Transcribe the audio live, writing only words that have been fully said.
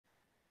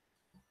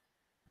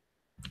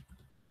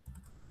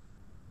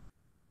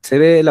Se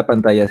ve la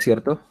pantalla,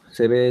 ¿cierto?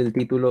 Se ve el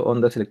título,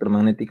 ondas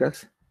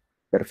electromagnéticas.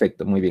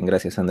 Perfecto, muy bien,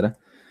 gracias, Sandra.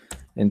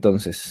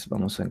 Entonces,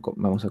 vamos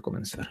a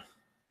comenzar.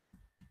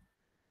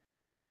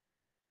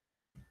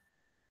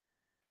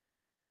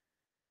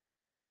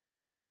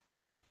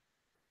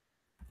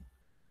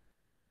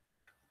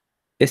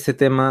 Este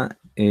tema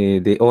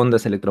de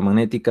ondas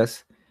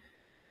electromagnéticas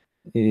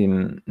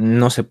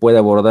no se puede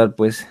abordar,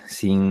 pues,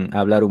 sin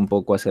hablar un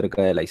poco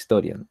acerca de la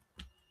historia, ¿no?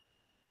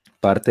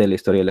 Parte de la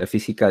historia de la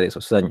física de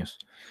esos años.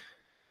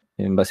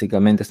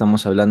 Básicamente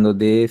estamos hablando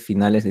de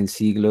finales del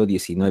siglo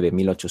XIX,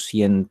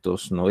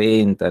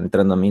 1890,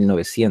 entrando a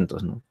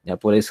 1900, ¿no? Ya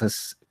por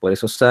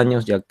esos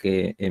años, ya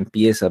que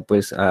empieza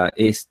pues a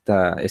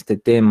este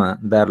tema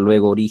dar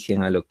luego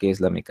origen a lo que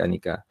es la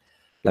mecánica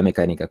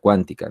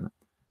cuántica, ¿no?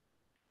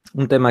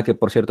 Un tema que,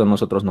 por cierto,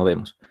 nosotros no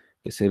vemos,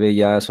 que se ve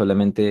ya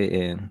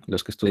solamente en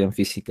los que estudian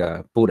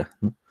física pura,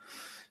 ¿no?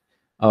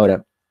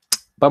 Ahora,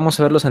 vamos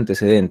a ver los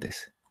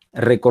antecedentes.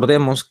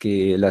 Recordemos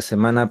que la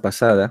semana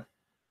pasada,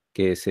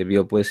 que se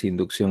vio pues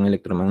inducción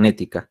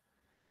electromagnética,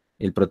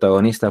 el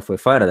protagonista fue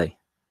Faraday,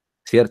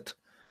 ¿cierto?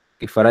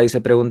 Que Faraday se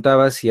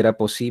preguntaba si era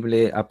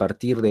posible a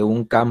partir de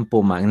un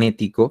campo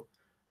magnético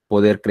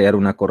poder crear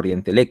una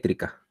corriente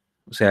eléctrica,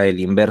 o sea, el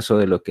inverso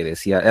de lo que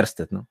decía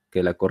Ørsted, ¿no?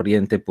 Que la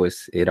corriente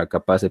pues era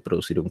capaz de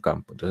producir un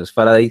campo. Entonces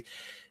Faraday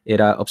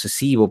era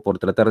obsesivo por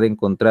tratar de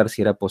encontrar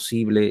si era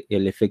posible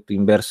el efecto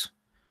inverso.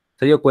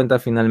 Se dio cuenta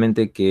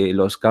finalmente que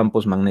los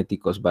campos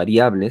magnéticos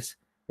variables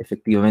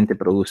efectivamente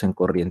producen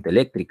corriente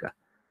eléctrica.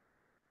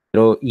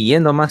 Pero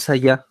yendo más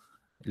allá,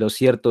 lo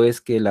cierto es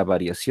que la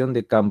variación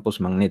de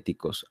campos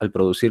magnéticos al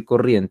producir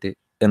corriente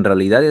en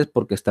realidad es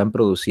porque están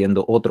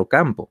produciendo otro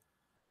campo.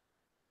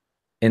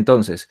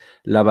 Entonces,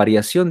 la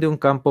variación de un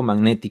campo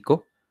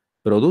magnético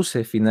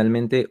produce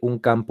finalmente un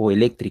campo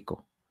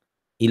eléctrico.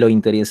 Y lo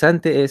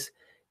interesante es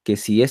que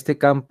si este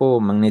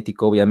campo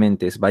magnético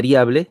obviamente es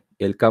variable,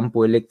 el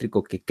campo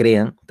eléctrico que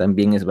crean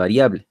también es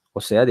variable, o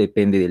sea,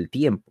 depende del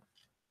tiempo.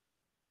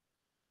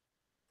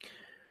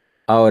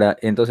 Ahora,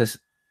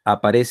 entonces,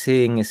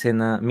 aparece en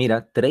escena,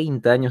 mira,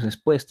 30 años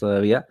después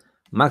todavía,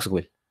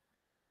 Maxwell.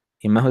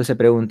 Y Maxwell se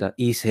pregunta,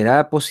 ¿y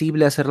será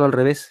posible hacerlo al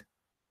revés?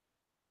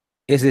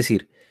 Es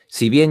decir,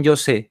 si bien yo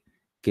sé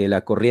que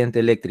la corriente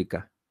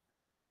eléctrica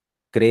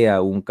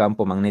crea un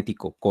campo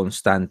magnético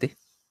constante,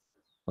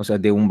 o sea,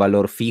 de un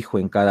valor fijo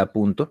en cada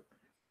punto,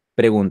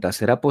 pregunta,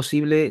 ¿será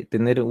posible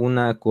tener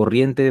una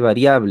corriente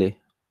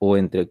variable o,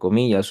 entre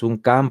comillas, un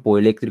campo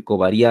eléctrico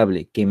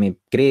variable que me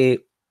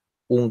cree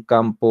un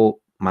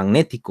campo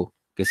magnético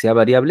que sea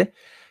variable?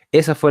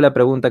 Esa fue la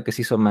pregunta que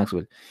se hizo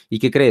Maxwell. ¿Y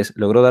qué crees?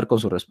 Logró dar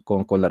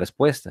con la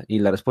respuesta. Y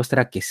la respuesta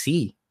era que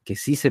sí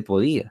se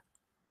podía.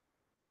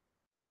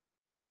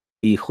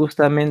 Y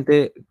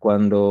justamente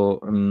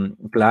cuando,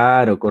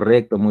 claro,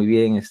 correcto, muy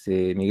bien,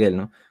 Miguel,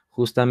 ¿no?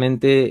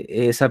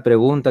 Justamente esa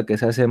pregunta que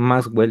se hace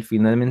Maxwell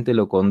finalmente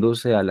lo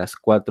conduce a las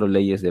 4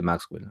 leyes de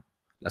Maxwell, ¿no?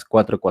 Las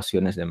 4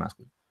 ecuaciones de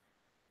Maxwell.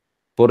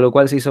 Por lo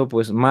cual se hizo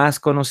pues más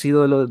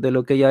conocido de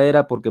lo que ya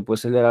era, porque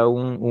pues él era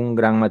un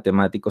gran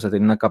matemático, o sea,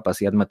 tenía una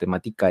capacidad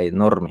matemática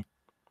enorme.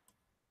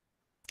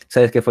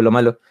 ¿Sabes qué fue lo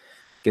malo?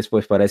 Que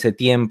después para ese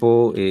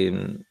tiempo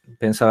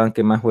pensaban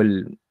que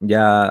Maxwell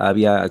ya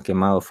había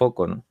quemado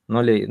foco, ¿no?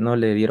 No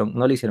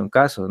le hicieron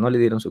caso, no le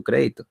dieron su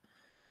crédito.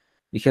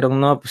 Dijeron,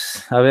 no,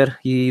 pues a ver,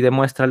 y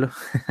demuéstralo,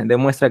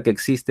 demuestra que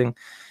existen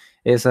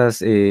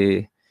esas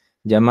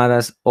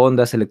llamadas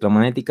ondas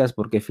electromagnéticas,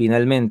 porque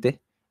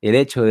finalmente el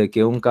hecho de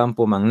que un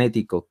campo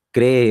magnético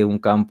cree un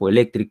campo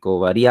eléctrico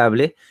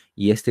variable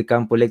y este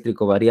campo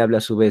eléctrico variable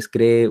a su vez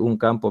cree un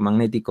campo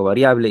magnético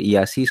variable y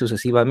así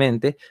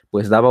sucesivamente,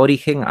 pues daba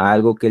origen a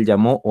algo que él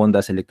llamó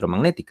ondas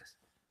electromagnéticas.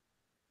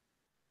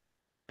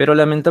 Pero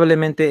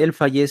lamentablemente él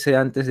fallece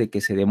antes de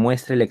que se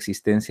demuestre la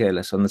existencia de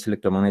las ondas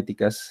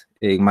electromagnéticas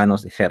en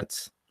manos de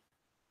Hertz.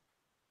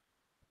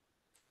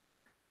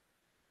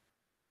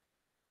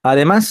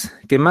 Además,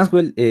 que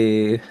Maxwell,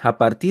 a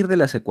partir de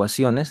las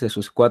ecuaciones, de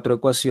sus 4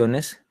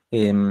 ecuaciones,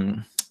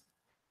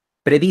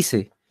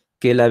 predice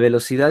que la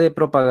velocidad de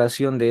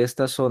propagación de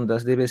estas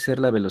ondas debe ser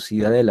la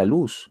velocidad de la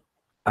luz.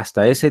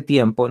 Hasta ese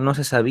tiempo no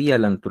se sabía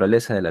la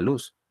naturaleza de la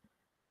luz.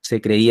 Se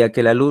creía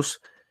que la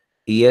luz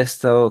y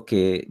esto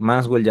que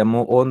Maxwell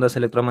llamó ondas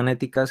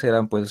electromagnéticas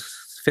eran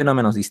pues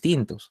fenómenos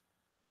distintos.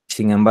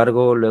 Sin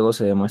embargo, luego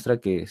se demuestra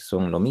que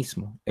son lo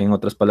mismo. En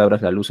otras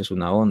palabras, la luz es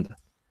una onda.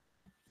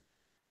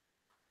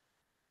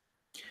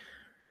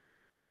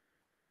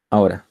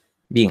 Ahora,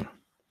 bien.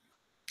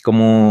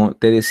 Como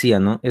te decía,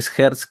 ¿no? Es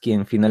Hertz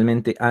quien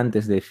finalmente,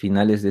 antes de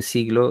finales de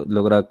siglo,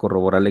 logra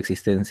corroborar la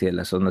existencia de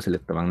las ondas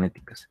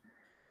electromagnéticas.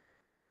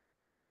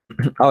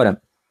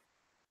 Ahora,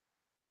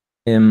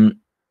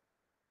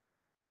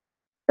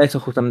 eso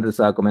justamente te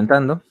estaba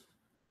comentando.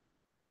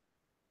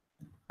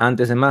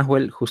 Antes de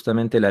Maxwell,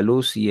 justamente la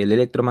luz y el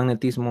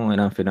electromagnetismo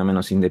eran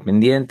fenómenos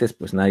independientes,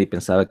 pues nadie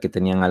pensaba que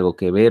tenían algo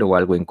que ver o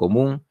algo en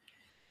común.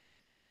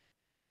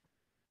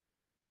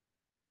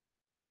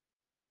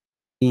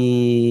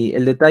 Y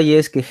el detalle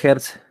es que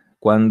Hertz,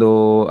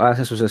 cuando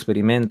hace sus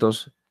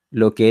experimentos,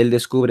 lo que él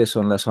descubre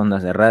son las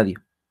ondas de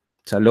radio.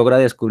 O sea, logra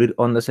descubrir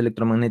ondas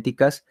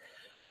electromagnéticas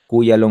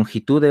cuya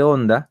longitud de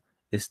onda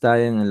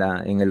está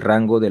en el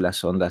rango de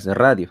las ondas de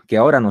radio, que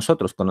ahora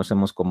nosotros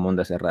conocemos como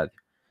ondas de radio.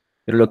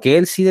 Pero lo que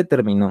él sí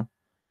determinó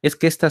es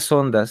que estas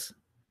ondas,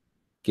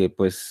 que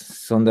pues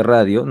son de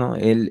radio, ¿no?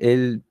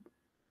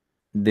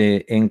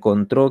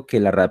 Encontró que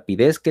la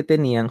rapidez que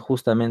tenían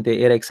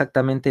justamente era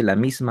exactamente la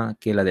misma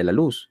que la de la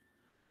luz.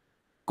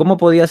 ¿Cómo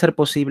podía ser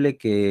posible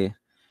que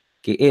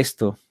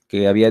esto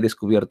que había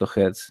descubierto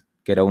Hertz,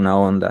 que era una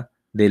onda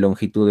de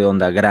longitud de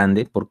onda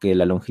grande, porque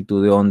la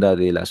longitud de onda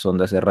de las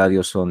ondas de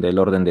radio son del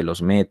orden de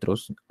los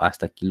metros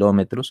hasta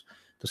kilómetros?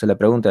 Entonces la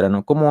pregunta era,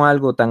 ¿no? ¿Cómo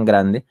algo tan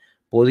grande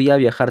podía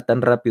viajar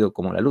tan rápido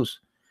como la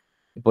luz?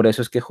 Por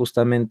eso es que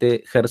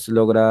justamente Hertz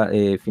logra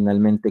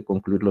finalmente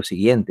concluir lo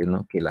siguiente,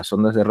 ¿no? Que las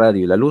ondas de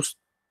radio y la luz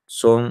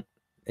son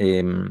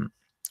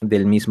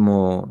del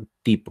mismo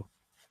tipo,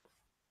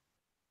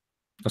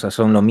 o sea,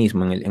 son lo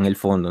mismo en el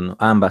fondo, ¿no?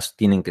 Ambas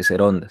tienen que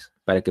ser ondas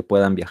para que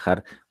puedan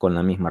viajar con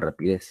la misma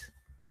rapidez.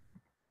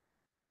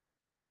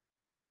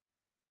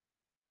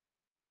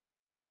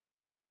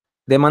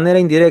 De manera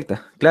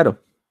indirecta,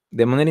 claro,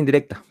 de manera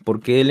indirecta,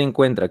 porque él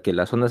encuentra que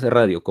las ondas de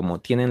radio, como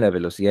tienen la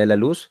velocidad de la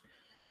luz,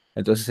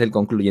 entonces él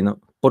concluye,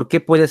 ¿no? ¿Por qué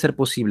puede ser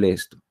posible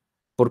esto?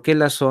 ¿Por qué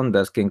las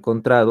ondas que he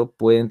encontrado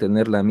pueden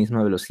tener la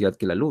misma velocidad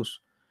que la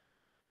luz?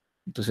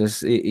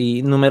 Entonces,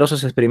 y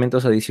numerosos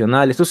experimentos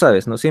adicionales, tú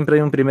sabes, ¿no? Siempre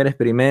hay un primer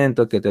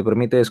experimento que te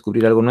permite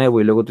descubrir algo nuevo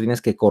y luego tú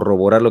tienes que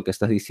corroborar lo que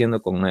estás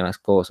diciendo con nuevas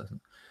cosas,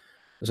 ¿no?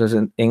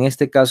 Entonces, en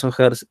este caso,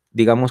 Hertz,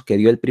 digamos que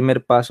dio el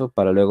primer paso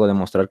para luego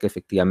demostrar que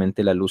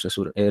efectivamente la luz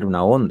era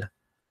una onda.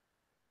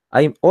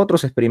 Hay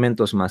otros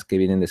experimentos más que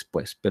vienen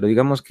después, pero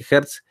digamos que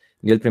Hertz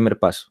dio el primer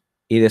paso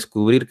y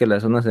descubrir que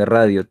las ondas de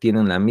radio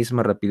tienen la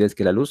misma rapidez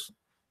que la luz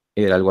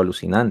era algo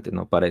alucinante,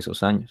 ¿no? Para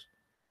esos años.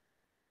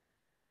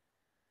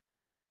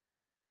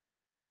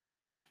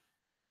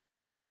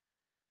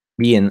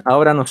 Bien,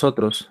 ahora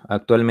nosotros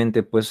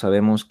actualmente pues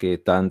sabemos que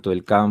tanto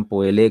el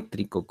campo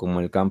eléctrico como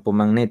el campo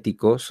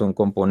magnético son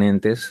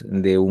componentes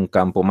de un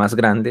campo más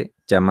grande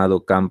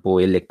llamado campo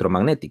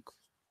electromagnético.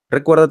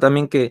 Recuerda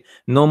también que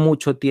no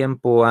mucho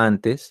tiempo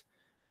antes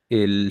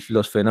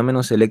los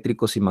fenómenos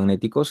eléctricos y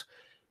magnéticos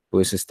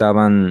pues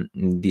estaban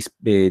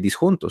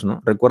disjuntos, ¿no?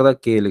 Recuerda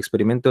que el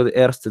experimento de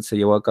Ørsted se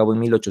llevó a cabo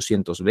en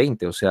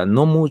 1820, o sea,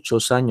 no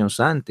muchos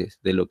años antes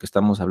de lo que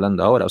estamos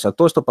hablando ahora. O sea,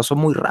 todo esto pasó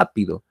muy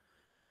rápido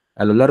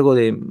a lo largo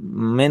de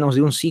menos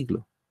de un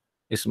siglo.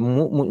 Es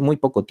muy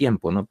poco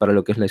tiempo, ¿no? Para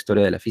lo que es la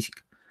historia de la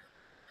física.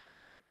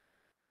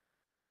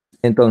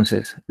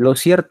 Entonces, lo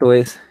cierto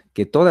es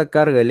que toda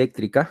carga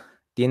eléctrica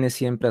tiene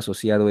siempre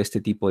asociado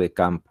este tipo de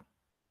campo.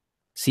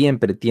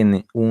 Siempre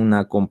tiene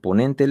una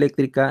componente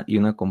eléctrica y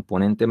una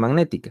componente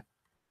magnética.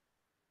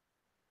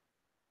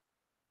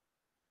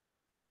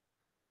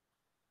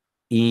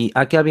 Y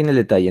acá viene el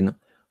detalle, ¿no?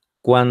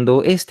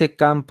 Cuando este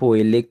campo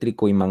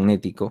eléctrico y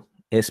magnético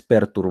es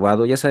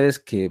perturbado, ya sabes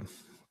que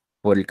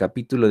por el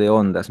capítulo de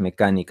ondas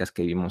mecánicas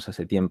que vimos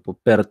hace tiempo,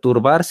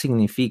 perturbar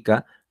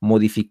significa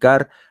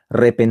modificar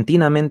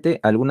repentinamente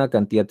alguna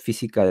cantidad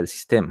física del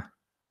sistema,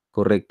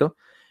 ¿correcto?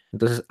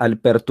 Entonces, al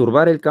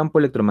perturbar el campo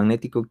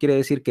electromagnético, quiere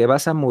decir que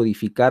vas a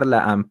modificar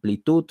la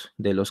amplitud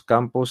de los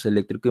campos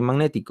eléctrico y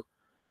magnético.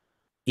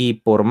 Y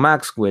por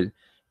Maxwell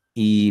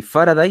y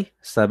Faraday,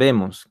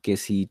 sabemos que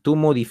si tú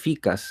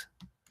modificas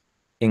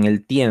en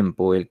el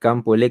tiempo el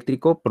campo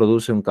eléctrico,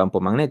 produce un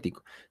campo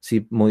magnético.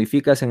 Si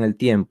modificas en el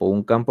tiempo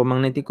un campo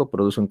magnético,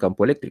 produce un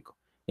campo eléctrico.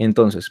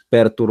 Entonces,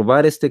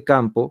 perturbar este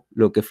campo,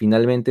 lo que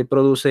finalmente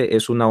produce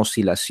es una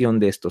oscilación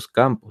de estos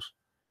campos.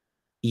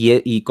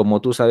 Y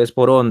como tú sabes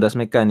por ondas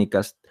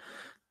mecánicas,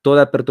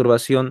 toda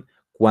perturbación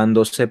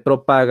cuando se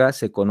propaga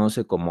se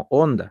conoce como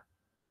onda.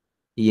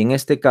 Y en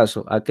este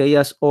caso,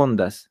 aquellas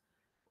ondas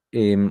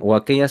o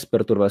aquellas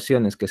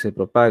perturbaciones que se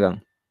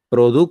propagan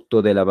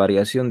producto de la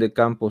variación de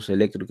campos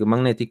eléctrico y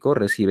magnético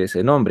recibe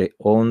ese nombre,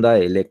 onda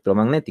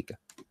electromagnética.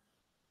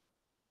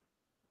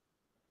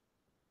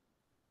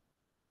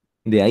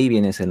 De ahí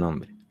viene ese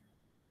nombre.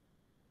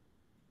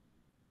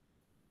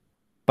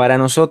 Para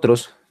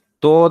nosotros,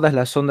 todas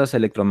las ondas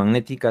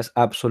electromagnéticas,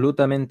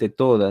 absolutamente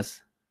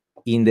todas,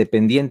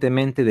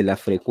 independientemente de la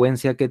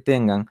frecuencia que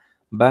tengan,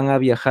 van a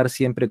viajar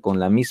siempre con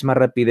la misma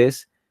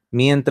rapidez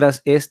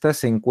mientras éstas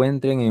se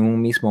encuentren en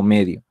un mismo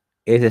medio.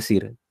 Es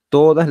decir,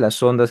 todas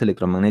las ondas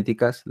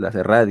electromagnéticas, las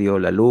de radio,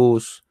 la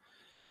luz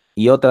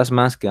y otras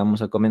más que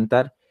vamos a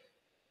comentar,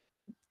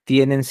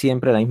 tienen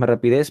siempre la misma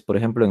rapidez, por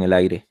ejemplo, en el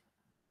aire.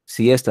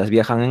 Si éstas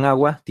viajan en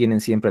agua,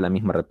 tienen siempre la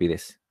misma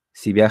rapidez.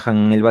 Si viajan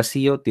en el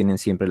vacío, tienen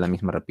siempre la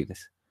misma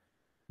rapidez.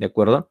 ¿De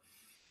acuerdo?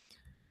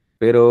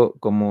 Pero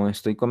como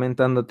estoy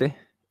comentándote,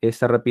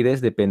 esta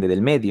rapidez depende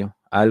del medio,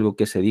 algo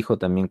que se dijo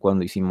también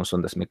cuando hicimos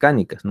ondas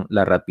mecánicas, ¿no?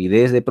 La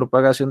rapidez de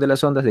propagación de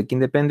las ondas, ¿de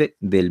quién depende?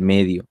 Del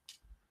medio.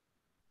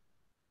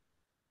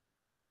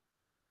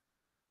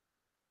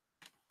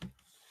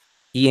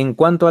 Y en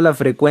cuanto a la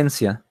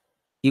frecuencia,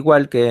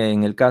 igual que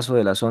en el caso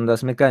de las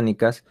ondas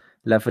mecánicas,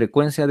 la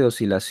frecuencia de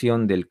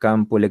oscilación del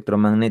campo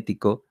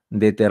electromagnético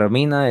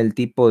determina el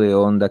tipo de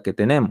onda que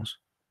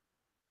tenemos.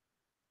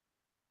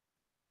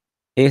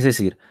 Es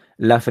decir,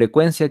 la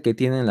frecuencia que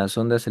tienen las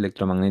ondas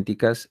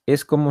electromagnéticas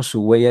es como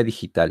su huella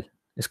digital.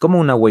 Es como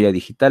una huella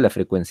digital la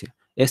frecuencia.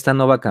 Esta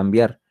no va a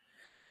cambiar.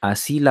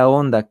 Así la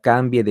onda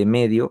cambie de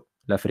medio,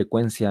 la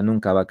frecuencia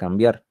nunca va a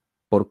cambiar,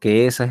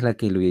 porque esa es la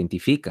que lo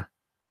identifica.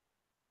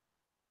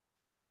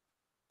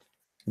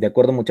 ¿De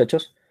acuerdo,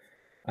 muchachos?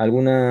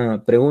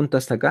 ¿Alguna pregunta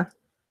hasta acá?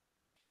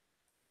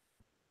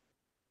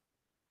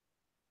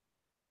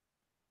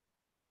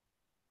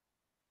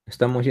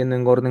 Estamos yendo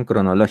en orden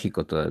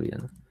cronológico todavía,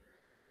 ¿no?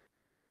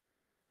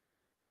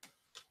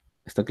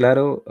 ¿Está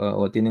claro?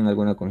 ¿O tienen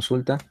alguna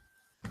consulta?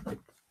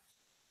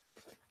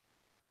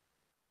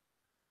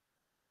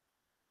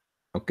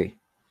 Ok,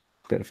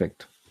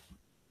 perfecto.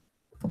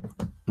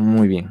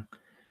 Muy bien.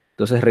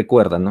 Entonces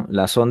recuerda, ¿no?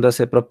 Las ondas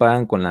se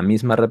propagan con la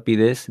misma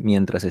rapidez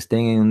mientras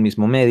estén en un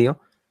mismo medio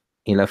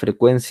y la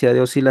frecuencia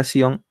de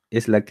oscilación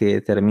es la que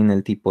determina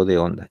el tipo de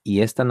onda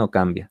y esta no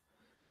cambia.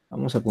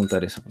 Vamos a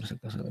apuntar eso por si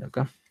acaso, a ver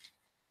acá.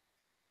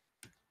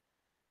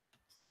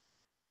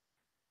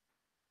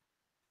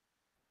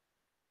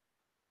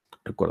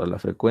 Recuerda, la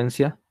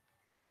frecuencia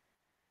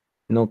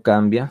no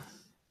cambia,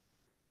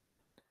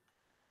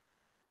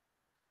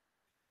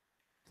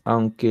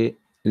 aunque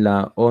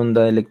la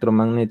onda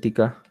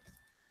electromagnética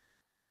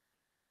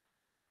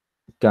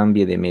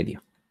cambie de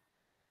medio.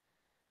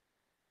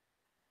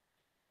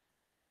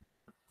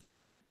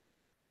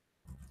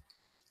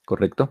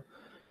 ¿Correcto?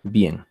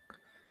 Bien.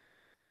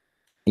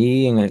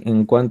 Y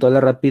en cuanto a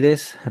la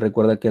rapidez,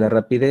 recuerda que la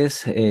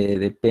rapidez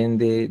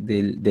depende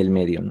del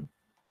medio, ¿no?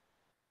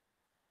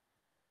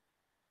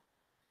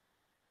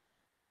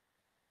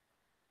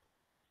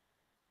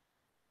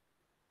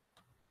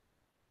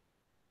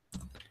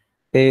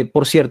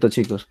 Por cierto,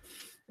 chicos,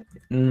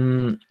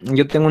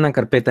 yo tengo una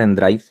carpeta en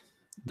Drive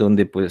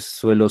donde pues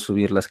suelo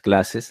subir las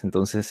clases.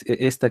 Entonces,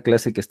 esta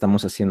clase que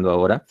estamos haciendo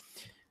ahora,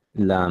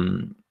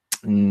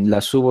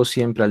 la subo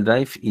siempre al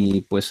Drive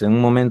y pues en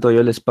un momento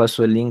yo les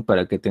paso el link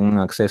para que tengan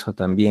acceso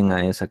también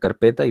a esa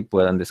carpeta y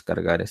puedan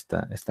descargar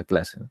esta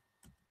clase, ¿no?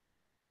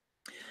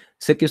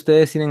 Sé que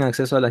ustedes tienen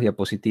acceso a las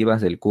diapositivas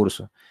del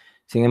curso.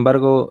 Sin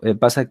embargo,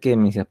 pasa que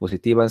mis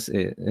diapositivas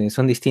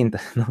son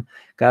distintas, ¿no?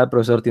 Cada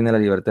profesor tiene la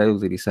libertad de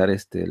utilizar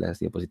las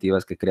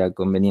diapositivas que crea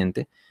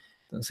conveniente.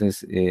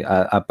 Entonces,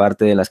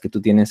 aparte de las que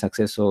tú tienes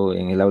acceso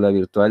en el aula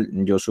virtual,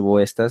 yo subo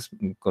estas,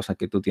 cosa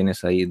que tú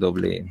tienes ahí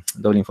doble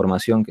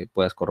información que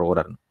puedas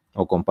corroborar, ¿no?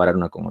 O comparar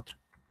una con otra.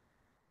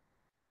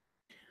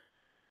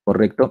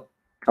 ¿Correcto?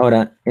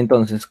 Ahora,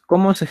 entonces,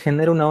 ¿cómo se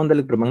genera una onda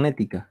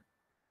electromagnética?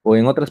 O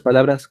en otras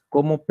palabras,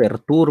 ¿cómo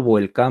perturbo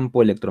el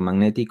campo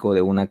electromagnético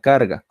de una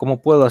carga?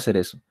 ¿Cómo puedo hacer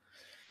eso?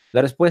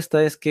 La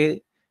respuesta es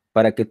que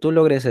para que tú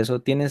logres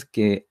eso, tienes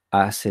que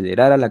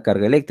acelerar a la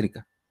carga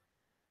eléctrica.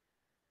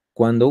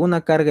 Cuando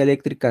una carga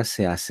eléctrica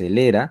se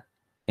acelera,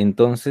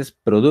 entonces,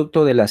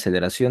 producto de la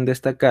aceleración de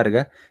esta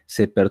carga,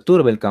 se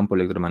perturba el campo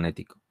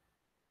electromagnético.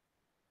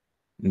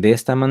 De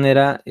esta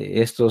manera,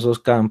 estos dos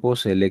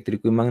campos,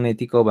 eléctrico y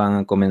magnético, van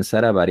a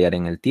comenzar a variar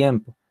en el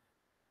tiempo.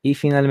 Y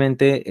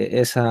finalmente,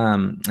 esa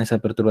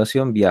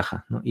perturbación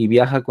viaja, ¿no? Y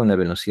viaja con la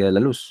velocidad de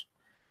la luz.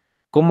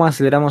 ¿Cómo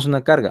aceleramos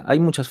una carga? Hay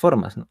muchas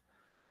formas, ¿no?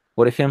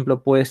 Por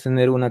ejemplo, puedes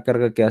tener una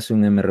carga que hace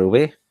un MRV,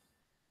 es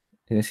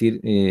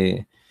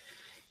decir,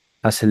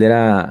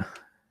 acelera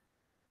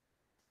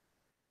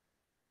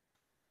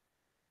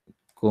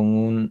con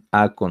un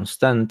A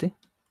constante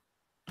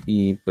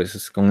y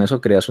pues con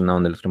eso creas una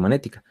onda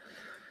electromagnética.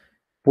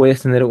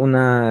 Puedes tener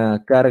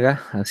una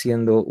carga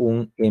haciendo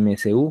un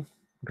MCU.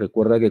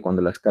 Recuerda que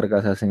cuando las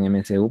cargas hacen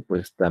MCU,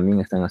 pues también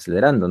están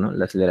acelerando, ¿no?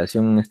 La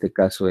aceleración en este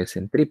caso es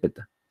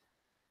centrípeta.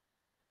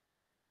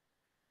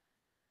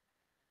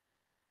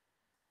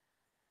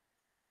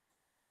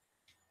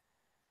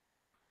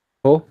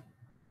 O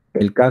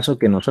el caso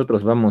que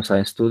nosotros vamos a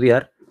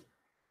estudiar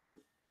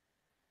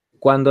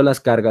cuando las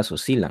cargas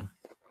oscilan,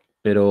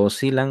 pero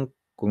oscilan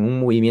con un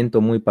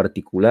movimiento muy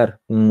particular,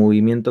 un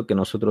movimiento que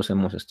nosotros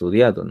hemos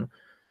estudiado, ¿no?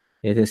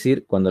 Es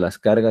decir, cuando las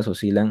cargas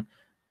oscilan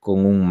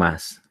con un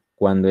más,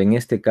 cuando en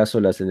este caso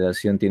la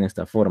aceleración tiene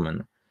esta forma,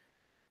 ¿no?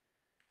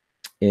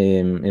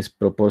 Es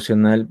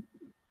proporcional,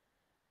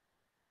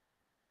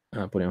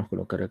 podemos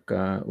colocar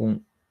acá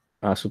un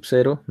A sub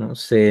 0, ¿no?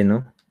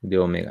 Seno de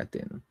omega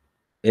t, ¿no?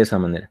 De esa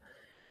manera.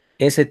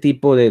 Ese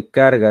tipo de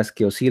cargas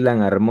que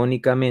oscilan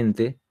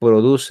armónicamente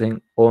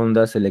producen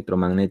ondas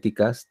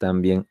electromagnéticas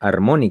también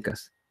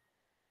armónicas.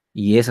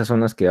 Y esas son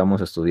las que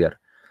vamos a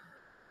estudiar.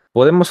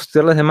 ¿Podemos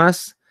estudiar las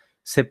demás?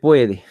 Se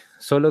puede,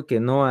 solo que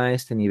no a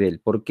este nivel.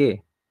 ¿Por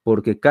qué?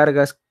 Porque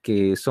cargas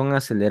que son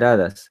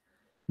aceleradas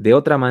de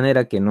otra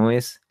manera que no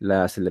es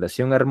la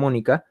aceleración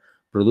armónica,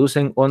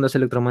 producen ondas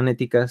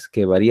electromagnéticas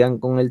que varían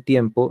con el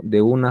tiempo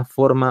de una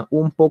forma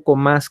un poco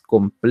más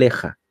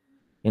compleja.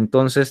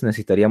 Entonces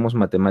necesitaríamos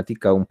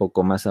matemática un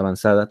poco más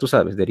avanzada, tú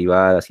sabes,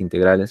 derivadas,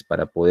 integrales,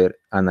 para poder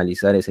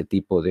analizar ese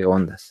tipo de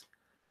ondas.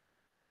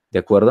 ¿De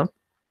acuerdo?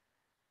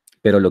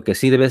 Pero lo que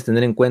sí debes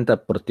tener en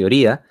cuenta por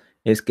teoría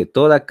es que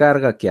toda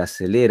carga que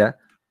acelera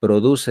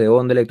produce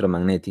onda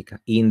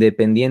electromagnética,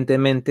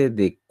 independientemente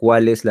de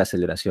cuál es la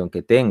aceleración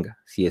que tenga,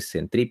 si es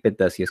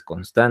centrípeta, si es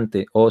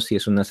constante o si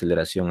es una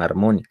aceleración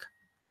armónica.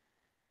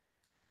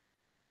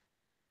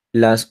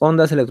 Las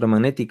ondas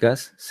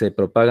electromagnéticas se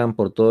propagan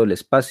por todo el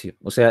espacio.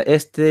 O sea,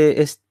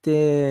 esta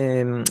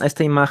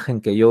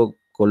imagen que yo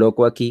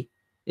coloco aquí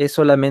es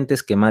solamente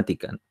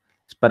esquemática, ¿no?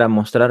 Es para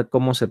mostrar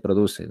cómo se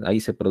produce.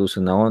 Ahí se produce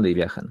una onda y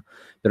viaja, ¿no?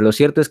 Pero lo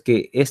cierto es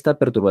que esta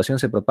perturbación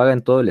se propaga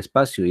en todo el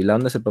espacio y la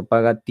onda se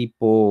propaga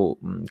tipo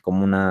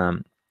como una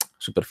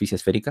superficie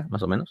esférica,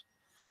 más o menos,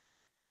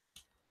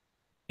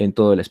 en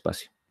todo el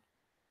espacio.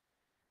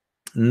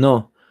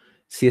 No,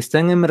 si está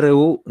en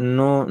MRU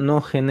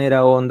no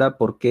genera onda.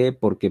 ¿Por qué?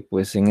 Porque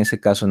pues en ese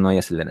caso no hay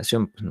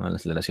aceleración, pues no, la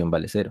aceleración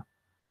vale cero.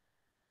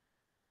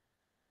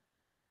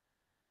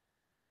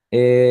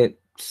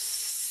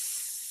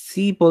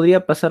 Sí,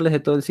 podría pasarles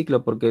de todo el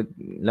ciclo porque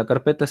la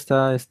carpeta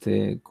está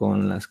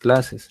con las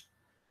clases.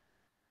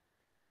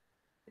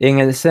 En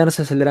el CERN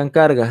se aceleran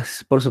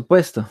cargas, por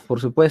supuesto,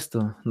 por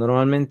supuesto.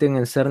 Normalmente en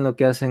el CERN lo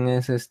que hacen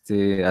es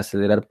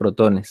acelerar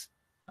protones,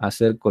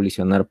 hacer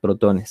colisionar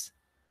protones.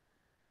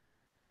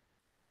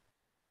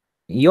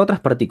 Y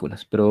otras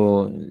partículas,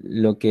 pero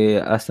lo que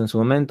hasta en su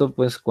momento,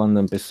 pues cuando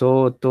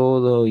empezó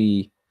todo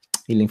y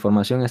la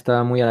información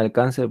estaba muy al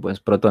alcance, pues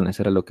protones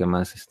era lo que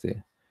más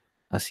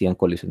hacían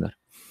colisionar.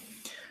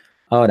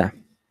 Ahora,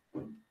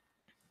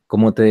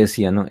 como te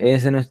decía, ¿no?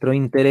 Es de nuestro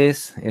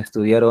interés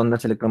estudiar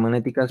ondas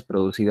electromagnéticas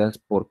producidas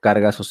por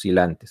cargas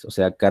oscilantes, o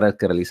sea, cargas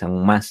que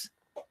realizan más.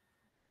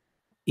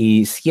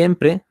 Y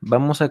siempre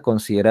vamos a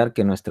considerar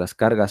que nuestras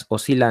cargas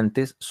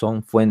oscilantes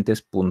son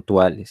fuentes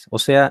puntuales, o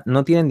sea,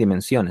 no tienen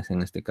dimensiones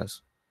en este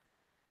caso.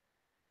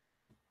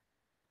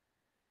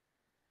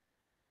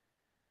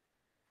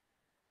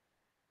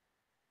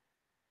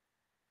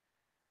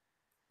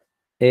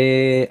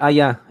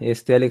 Ya,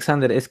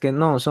 Alexander, es que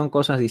no, son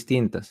cosas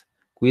distintas.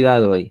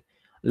 Cuidado ahí.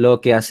 Lo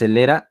que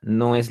acelera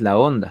no es la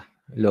onda,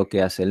 lo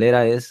que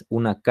acelera es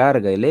una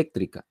carga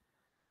eléctrica.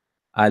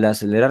 Al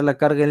acelerar la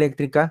carga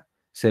eléctrica,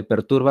 se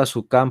perturba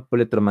su campo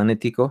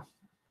electromagnético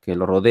que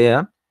lo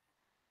rodea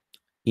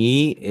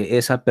y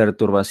esa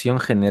perturbación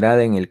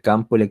generada en el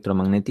campo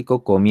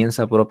electromagnético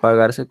comienza a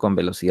propagarse con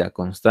velocidad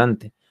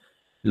constante.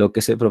 Lo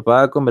que se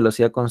propaga con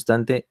velocidad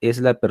constante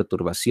es la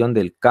perturbación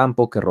del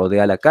campo que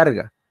rodea la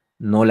carga,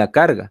 no la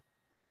carga.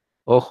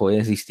 Ojo,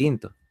 es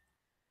distinto.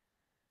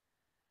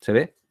 ¿Se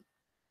ve?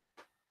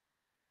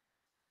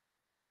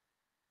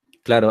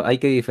 Claro, hay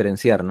que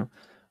diferenciar, ¿no?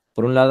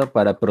 Por un lado,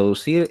 para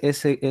producir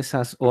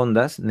esas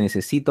ondas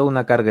necesito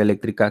una carga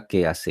eléctrica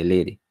que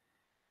acelere.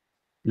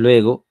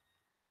 Luego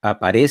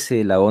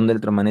aparece la onda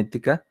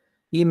electromagnética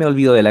y me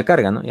olvido de la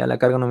carga, ¿no? Ya la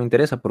carga no me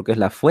interesa porque es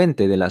la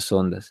fuente de las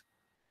ondas.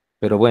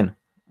 Pero bueno,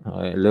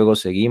 luego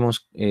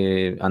seguimos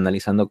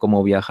analizando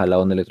cómo viaja la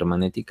onda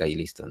electromagnética y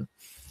listo, ¿no?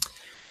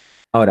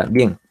 Ahora,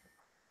 bien,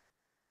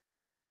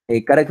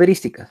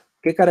 características.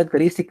 ¿Qué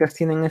características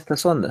tienen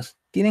estas ondas?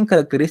 Tienen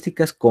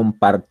características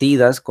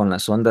compartidas con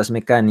las ondas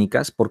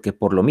mecánicas porque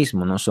por lo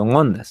mismo no son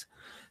ondas.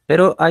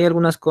 Pero hay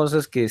algunas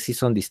cosas que sí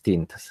son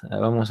distintas.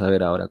 Vamos a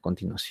ver ahora a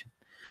continuación.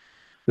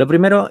 Lo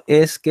primero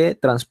es que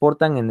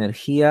transportan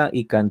energía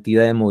y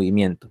cantidad de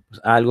movimiento,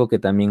 pues algo que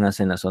también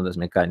hacen las ondas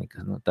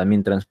mecánicas, ¿no?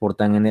 También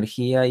transportan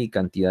energía y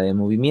cantidad de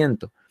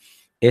movimiento.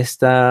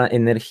 Esta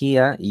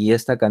energía y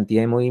esta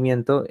cantidad de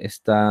movimiento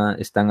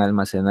están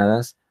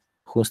almacenadas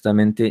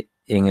justamente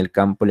en el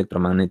campo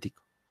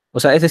electromagnético.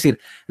 O sea, es decir,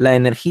 la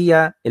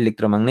energía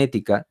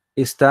electromagnética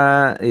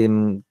está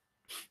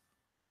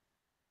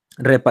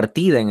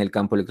repartida en el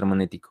campo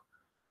electromagnético.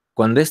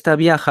 Cuando esta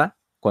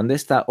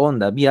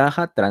onda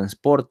viaja,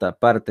 transporta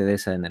parte de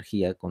esa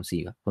energía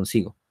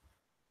consigo.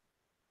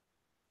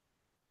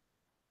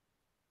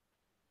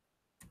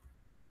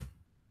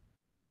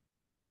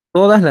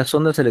 Todas las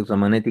ondas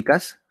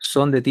electromagnéticas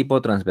son de tipo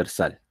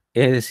transversal,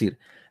 es decir,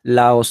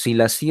 la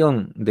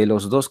oscilación de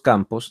los dos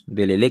campos,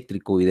 del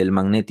eléctrico y del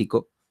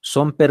magnético,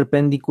 son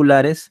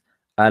perpendiculares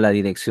a la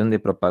dirección de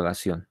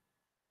propagación.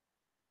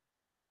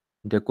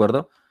 ¿De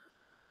acuerdo?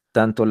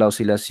 Tanto la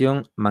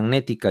oscilación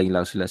magnética y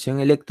la oscilación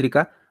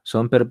eléctrica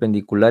son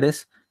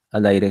perpendiculares a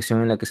la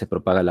dirección en la que se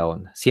propaga la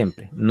onda.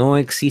 Siempre. No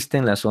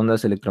existen las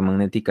ondas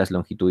electromagnéticas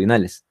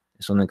longitudinales.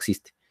 Eso no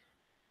existe.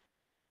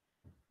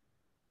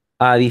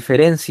 A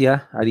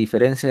diferencia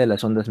de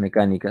las ondas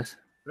mecánicas,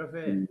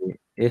 Profe,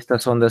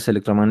 estas ondas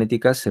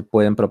electromagnéticas se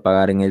pueden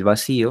propagar en el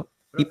vacío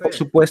y, por profe,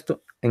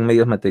 supuesto, en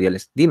medios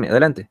materiales. Dime,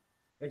 adelante.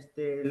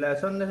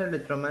 las ondas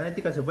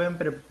electromagnéticas se pueden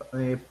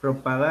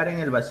propagar en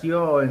el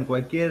vacío o en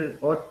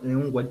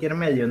en cualquier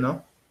medio,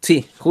 ¿no?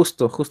 Sí,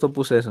 justo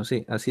puse eso,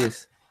 sí, así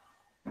es.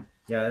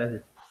 Ya,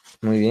 gracias.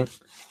 Muy bien,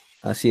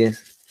 así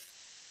es.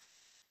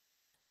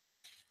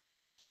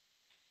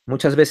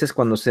 Muchas veces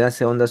cuando se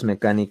hace ondas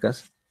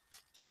mecánicas,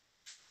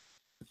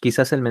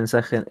 quizás el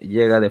mensaje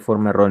llega de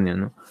forma errónea,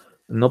 ¿no?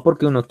 No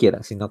porque uno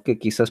quiera, sino que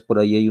quizás por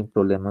ahí hay un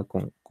problema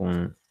con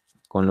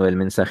lo del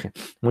mensaje.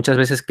 Muchas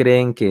veces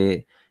creen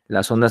que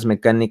las ondas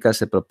mecánicas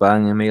se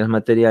propagan en medios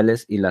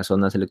materiales y las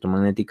ondas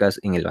electromagnéticas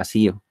en el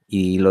vacío,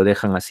 y lo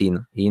dejan así,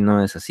 ¿no? Y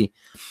no es así.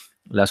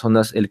 Las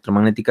ondas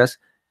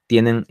electromagnéticas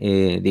tienen,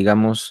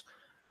 digamos,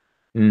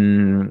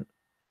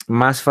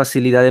 más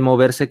facilidad de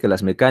moverse que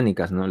las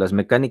mecánicas, ¿no? Las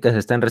mecánicas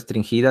están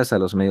restringidas a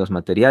los medios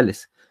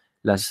materiales,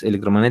 las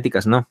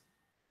electromagnéticas no.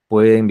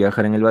 Pueden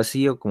viajar en el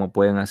vacío como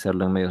pueden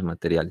hacerlo en medios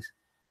materiales.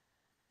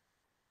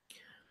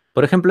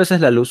 Por ejemplo, esa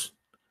es la luz.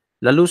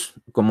 La luz,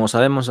 como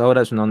sabemos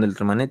ahora, es una onda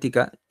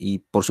electromagnética y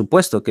por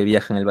supuesto que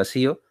viaja en el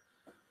vacío,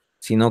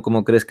 si no,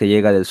 ¿cómo crees que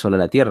llega del Sol a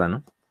la Tierra,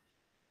 no?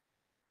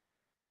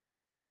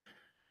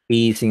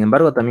 Y sin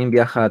embargo, también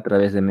viaja a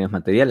través de medios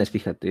materiales,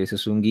 fíjate, ese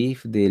es un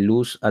GIF de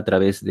luz a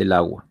través del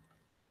agua.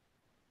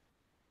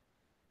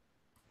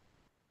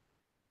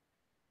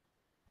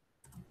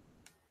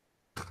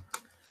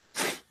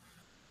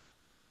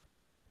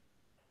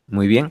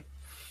 Muy bien.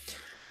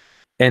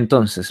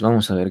 Entonces,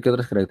 vamos a ver qué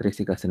otras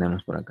características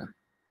tenemos por acá.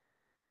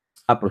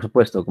 Por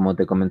supuesto, como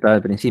te comentaba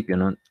al principio,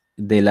 ¿no?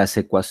 De las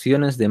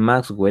ecuaciones de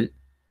Maxwell,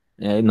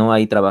 no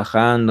ahí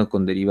trabajando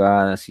con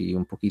derivadas y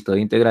un poquito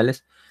de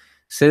integrales,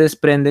 se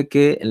desprende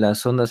que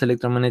las ondas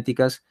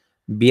electromagnéticas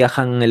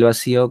viajan en el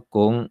vacío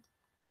con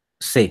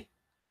C.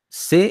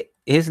 C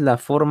es la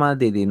forma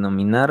de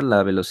denominar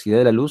la velocidad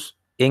de la luz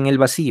en el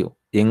vacío.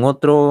 En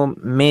otro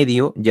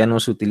medio ya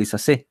no se utiliza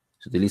C,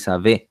 se utiliza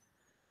V.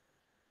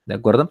 ¿De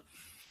acuerdo?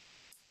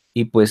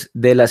 Y pues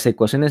de las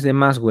ecuaciones de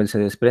Maxwell se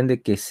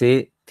desprende que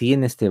C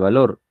tiene este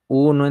valor,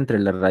 1 entre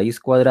la raíz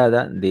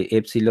cuadrada de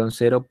epsilon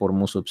 0 por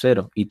mu sub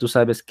 0. Y tú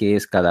sabes qué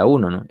es cada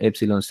uno, ¿no?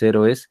 Epsilon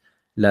 0 es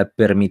la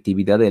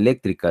permitividad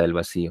eléctrica del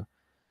vacío,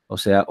 o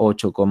sea,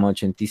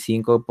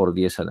 8,85 por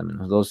 10 a la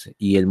menos 12.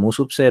 Y el mu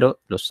sub 0,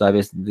 lo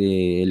sabes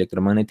de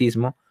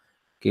electromagnetismo,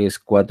 que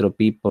es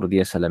 4pi por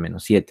 10 a la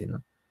menos 7,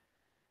 ¿no?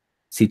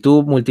 Si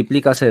tú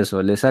multiplicas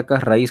eso, le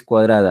sacas raíz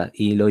cuadrada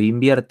y lo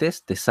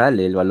inviertes, te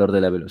sale el valor de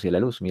la velocidad de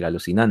la luz. Mira,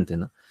 alucinante,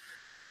 ¿no?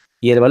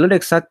 Y el valor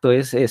exacto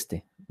es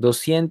este,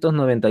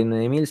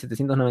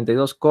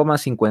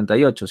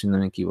 299.792,58, si no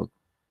me equivoco.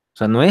 O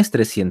sea, no es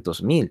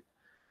 300.000,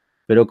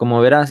 pero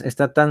como verás,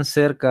 está tan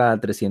cerca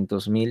a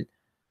 300.000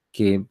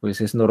 que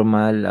pues es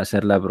normal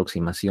hacer la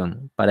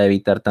aproximación para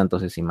evitar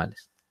tantos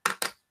decimales.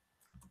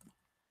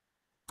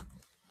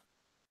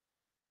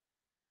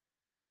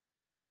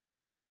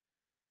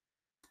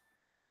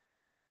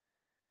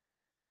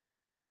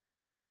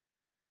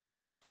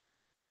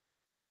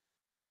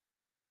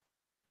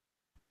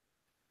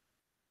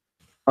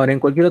 Ahora,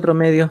 en cualquier otro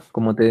medio,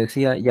 como te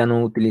decía, ya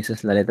no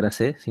utilices la letra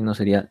C, sino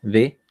sería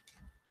V.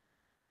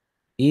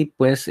 Y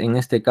pues en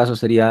este caso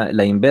sería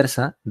la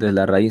inversa de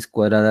la raíz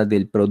cuadrada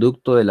del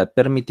producto de la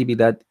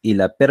permitividad y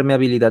la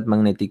permeabilidad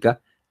magnética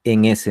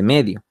en ese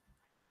medio,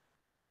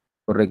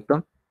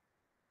 ¿correcto?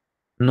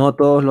 No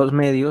todos los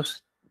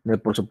medios,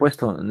 por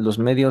supuesto, los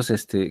medios,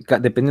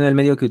 dependiendo del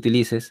medio que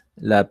utilices,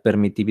 la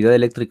permitividad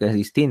eléctrica es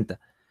distinta.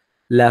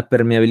 La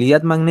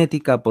permeabilidad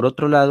magnética, por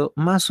otro lado,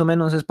 más o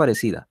menos es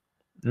parecida,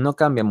 no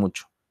cambia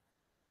mucho,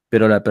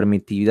 pero la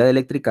permitividad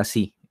eléctrica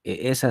sí,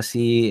 esa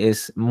sí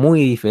es muy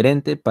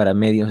diferente para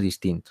medios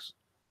distintos.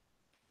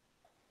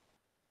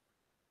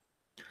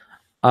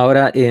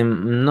 Ahora,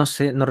 no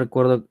sé, no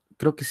recuerdo,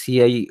 creo que sí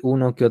hay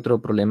uno que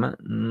otro problema,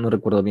 no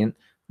recuerdo bien,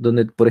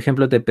 donde, por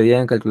ejemplo, te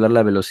pedían calcular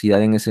la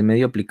velocidad en ese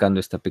medio aplicando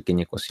esta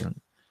pequeña ecuación.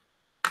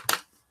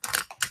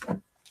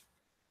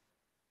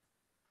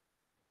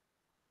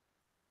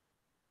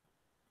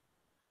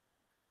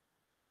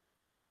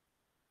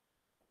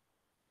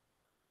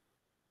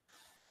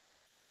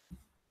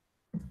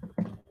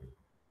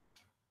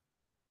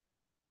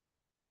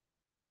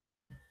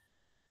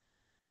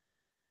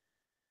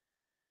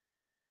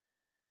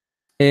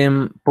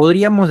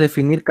 Podríamos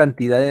definir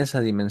cantidades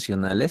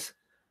adimensionales,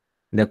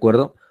 ¿de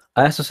acuerdo?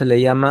 A eso se le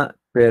llama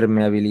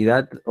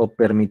permeabilidad o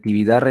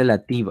permitividad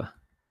relativa.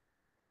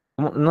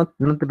 No,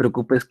 no te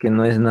preocupes que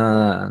no es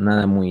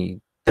nada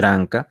muy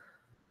tranca.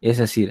 Es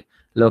decir,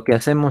 lo que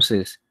hacemos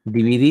es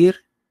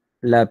dividir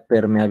la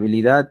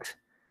permeabilidad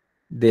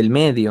del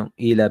medio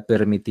y la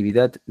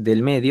permitividad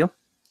del medio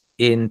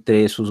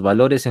entre sus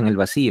valores en el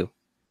vacío.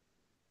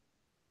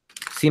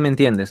 ¿Sí me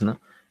entiendes, no?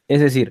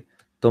 Es decir,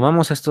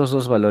 tomamos estos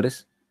dos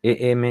valores,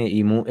 EM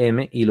y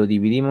μm, y lo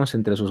dividimos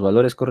entre sus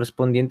valores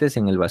correspondientes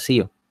en el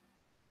vacío.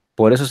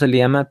 Por eso se le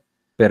llama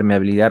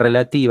permeabilidad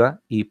relativa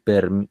y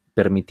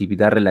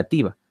permitividad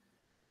relativa.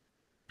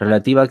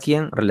 ¿Relativa a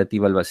quién?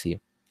 Relativa al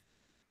vacío.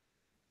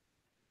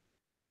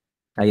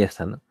 Ahí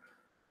está, ¿no?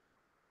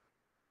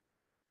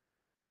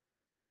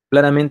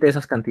 Claramente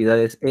esas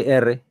cantidades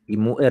ER y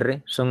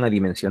μr son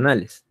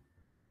adimensionales.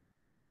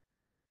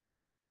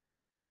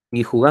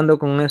 Y jugando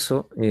con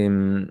eso,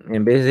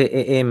 en vez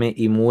de EM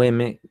y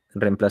μm,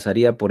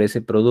 reemplazaría por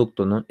ese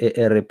producto, ¿no?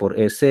 ER por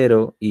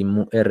E0 y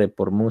μr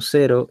por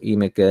μ0, y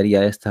me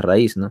quedaría esta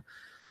raíz, ¿no?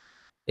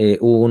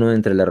 1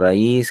 entre la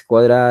raíz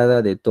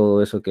cuadrada de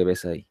todo eso que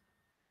ves ahí.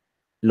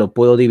 Lo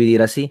puedo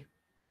dividir así.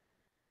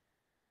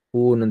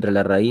 1 entre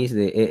la raíz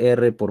de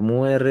ER por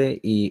μr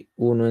y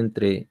 1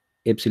 entre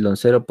epsilon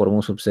 0 por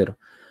mu sub 0.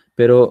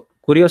 Pero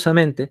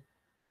curiosamente,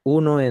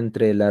 1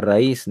 entre la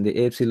raíz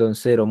de epsilon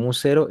 0 mu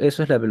 0,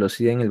 eso es la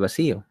velocidad en el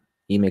vacío.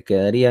 Y me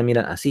quedaría,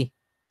 mira, así.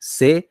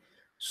 C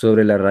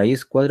sobre la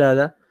raíz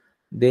cuadrada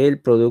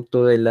del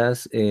producto de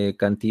las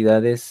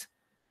cantidades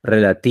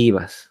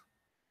relativas.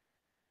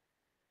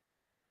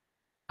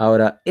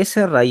 Ahora,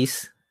 esa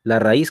raíz, la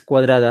raíz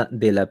cuadrada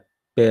de la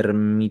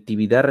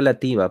permitividad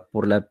relativa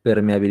por la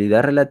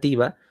permeabilidad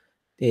relativa,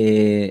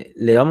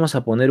 le vamos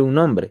a poner un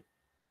nombre,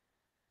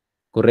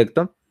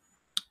 ¿correcto?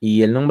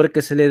 Y el nombre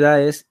que se le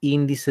da es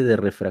índice de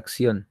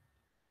refracción.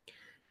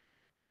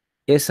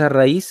 Esa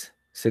raíz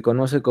se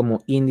conoce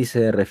como índice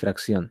de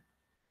refracción,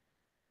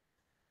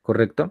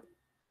 ¿correcto?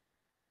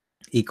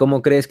 ¿Y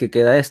cómo crees que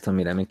queda esto?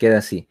 Mira, me queda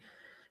así.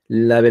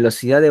 La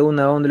velocidad de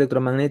una onda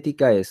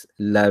electromagnética es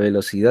la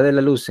velocidad de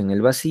la luz en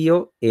el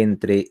vacío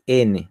entre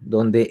n,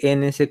 donde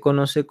n se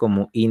conoce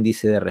como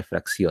índice de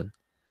refracción.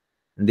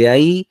 De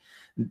ahí,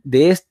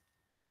 de esta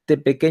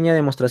pequeña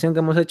demostración que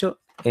hemos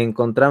hecho,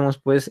 encontramos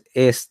pues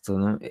esto,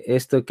 ¿no?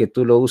 Esto que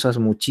tú lo usas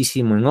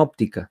muchísimo en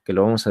óptica, que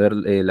lo vamos a ver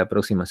la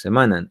próxima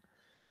semana.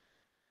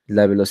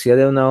 La velocidad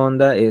de una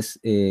onda es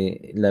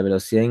la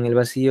velocidad en el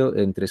vacío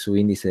entre su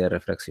índice de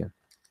refracción,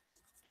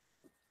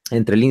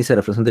 entre el índice de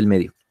refracción del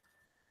medio.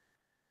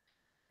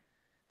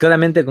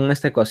 Claramente con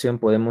esta ecuación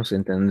podemos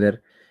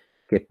entender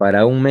que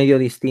para un medio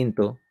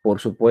distinto,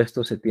 por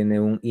supuesto, se tiene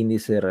un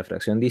índice de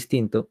refracción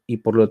distinto y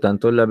por lo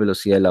tanto la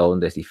velocidad de la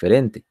onda es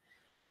diferente.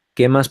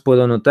 ¿Qué más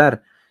puedo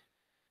notar?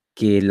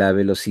 Que la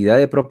velocidad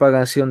de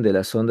propagación de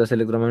las ondas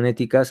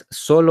electromagnéticas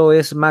solo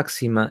es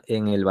máxima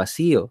en el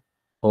vacío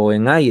o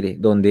en aire,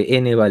 donde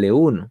n vale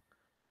 1.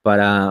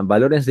 Para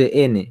valores de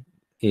n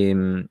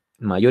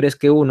mayores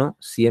que 1,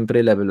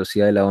 siempre la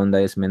velocidad de la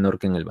onda es menor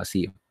que en el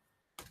vacío.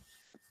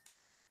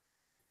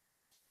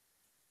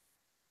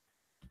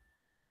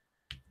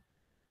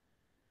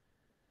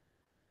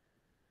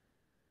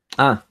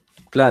 Ah,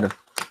 claro.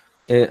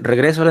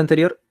 ¿Regreso al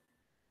anterior?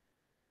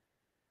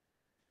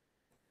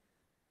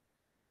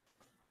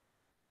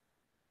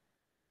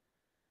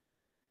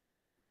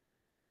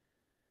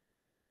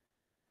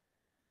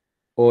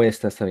 ¿O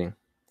esta está bien?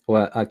 ¿O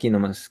aquí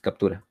nomás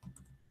captura?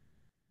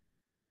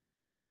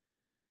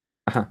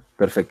 Ajá,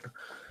 perfecto.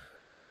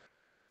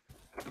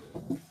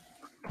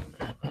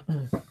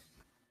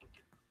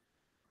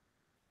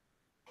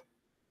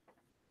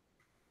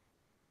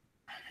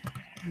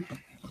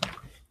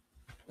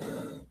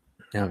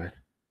 A ver.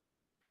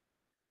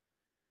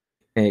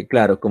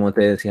 Claro, como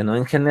te decía, ¿no?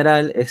 En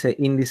general, ese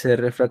índice de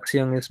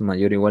refracción es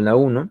mayor o igual a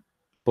 1,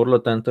 por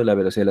lo tanto, la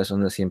velocidad de las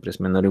ondas siempre es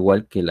menor o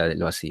igual que la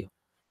del vacío.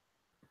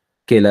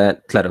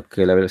 Claro,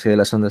 que la velocidad de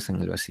las ondas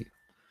en el vacío.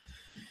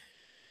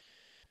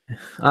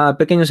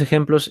 Pequeños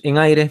ejemplos. En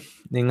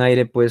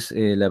aire, pues,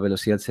 la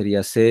velocidad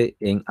sería c,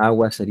 en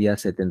agua sería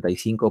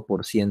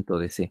 75%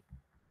 de c.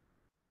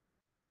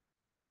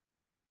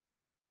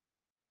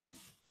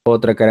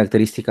 Otra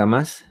característica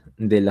más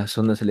de las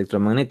ondas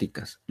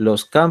electromagnéticas.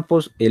 Los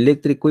campos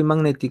eléctrico y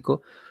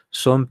magnético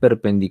son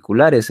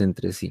perpendiculares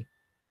entre sí.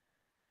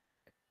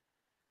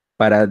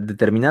 Para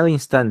determinado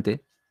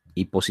instante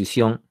y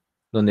posición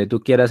donde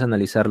tú quieras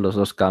analizar los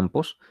dos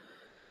campos,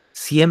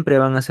 siempre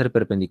van a ser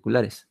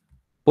perpendiculares.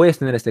 Puedes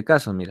tener este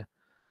caso, mira.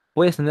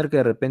 Puedes tener que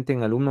de repente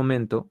en algún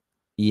momento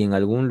y en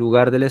algún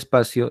lugar del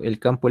espacio el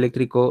campo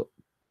eléctrico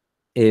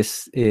se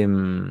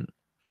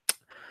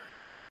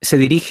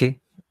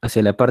dirige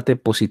hacia la parte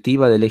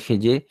positiva del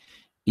eje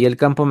y el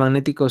campo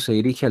magnético se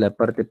dirige a la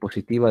parte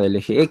positiva del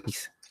eje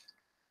X.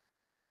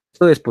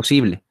 Esto es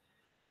posible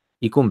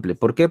y cumple.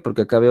 ¿Por qué?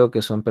 Porque acá veo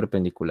que son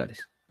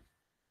perpendiculares.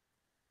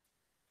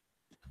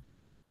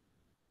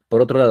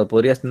 Por otro lado,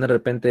 podrías tener de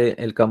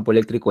repente el campo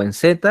eléctrico en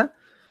Z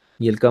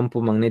y el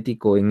campo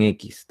magnético en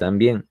X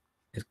también.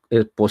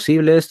 Es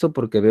posible esto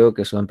porque veo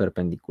que son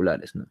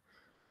perpendiculares, ¿no?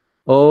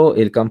 O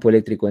el campo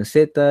eléctrico en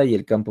Z y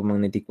el campo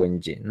magnético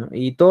en Y, ¿no?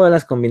 Y todas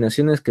las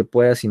combinaciones que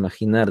puedas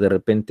imaginar de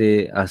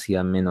repente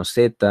hacia menos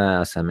Z,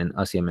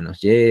 hacia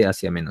menos Y,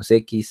 hacia menos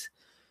X,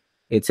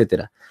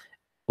 etcétera.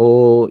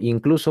 O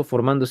incluso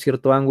formando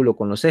cierto ángulo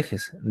con los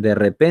ejes. De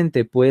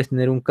repente puedes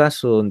tener un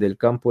caso donde el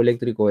campo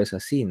eléctrico es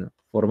así, ¿no?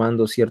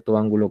 Formando cierto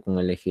ángulo con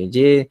el eje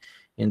Y,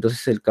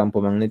 entonces el campo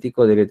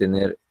magnético debe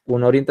tener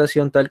una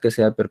orientación tal que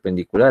sea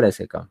perpendicular a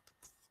ese campo.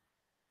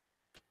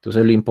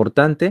 Entonces lo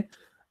importante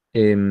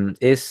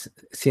es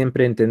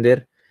siempre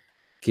entender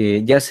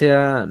que ya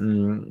sea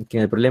que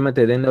en el problema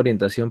te den la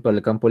orientación para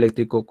el campo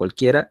eléctrico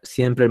cualquiera,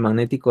 siempre el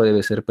magnético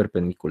debe ser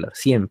perpendicular,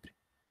 siempre.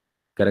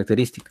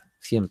 Característica,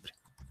 siempre.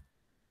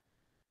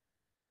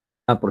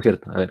 Por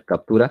cierto, a ver,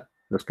 captura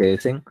los que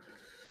deseen.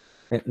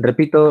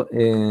 Repito,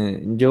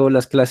 yo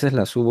las clases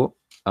las subo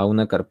a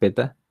una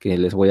carpeta que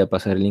les voy a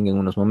pasar el link en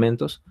unos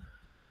momentos,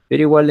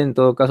 pero igual en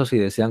todo caso si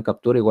desean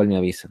captura igual me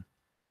avisan.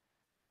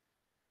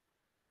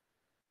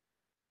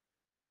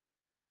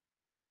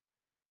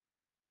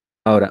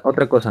 Ahora,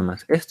 otra cosa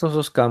más. Estos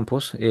dos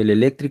campos, el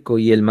eléctrico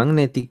y el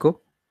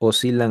magnético,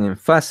 oscilan en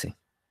fase.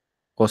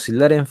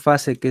 Oscilar en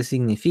fase, ¿qué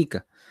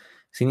significa?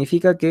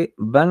 Significa que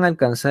van a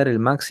alcanzar el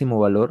máximo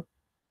valor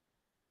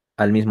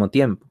al mismo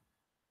tiempo,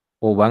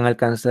 o van a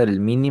alcanzar el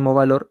mínimo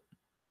valor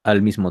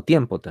al mismo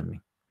tiempo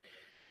también.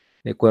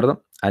 ¿De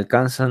acuerdo?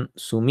 Alcanzan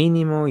su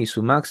mínimo y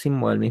su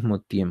máximo al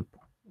mismo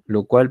tiempo,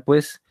 lo cual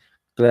pues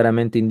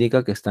claramente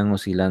indica que están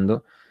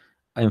oscilando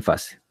en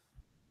fase.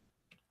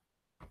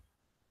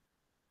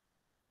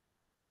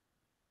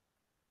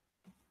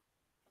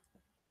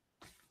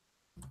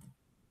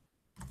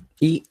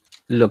 Y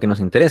lo que nos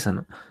interesa,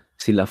 ¿no?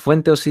 Si la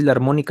fuente oscila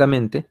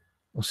armónicamente,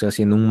 o sea,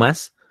 haciendo un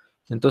más,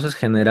 entonces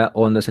genera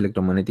ondas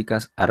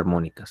electromagnéticas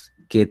armónicas,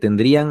 que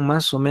tendrían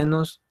más o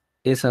menos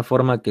esa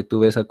forma que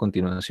tú ves a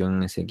continuación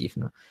en ese GIF,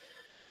 ¿no?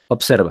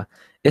 Observa,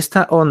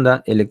 esta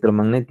onda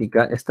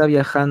electromagnética está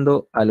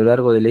viajando a lo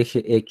largo del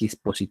eje X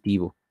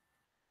positivo.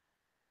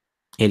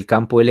 El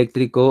campo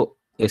eléctrico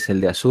es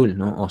el de azul,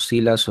 ¿no?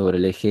 Oscila sobre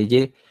el eje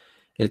Y.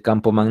 El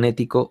campo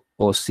magnético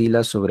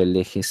oscila sobre el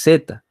eje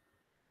Z.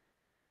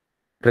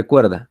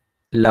 Recuerda,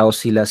 la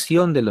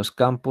oscilación de los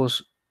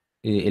campos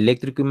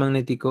eléctrico y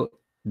magnético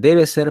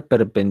debe ser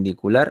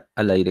perpendicular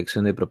a la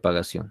dirección de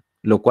propagación,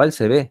 lo cual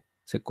se ve,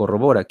 se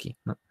corrobora aquí,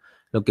 ¿no?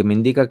 Lo que me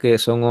indica que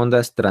son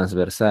ondas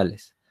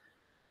transversales.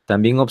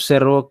 También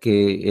observo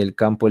que el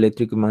campo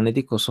eléctrico y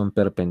magnético son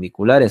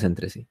perpendiculares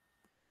entre sí.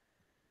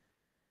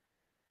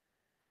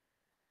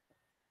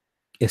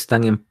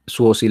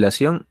 Su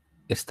oscilación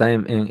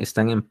están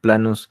en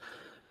planos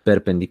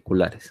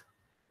perpendiculares.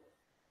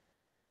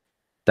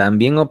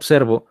 También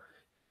observo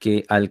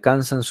que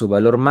alcanzan su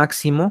valor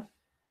máximo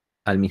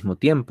al mismo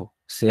tiempo.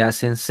 Se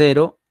hacen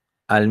cero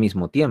al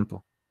mismo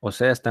tiempo. O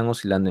sea, están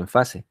oscilando en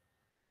fase.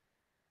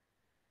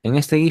 En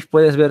este GIF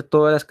puedes ver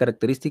todas las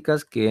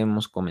características que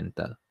hemos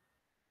comentado.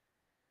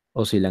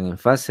 Oscilan en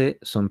fase,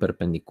 son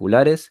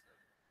perpendiculares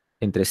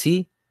entre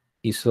sí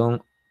y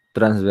son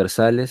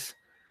transversales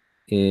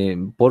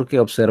porque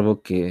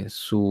observo que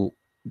su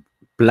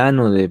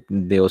plano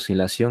de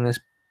oscilación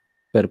es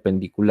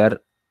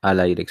perpendicular a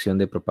la dirección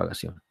de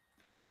propagación.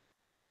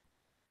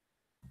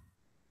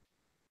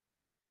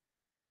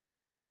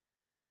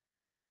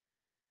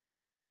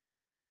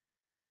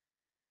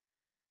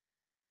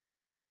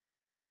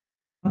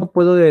 ¿Cómo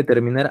puedo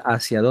determinar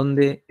hacia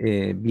dónde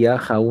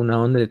viaja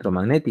una onda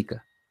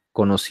electromagnética?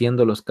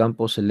 Conociendo los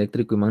campos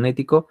eléctrico y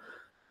magnético,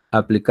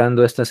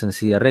 aplicando esta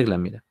sencilla regla,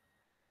 mira.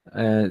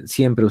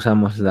 Siempre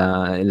usamos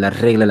la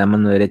regla de la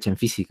mano derecha en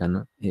física,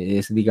 ¿no?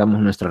 Es,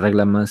 digamos, nuestra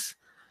regla más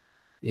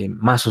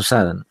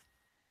usada, ¿no?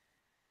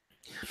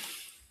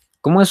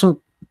 Como es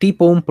un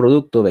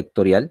producto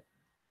vectorial,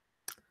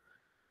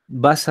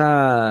 vas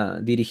a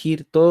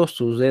dirigir todos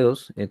tus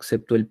dedos,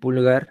 excepto el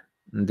pulgar,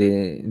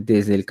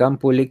 desde el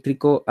campo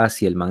eléctrico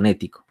hacia el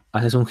magnético.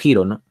 Haces un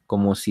giro, ¿no?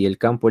 Como si el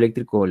campo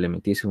eléctrico le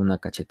metiese una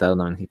cachetada,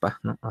 una magnética,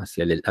 ¿no?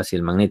 Hacia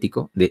el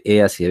magnético, de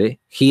E hacia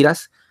B.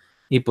 Giras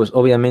y pues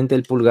obviamente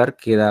el pulgar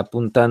queda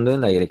apuntando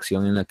en la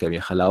dirección en la que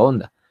viaja la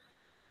onda.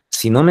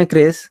 Si no me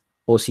crees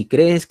o si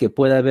crees que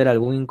puede haber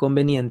algún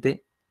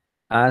inconveniente,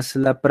 haz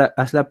la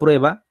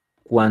prueba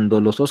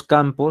cuando los dos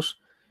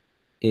campos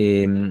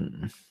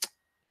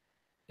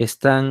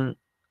están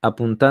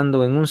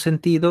apuntando en un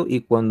sentido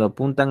y cuando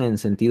apuntan en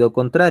sentido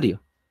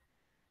contrario.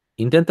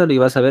 Inténtalo y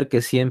vas a ver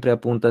que siempre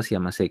apunta hacia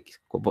más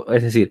X.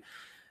 Es decir,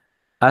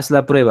 haz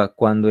la prueba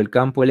cuando el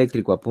campo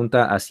eléctrico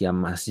apunta hacia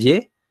más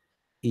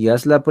y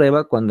haz la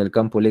prueba cuando el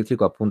campo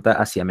eléctrico apunta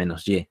hacia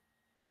menos Y.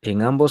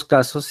 En ambos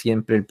casos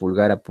siempre el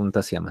pulgar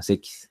apunta hacia más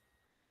X.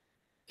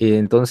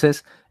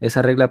 Entonces,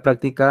 esa regla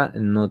práctica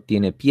no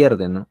tiene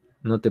pierde, ¿no?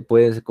 No te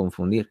puedes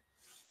confundir.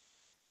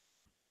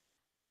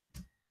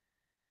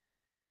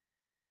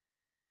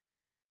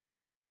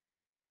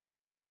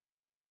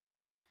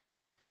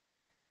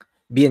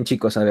 Bien,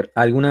 chicos, a ver,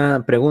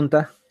 ¿alguna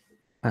pregunta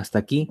hasta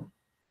aquí?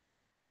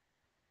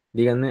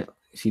 Díganme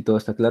si todo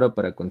está claro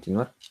para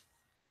continuar.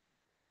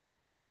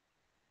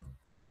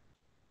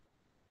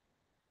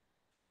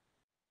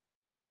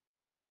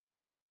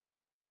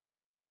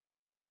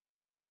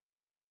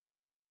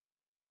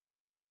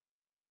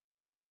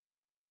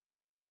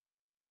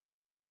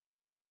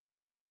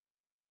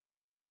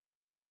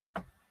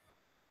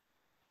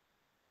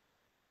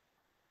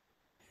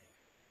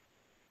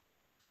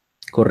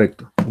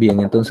 Correcto. Bien,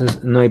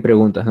 entonces no hay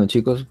preguntas, ¿no,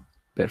 chicos?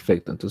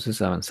 Perfecto,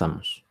 entonces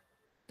avanzamos.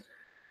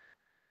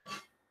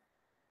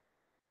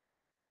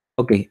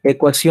 Ok,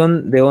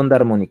 ecuación de onda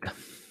armónica.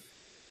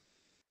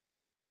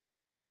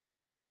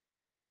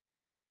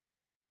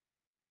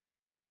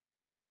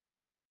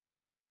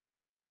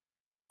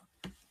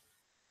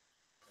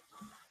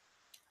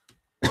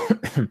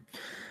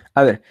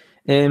 A ver,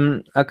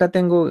 acá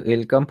tengo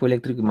el campo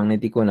eléctrico y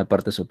magnético en la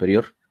parte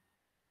superior.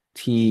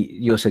 Sí,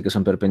 yo sé que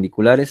son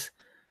perpendiculares.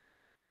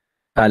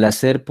 Al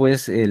hacer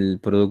pues el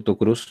producto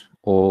cruz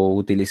o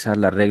utilizar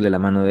la regla de la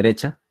mano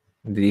derecha,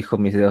 dirijo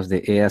mis dedos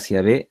de E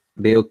hacia B,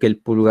 veo que el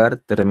pulgar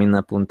termina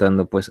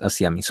apuntando pues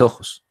hacia mis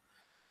ojos,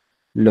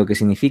 lo que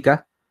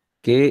significa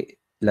que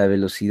la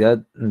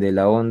velocidad de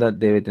la onda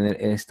debe tener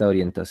esta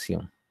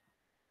orientación.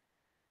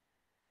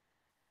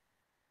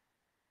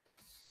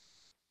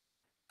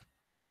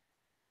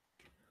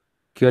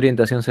 ¿Qué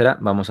orientación será?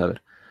 Vamos a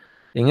ver.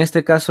 En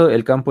este caso,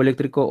 el campo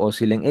eléctrico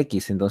oscila en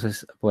X,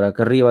 entonces por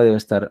acá arriba debe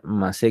estar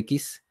más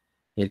X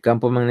el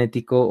campo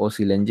magnético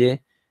oscila en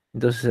Y,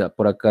 entonces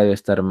por acá debe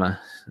estar más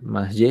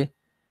Y.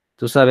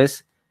 Tú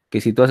sabes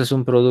que si tú haces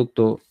un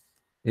producto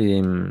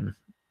de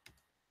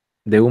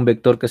un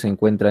vector que se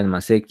encuentra en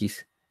más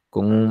X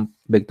con un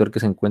vector que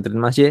se encuentra en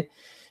más Y,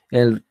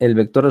 el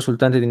vector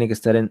resultante tiene que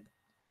estar en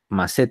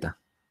más Z.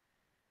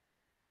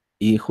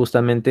 Y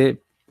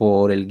justamente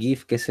por el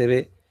GIF que se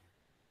ve,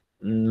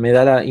 me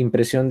da la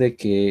impresión de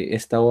que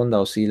esta onda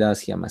oscila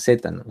hacia más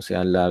Z, ¿no? O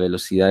sea, la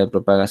velocidad de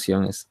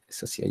propagación es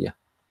hacia allá.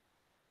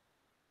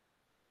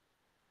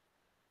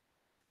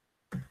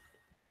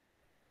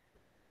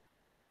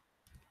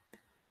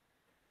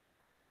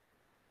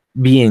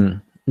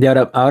 Bien, de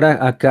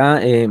ahora acá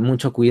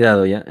mucho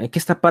cuidado, ¿ya? Es que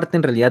esta parte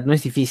en realidad no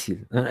es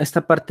difícil, ¿no?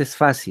 Esta parte es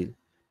fácil,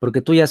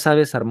 porque tú ya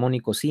sabes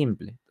armónico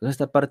simple, entonces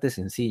esta parte es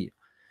sencilla,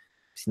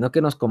 sino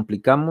que nos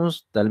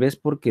complicamos tal vez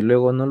porque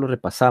luego no lo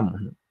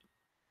repasamos, ¿no?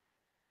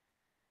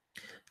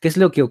 ¿Qué es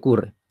lo que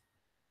ocurre?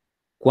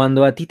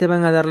 Cuando a ti te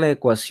van a dar la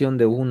ecuación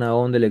de una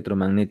onda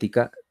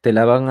electromagnética, te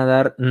la van a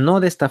dar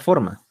no de esta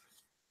forma,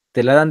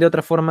 te la dan de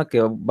otra forma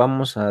que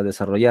vamos a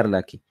desarrollarla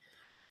aquí.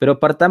 Pero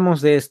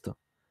partamos de esto,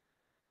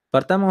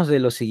 partamos de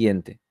lo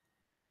siguiente.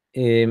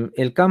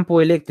 El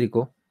campo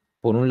eléctrico,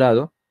 por un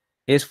lado,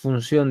 es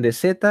función de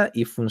Z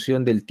y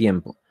función del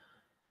tiempo.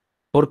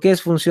 ¿Por qué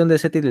es función de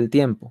Z y del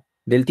tiempo?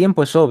 Del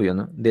tiempo es obvio,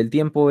 ¿no? Del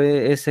tiempo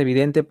es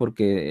evidente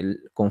porque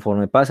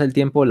conforme pasa el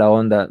tiempo, la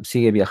onda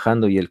sigue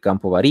viajando y el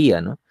campo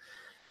varía, ¿no?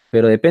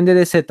 Pero depende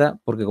de Z,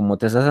 porque como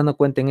te estás dando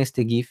cuenta en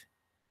este GIF,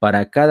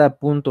 para cada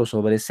punto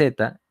sobre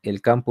Z,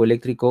 el campo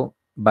eléctrico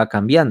va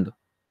cambiando.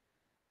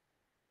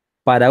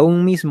 Para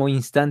un mismo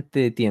instante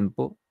de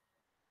tiempo,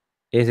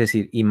 es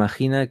decir,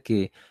 imagina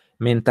que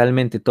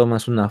mentalmente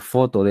tomas una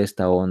foto de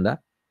esta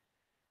onda,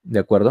 ¿de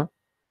acuerdo?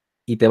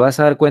 Y te vas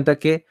a dar cuenta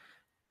que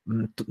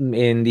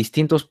en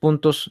distintos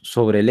puntos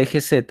sobre el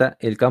eje Z,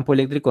 el campo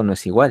eléctrico no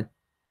es igual,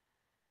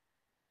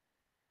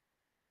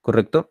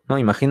 ¿correcto? ¿No?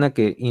 Imagina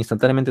que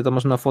instantáneamente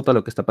tomas una foto de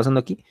lo que está pasando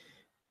aquí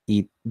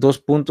y dos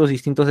puntos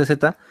distintos de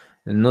Z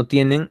no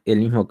tienen el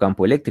mismo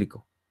campo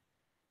eléctrico.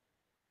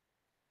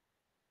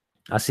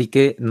 Así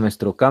que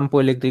nuestro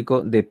campo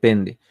eléctrico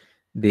depende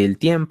del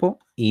tiempo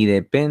y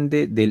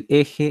depende del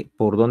eje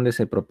por donde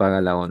se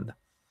propaga la onda,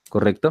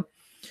 ¿correcto?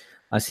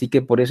 Así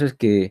que por eso es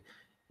que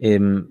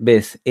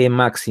ves E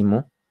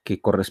máximo, que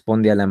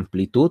corresponde a la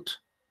amplitud,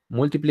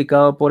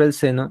 multiplicado por el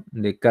seno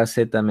de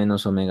kz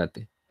menos omega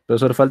t.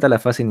 Profesor, falta la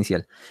fase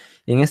inicial.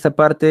 En esta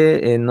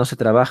parte no se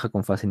trabaja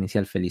con fase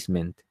inicial,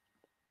 felizmente.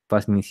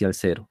 Fase inicial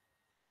cero.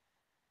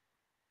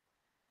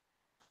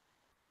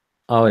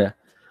 Ahora,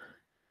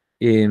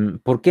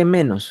 ¿por qué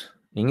menos?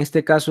 En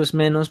este caso es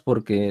menos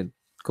porque,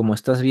 como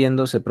estás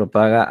viendo, se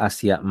propaga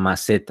hacia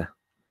más z.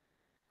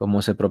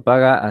 Como se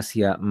propaga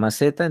hacia más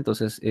z,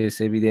 entonces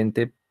es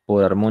evidente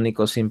por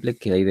armónico simple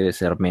que ahí debe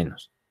ser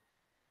menos.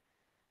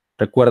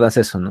 Recuerdas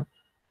eso, ¿no?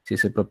 Si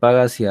se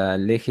propaga hacia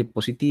el eje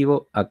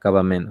positivo,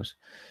 acaba menos.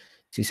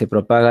 Si se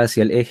propaga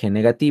hacia el eje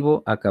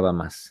negativo, acaba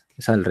más.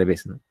 Es al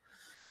revés, ¿no?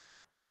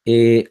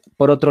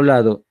 Por otro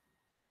lado,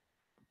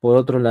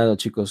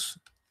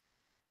 chicos,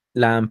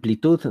 la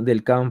amplitud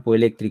del campo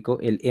eléctrico,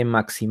 el E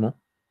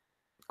máximo,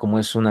 como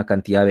es una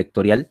cantidad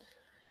vectorial,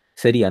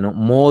 sería, ¿no?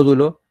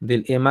 Módulo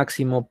del E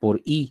máximo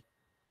por I.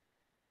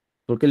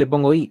 ¿Por qué le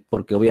pongo I?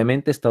 Porque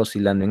obviamente está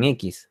oscilando en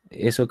X.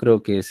 Eso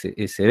creo que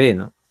se ve,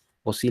 ¿no?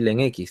 Oscila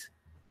en X.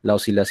 La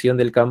oscilación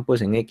del campo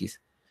es en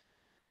X.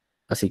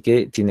 Así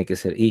que tiene que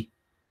ser I.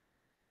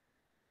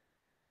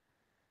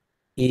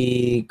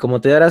 Y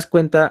como te darás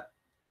cuenta,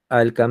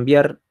 al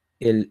cambiar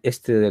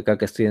este de acá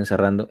que estoy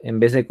encerrando, en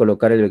vez de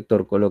colocar el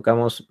vector,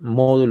 colocamos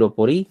módulo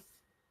por I,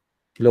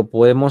 lo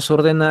podemos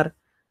ordenar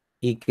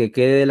y que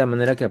quede de la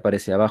manera que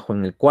aparece abajo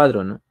en el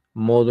cuadro, ¿no?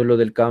 Módulo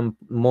del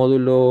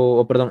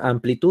campo, perdón,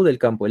 amplitud del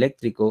campo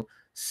eléctrico,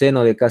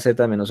 seno de kz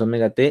menos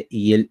omega t,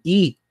 y el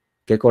I,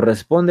 que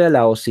corresponde a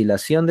la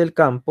oscilación del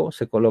campo,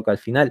 se coloca al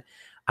final.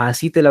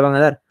 Así te la van a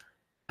dar.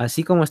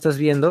 Así como estás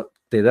viendo,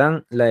 te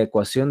dan la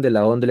ecuación de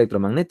la onda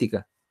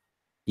electromagnética.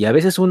 Y a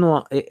veces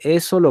uno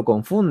eso lo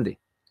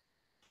confunde,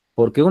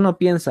 porque uno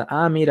piensa,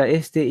 ah, mira,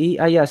 este I,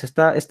 ah, ya,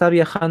 está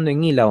viajando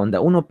en I la onda.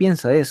 Uno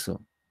piensa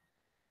eso,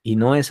 y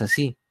no es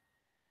así.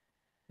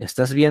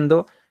 Estás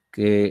viendo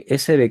que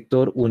ese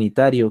vector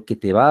unitario que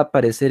te va a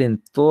aparecer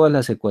en todas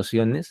las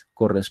ecuaciones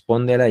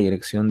corresponde a la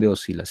dirección de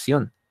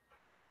oscilación,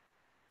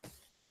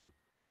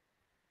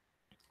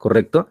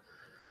 ¿correcto?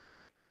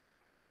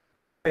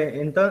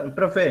 Entonces,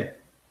 profe,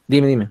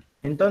 Dime, dime.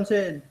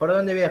 entonces, ¿por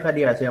dónde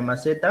viajaría? ¿Hacia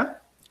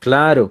Maceta?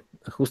 Claro,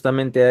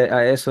 justamente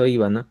a eso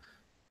iba, ¿no?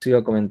 Eso iba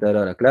a comentar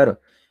ahora,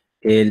 claro.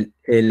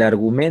 El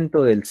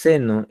argumento del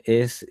seno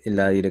es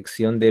la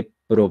dirección de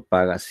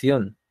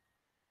propagación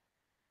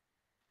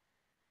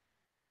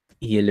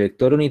y el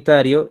vector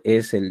unitario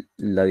es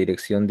la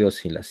dirección de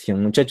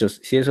oscilación. Muchachos,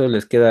 si eso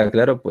les queda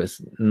claro,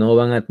 pues no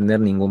van a tener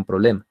ningún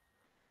problema,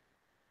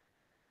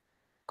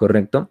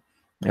 ¿correcto?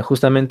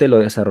 Justamente lo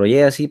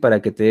desarrollé así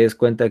para que te des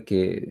cuenta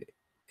que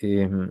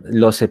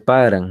lo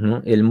separan,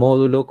 ¿no? El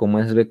módulo, como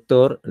es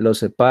vector, lo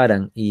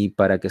separan y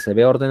para que se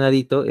vea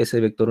ordenadito, ese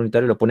vector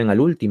unitario lo ponen al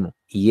último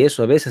y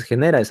eso a veces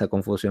genera esa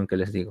confusión que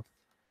les digo.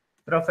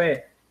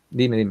 Profe,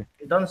 Dime, dime.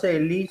 entonces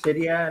el I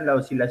sería la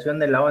oscilación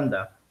de la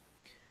onda.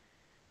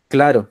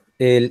 Claro,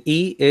 el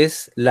I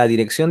es la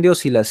dirección de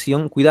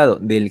oscilación, cuidado,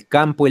 del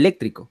campo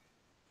eléctrico,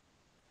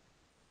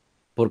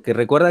 porque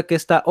recuerda que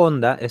esta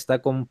onda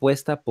está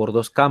compuesta por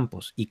dos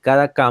campos y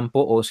cada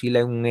campo oscila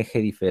en un eje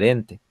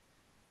diferente.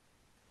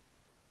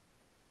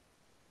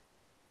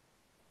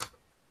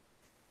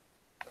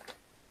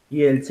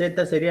 Y el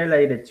Z sería la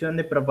dirección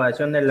de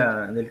propagación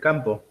del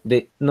campo,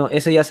 No,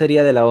 ese ya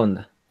sería de la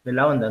onda. de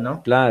la onda,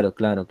 ¿no? Claro,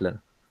 claro,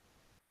 claro.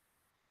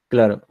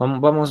 Claro,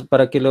 vamos,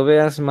 para que lo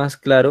veas más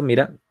claro,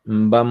 mira,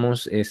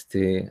 vamos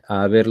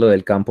a ver lo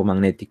del campo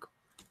magnético.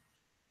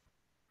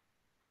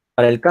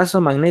 Para el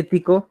caso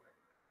magnético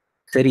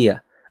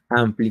sería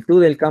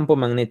amplitud del campo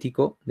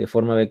magnético de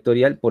forma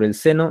vectorial por el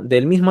seno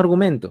del mismo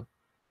argumento.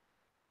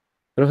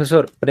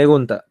 Profesor,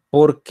 pregunta,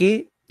 ¿por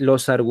qué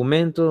los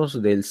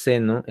argumentos del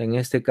seno en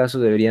este caso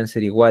deberían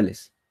ser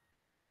iguales?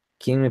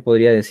 ¿Quién me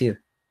podría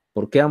decir?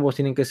 ¿Por qué ambos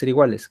tienen que ser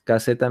iguales?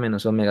 KZ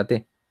menos omega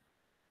t.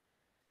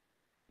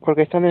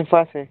 Porque están en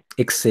fase.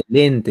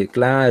 Excelente,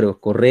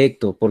 claro,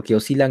 correcto, porque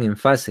oscilan en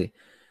fase.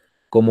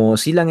 Como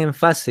oscilan en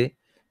fase,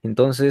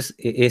 entonces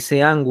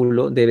ese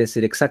ángulo debe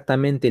ser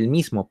exactamente el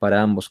mismo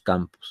para ambos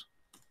campos.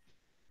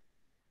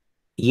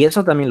 Y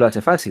eso también lo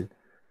hace fácil,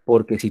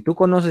 porque si tú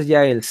conoces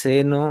ya el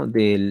seno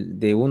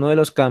de uno de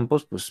los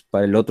campos, pues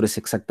para el otro es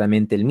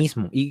exactamente el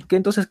mismo. ¿Y qué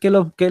entonces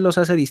qué los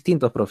hace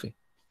distintos, profe?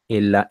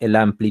 La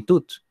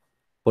amplitud,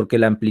 porque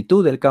la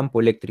amplitud del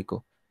campo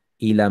eléctrico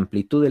y la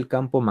amplitud del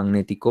campo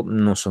magnético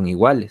no son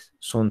iguales,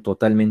 son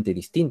totalmente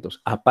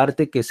distintos,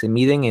 aparte que se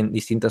miden en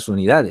distintas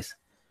unidades.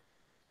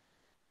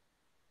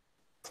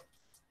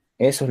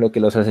 Eso es lo que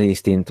los hace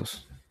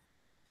distintos.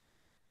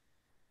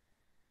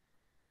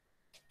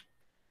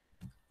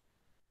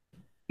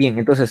 Bien,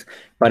 entonces,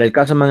 para el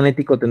caso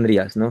magnético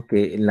tendrías, ¿no?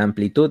 Que la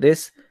amplitud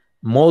es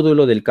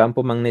módulo del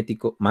campo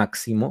magnético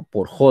máximo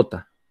por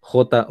J.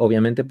 J,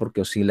 obviamente,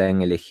 porque oscila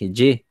en el eje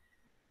Y.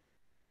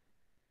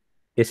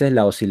 Esa es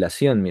la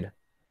oscilación, mira.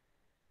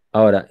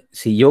 Ahora,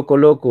 si yo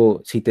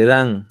coloco, si te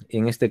dan,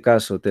 en este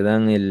caso, te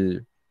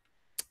dan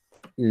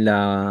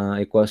la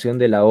ecuación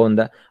de la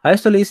onda, a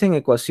esto le dicen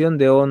ecuación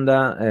de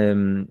onda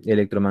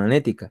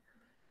electromagnética,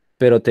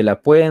 pero te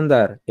la pueden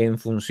dar en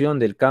función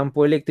del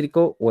campo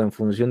eléctrico o en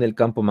función del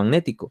campo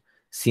magnético.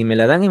 Si me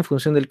la dan en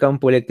función del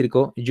campo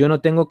eléctrico, yo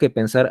no tengo que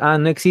pensar, ah,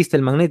 no existe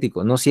el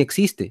magnético. No, sí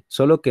existe,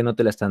 solo que no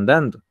te la están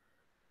dando.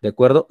 ¿De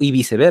acuerdo? Y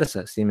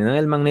viceversa. Si me dan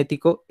el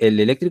magnético,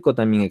 el eléctrico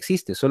también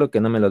existe, solo que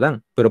no me lo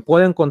dan. Pero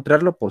puedo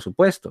encontrarlo, por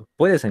supuesto.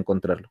 Puedes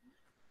encontrarlo.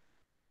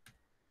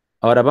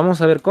 Ahora vamos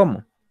a ver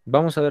cómo.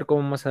 Vamos a ver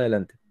cómo más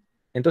adelante.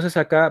 Entonces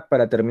acá,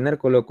 para terminar,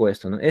 coloco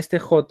esto, ¿no? Este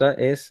J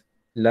es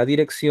la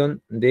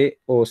dirección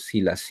de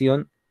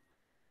oscilación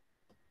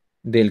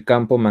del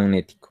campo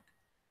magnético.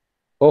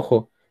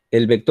 Ojo,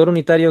 el vector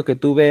unitario que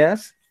tú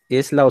veas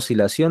es la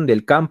oscilación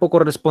del campo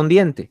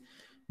correspondiente,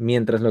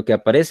 mientras lo que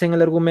aparece en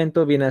el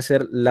argumento viene a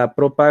ser la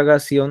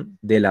propagación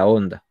de la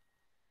onda.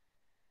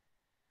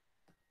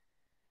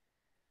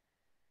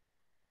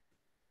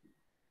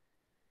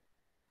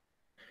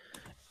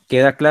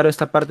 ¿Queda claro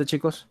esta parte,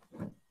 chicos?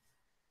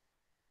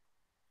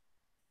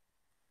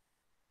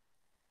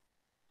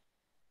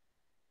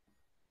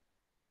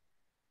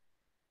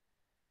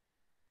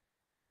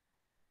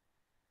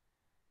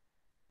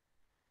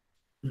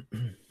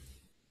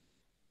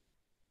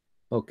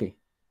 Ok,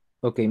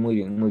 ok, muy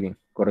bien,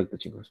 correcto,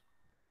 chicos.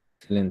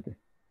 Excelente.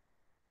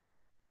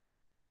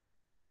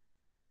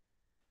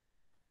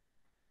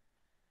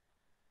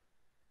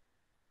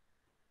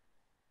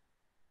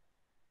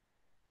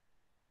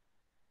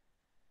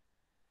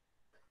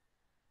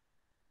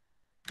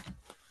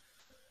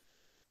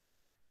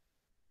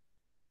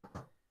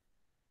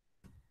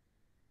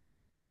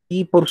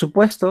 Y por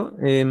supuesto,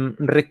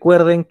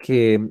 recuerden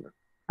que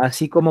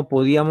así como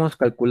podíamos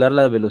calcular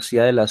la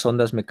velocidad de las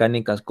ondas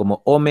mecánicas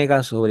como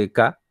omega sobre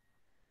k,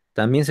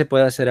 también se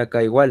puede hacer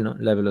acá igual, ¿no?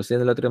 La velocidad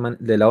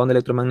de la onda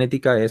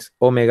electromagnética es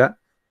omega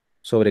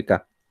sobre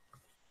k.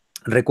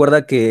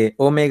 Recuerda que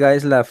omega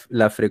es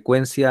la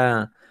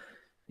frecuencia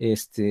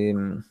este,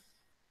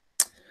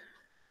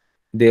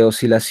 de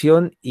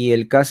oscilación y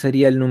el k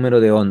sería el número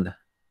de onda,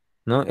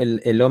 ¿no?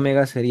 El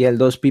omega sería el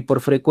 2pi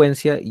por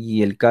frecuencia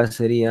y el k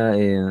sería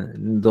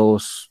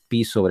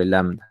 2pi sobre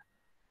lambda.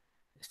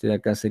 Este de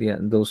acá sería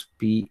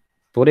 2pi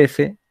por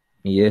f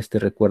y este,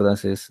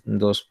 recuerdas, es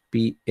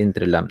 2pi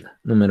entre lambda,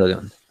 número de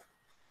onda.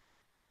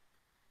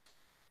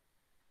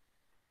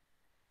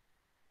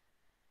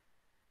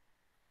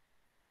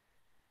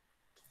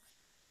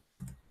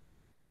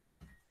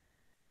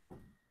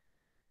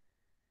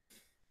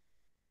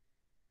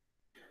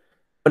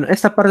 Bueno,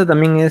 esta parte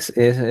también es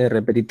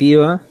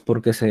repetitiva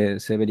porque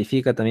se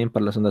verifica también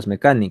para las ondas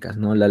mecánicas,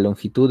 ¿no? La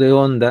longitud de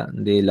onda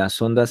de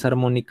las ondas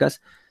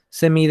armónicas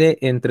se mide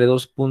entre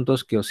dos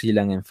puntos que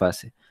oscilan en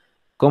fase.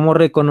 ¿Cómo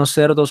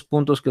reconocer dos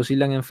puntos que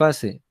oscilan en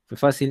fase? Fue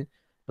fácil.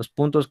 Los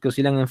puntos que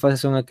oscilan en fase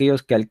son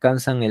aquellos que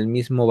alcanzan el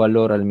mismo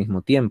valor al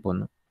mismo tiempo,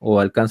 ¿no? O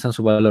alcanzan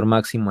su valor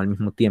máximo al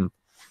mismo tiempo.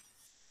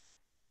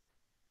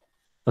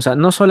 O sea,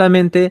 no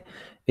solamente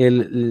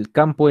el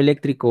campo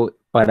eléctrico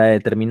para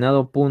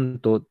determinado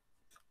punto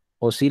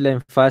oscila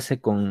en fase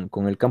con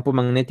el campo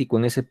magnético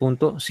en ese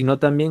punto, sino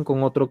también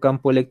con otro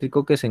campo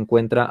eléctrico que se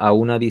encuentra a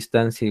una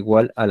distancia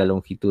igual a la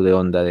longitud de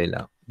onda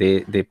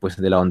pues,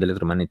 de la onda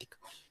electromagnética.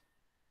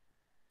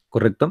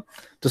 ¿Correcto?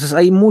 Entonces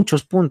hay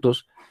muchos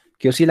puntos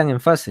que oscilan en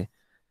fase,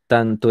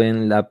 tanto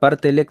en la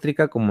parte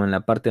eléctrica como en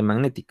la parte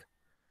magnética.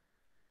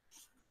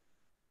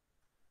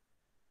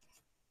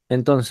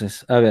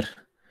 Entonces, a ver,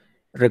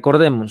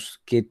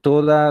 recordemos que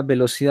toda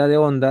velocidad de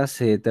onda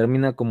se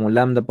determina como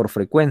lambda por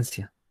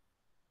frecuencia.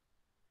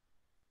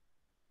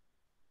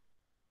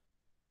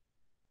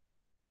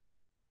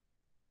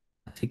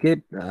 Así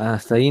que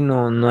hasta ahí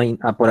no hay,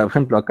 por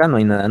ejemplo, acá no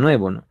hay nada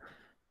nuevo, ¿no?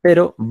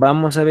 Pero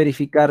vamos a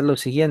verificar lo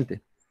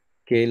siguiente,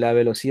 que la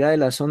velocidad de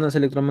las ondas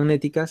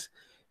electromagnéticas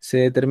se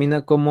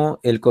determina como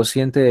el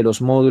cociente de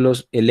los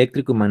módulos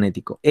eléctrico y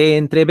magnético. E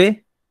entre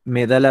B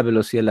me da la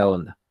velocidad de la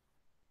onda.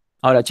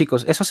 Ahora,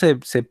 chicos, eso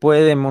se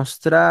puede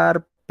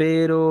demostrar,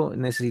 pero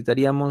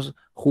necesitaríamos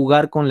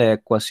jugar con la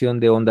ecuación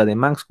de onda de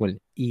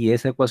Maxwell. Y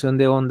esa ecuación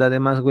de onda de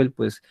Maxwell,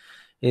 pues,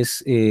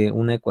 es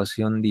una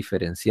ecuación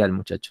diferencial,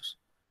 muchachos.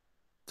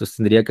 Entonces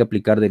tendría que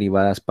aplicar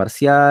derivadas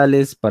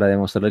parciales para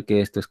demostrar que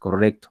esto es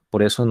correcto.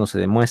 Por eso no se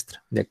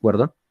demuestra, ¿de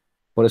acuerdo?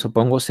 Por eso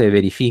pongo se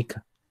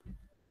verifica.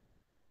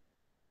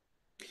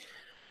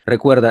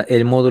 Recuerda,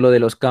 el módulo de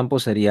los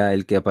campos sería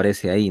el que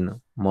aparece ahí,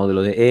 ¿no?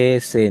 Módulo de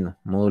E, seno.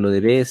 Módulo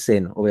de B,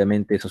 seno.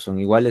 Obviamente esos son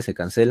iguales, se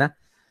cancela.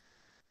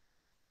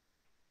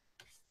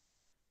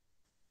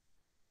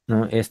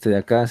 ¿No? Este de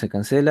acá se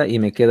cancela y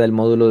me queda el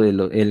módulo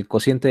el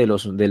cociente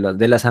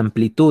de las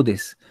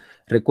amplitudes.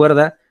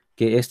 Recuerda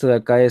que esto de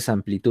acá es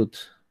amplitud.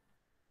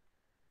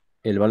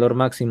 El valor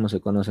máximo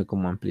se conoce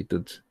como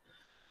amplitud.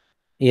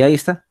 Y ahí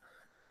está.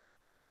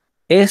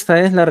 Esta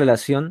es la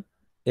relación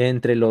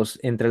entre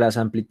las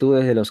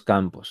amplitudes de los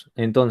campos.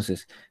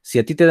 Entonces, si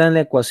a ti te dan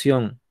la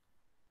ecuación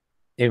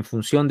en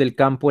función del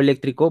campo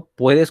eléctrico,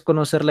 puedes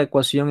conocer la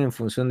ecuación en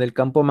función del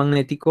campo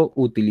magnético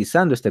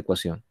utilizando esta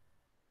ecuación,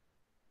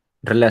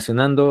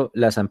 relacionando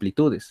las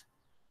amplitudes.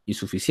 Y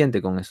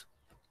suficiente con eso.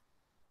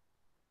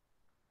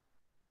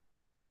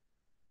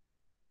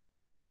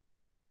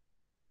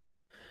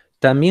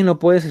 También lo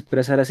puedes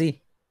expresar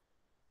así,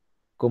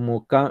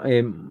 como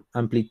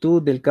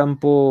amplitud del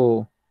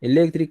campo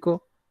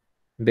eléctrico,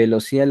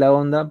 velocidad de la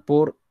onda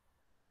por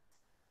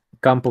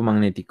campo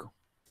magnético.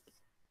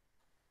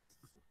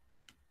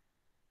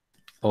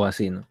 O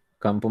así, ¿no?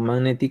 Campo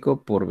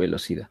magnético por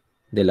velocidad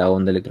de la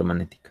onda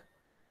electromagnética.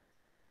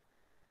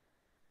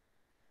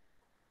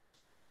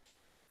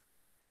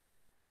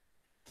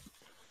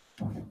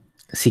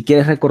 Si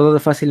quieres recordar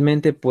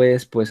fácilmente,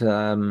 puedes, pues,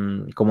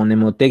 como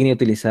mnemotecnia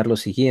utilizar lo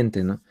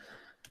siguiente, ¿no?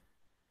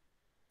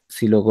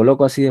 Si lo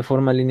coloco así de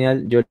forma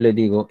lineal, yo le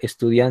digo,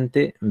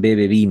 estudiante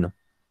bebe vino.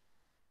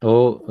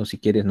 O si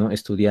quieres, ¿no?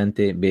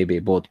 Estudiante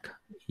bebe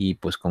vodka. Y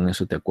pues con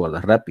eso te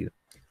acuerdas rápido.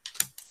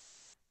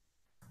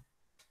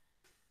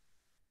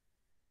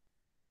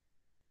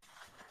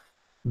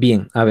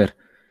 Bien, a ver,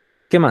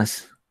 ¿qué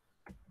más?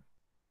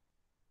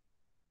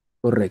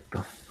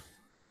 Correcto.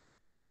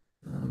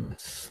 Nada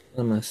más,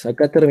 nada más.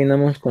 Acá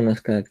terminamos con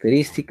las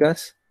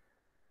características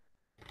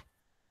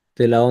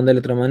de la onda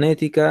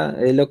electromagnética.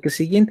 Lo que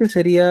sigue,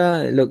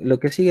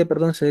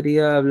 perdón,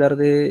 sería hablar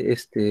de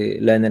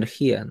la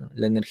energía, ¿no?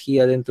 La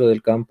energía dentro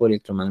del campo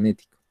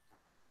electromagnético.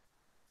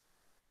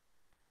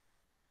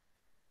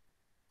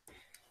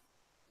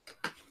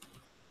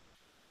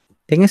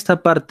 En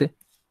esta parte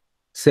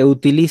se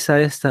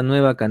utiliza esta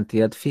nueva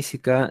cantidad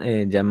física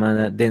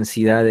llamada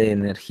densidad de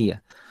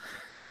energía.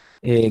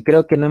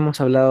 Creo que no hemos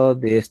hablado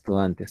de esto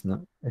antes,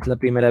 ¿no? Es la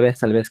primera vez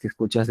tal vez que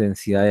escuchas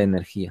densidad de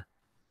energía.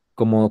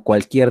 Como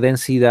cualquier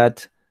densidad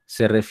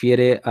se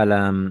refiere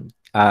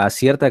a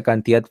cierta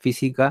cantidad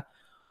física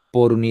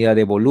por unidad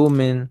de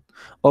volumen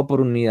o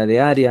por unidad de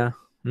área,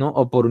 ¿no?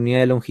 O por unidad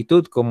de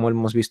longitud, como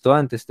hemos visto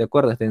antes, ¿te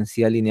acuerdas?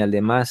 Densidad lineal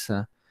de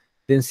masa,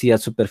 densidad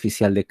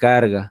superficial de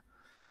carga.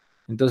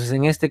 Entonces,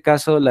 en este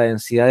caso, la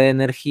densidad de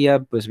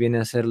energía, pues viene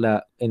a ser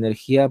la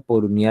energía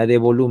por unidad de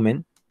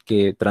volumen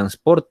que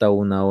transporta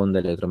una onda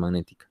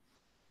electromagnética.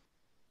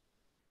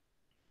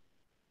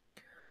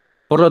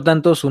 Por lo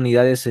tanto, su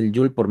unidad es el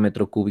joule por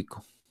metro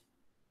cúbico.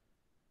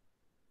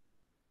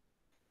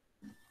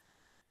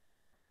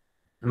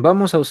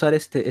 Vamos a usar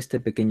este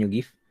pequeño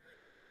GIF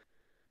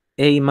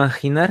e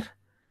imaginar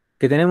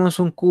que tenemos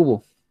un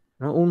cubo,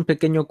 ¿no? Un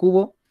pequeño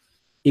cubo,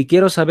 y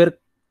quiero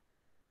saber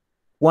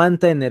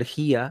cuánta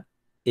energía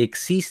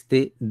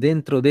existe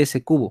dentro de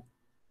ese cubo.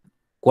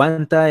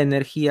 Cuánta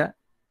energía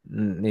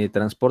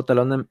transporta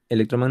la onda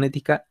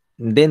electromagnética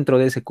dentro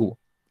de ese cubo.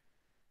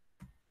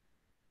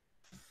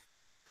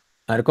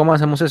 A ver, ¿cómo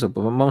hacemos eso?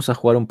 Pues vamos a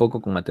jugar un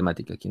poco con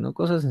matemática aquí, ¿no?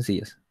 Cosas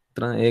sencillas,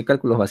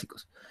 cálculos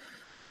básicos.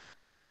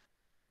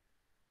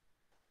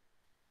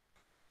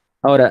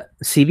 Ahora,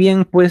 si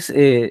bien pues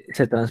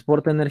se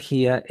transporta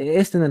energía,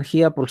 esta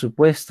energía, por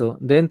supuesto,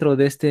 dentro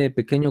de este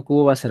pequeño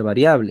cubo va a ser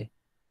variable,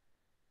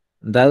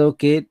 dado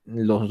que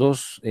los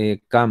dos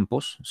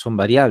campos son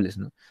variables,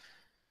 ¿no?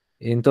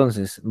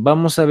 Entonces,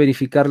 vamos a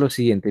verificar lo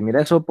siguiente.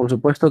 Mira, eso por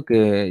supuesto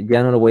que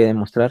ya no lo voy a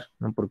demostrar,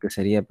 ¿no? Porque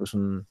sería pues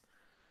un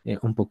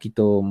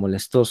poquito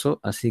molestoso.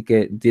 Así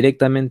que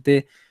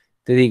directamente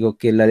te digo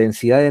que la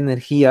densidad de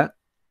energía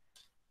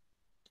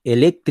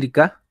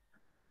eléctrica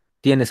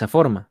tiene esa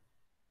forma.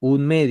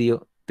 Un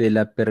medio de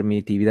la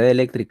permitividad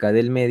eléctrica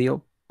del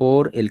medio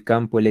por el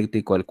campo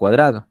eléctrico al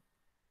cuadrado.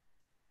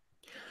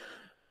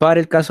 Para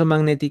el caso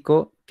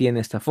magnético tiene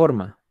esta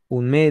forma.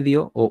 Un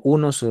medio o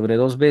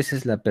 1/2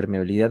 veces la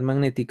permeabilidad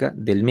magnética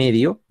del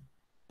medio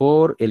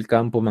por el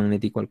campo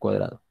magnético al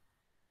cuadrado.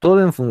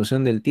 Todo en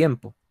función del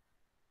tiempo.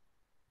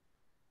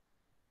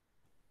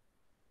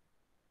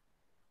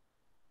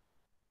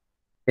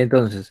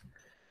 Entonces,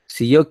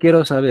 si yo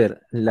quiero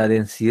saber la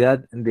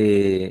densidad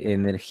de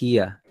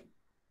energía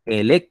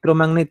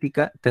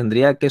electromagnética,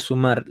 tendría que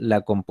sumar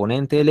la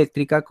componente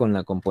eléctrica con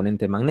la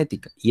componente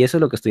magnética. Y eso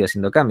es lo que estoy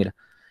haciendo acá, mira.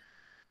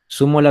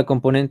 Sumo la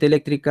componente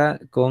eléctrica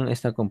con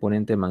esta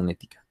componente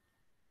magnética.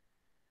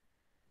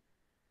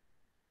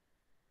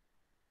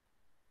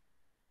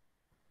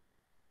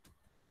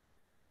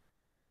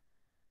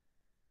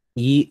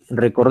 Y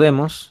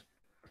recordemos,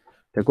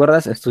 ¿te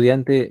acuerdas?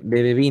 Estudiante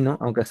bebe vino,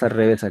 aunque está al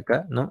revés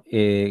acá, ¿no?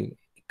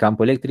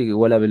 Campo eléctrico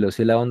igual a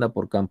velocidad de la onda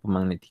por campo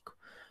magnético.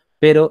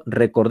 Pero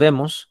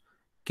recordemos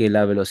que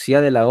la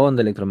velocidad de la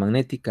onda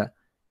electromagnética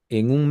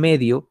en un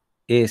medio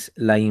es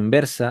la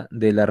inversa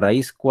de la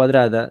raíz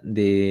cuadrada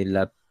de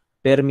la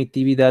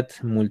permitividad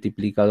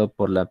multiplicado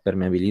por la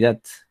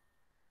permeabilidad.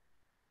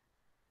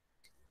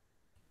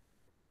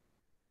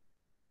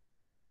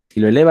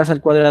 Si lo elevas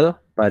al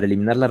cuadrado, para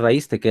eliminar la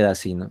raíz te queda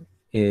así, ¿no?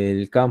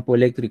 El campo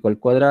eléctrico al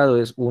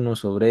cuadrado es 1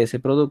 sobre ese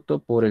producto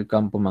por el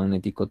campo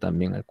magnético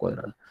también al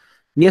cuadrado.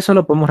 Y eso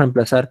lo podemos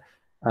reemplazar.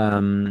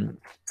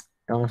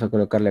 Vamos a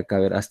colocarle acá, a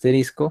ver,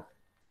 asterisco,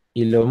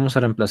 y lo vamos a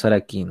reemplazar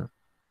aquí, ¿no?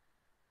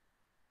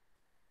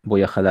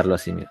 Voy a jalarlo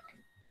así, mira.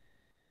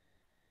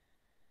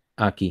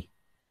 Aquí.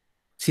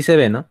 Sí se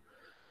ve, ¿no?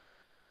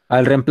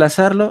 Al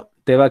reemplazarlo,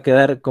 te va a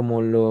quedar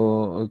como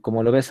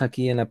lo ves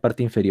aquí en la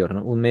parte inferior,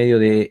 ¿no? Un medio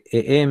de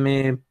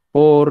EM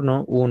por,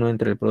 ¿no? 1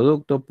 entre el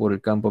producto por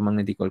el campo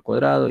magnético al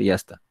cuadrado y ya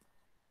está.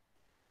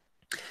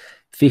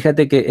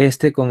 Fíjate que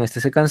este con este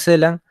se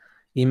cancelan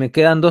y me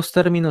quedan dos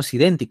términos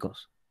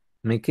idénticos.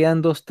 Me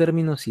quedan dos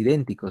términos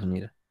idénticos,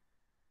 mira.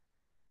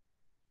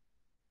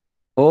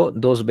 O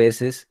 2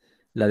 veces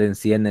la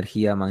densidad de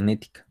energía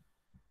magnética.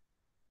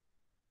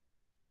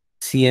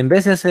 Si en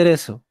vez de hacer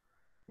eso,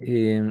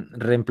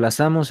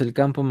 reemplazamos el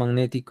campo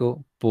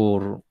magnético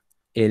por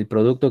el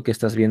producto que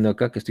estás viendo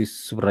acá, que estoy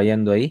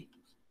subrayando ahí,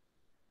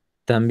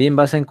 también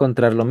vas a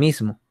encontrar lo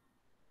mismo,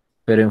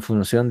 pero en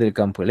función del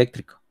campo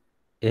eléctrico.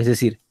 Es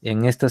decir,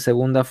 en esta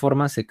segunda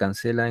forma se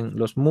cancelan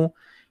los mu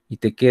y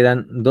te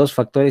quedan dos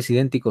factores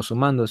idénticos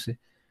sumándose,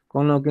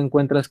 con lo que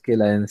encuentras que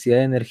la densidad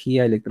de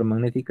energía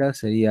electromagnética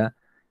sería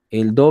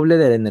el doble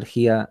de la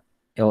energía,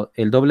 o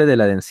el doble de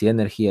la densidad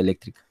de energía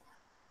eléctrica.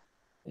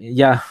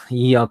 Ya,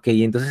 y ok,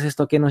 entonces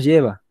 ¿esto qué nos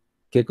lleva?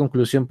 ¿Qué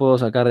conclusión puedo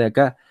sacar de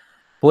acá?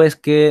 Pues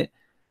que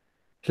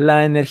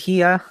la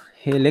energía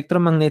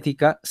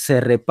electromagnética se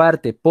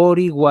reparte por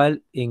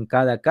igual en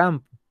cada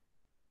campo,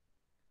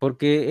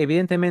 porque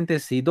evidentemente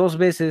si 2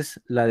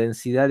 veces la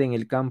densidad en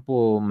el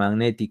campo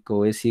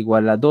magnético es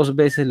igual a 2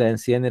 veces la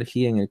densidad de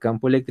energía en el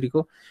campo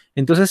eléctrico,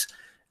 entonces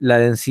la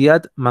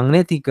densidad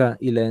magnética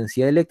y la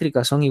densidad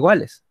eléctrica son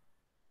iguales.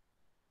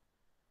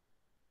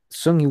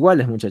 Son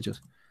iguales,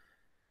 muchachos.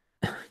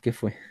 ¿Qué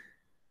fue?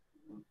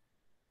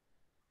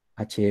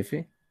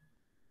 HF,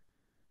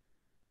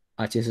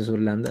 HS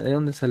sobre lambda. ¿De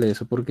dónde sale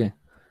eso? ¿Por qué?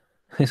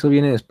 Eso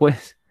viene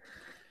después.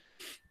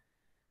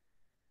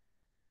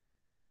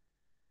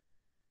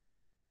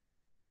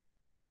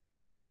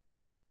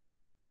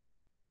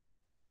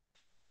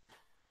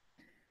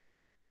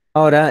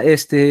 Ahora,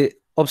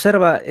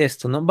 observa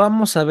esto, ¿no?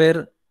 Vamos a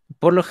ver,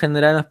 por lo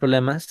general en los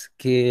problemas,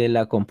 que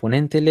la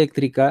componente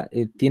eléctrica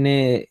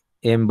tiene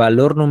en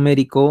valor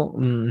numérico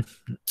un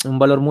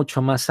valor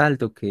mucho más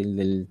alto que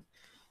el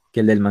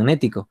del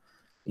magnético.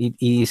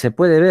 Y se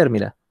puede ver,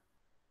 mira,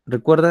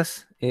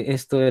 ¿recuerdas?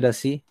 Esto era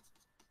así,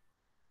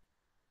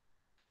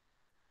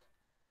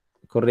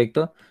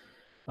 ¿correcto?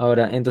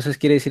 Ahora, entonces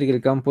quiere decir que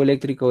el campo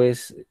eléctrico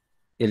es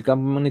el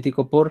campo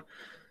magnético por.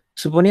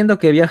 Suponiendo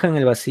que viaja en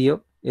el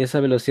vacío,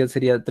 esa velocidad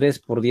sería 3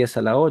 por 10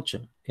 a la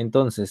 8.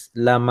 Entonces,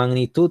 la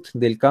magnitud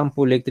del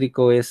campo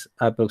eléctrico es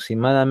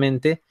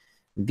aproximadamente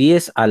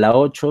 10 a la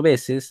 8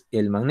 veces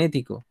el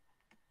magnético.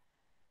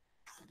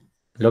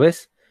 ¿Lo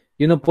ves?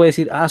 Y uno puede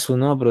decir,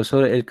 no,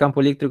 profesor, el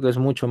campo eléctrico es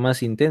mucho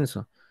más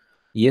intenso.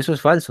 Y eso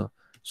es falso.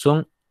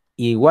 Son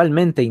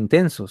igualmente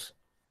intensos.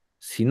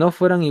 Si no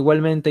fueran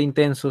igualmente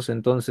intensos,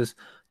 entonces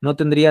no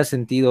tendría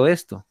sentido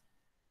esto.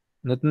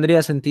 No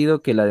tendría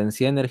sentido que la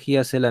densidad de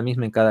energía sea la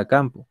misma en cada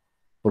campo,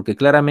 porque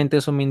claramente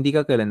eso me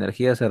indica que la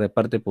energía se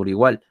reparte por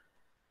igual.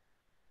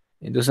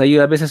 Entonces ahí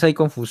a veces hay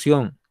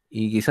confusión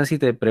y quizás si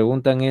te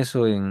preguntan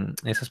eso en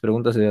esas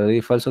preguntas de verdadero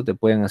y falso te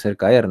pueden hacer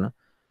caer, ¿no?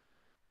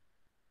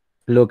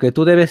 Lo que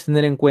tú debes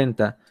tener en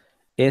cuenta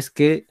es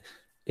que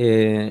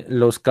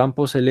los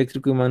campos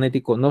eléctrico y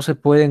magnético no se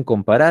pueden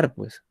comparar,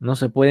 pues, no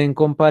se pueden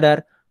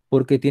comparar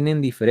porque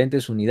tienen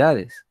diferentes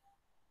unidades.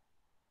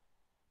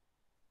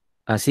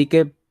 Así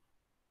que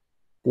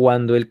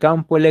cuando el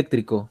campo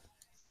eléctrico,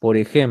 por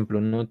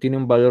ejemplo, no tiene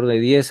un valor de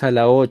 10 a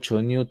la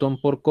 8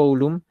 newton por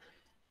coulomb,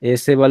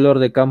 ese valor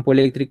de campo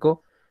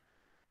eléctrico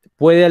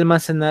puede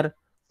almacenar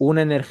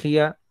una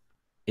energía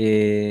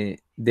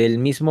del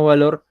mismo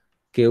valor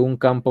que un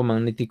campo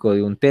magnético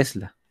de un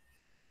Tesla.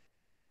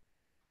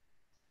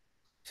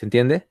 ¿Se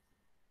entiende?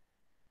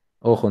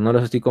 Ojo, no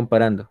los estoy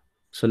comparando,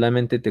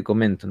 solamente te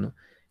comento, ¿no?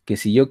 Que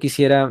si yo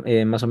quisiera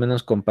más o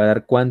menos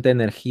comparar cuánta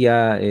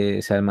energía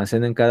se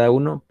almacena en cada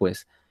uno,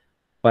 pues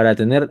para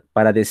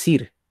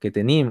decir que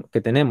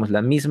tenemos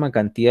la misma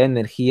cantidad de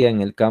energía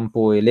en el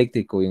campo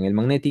eléctrico y en el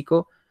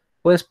magnético,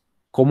 pues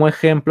como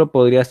ejemplo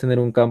podrías tener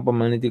un campo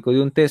magnético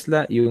de un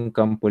Tesla y un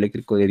campo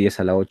eléctrico de 10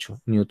 a la 8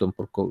 newton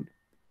por coulomb.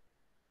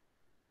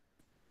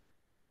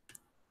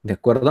 ¿De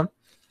acuerdo?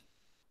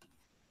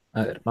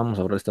 A ver, vamos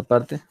a borrar esta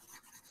parte.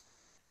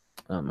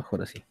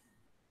 Mejor así.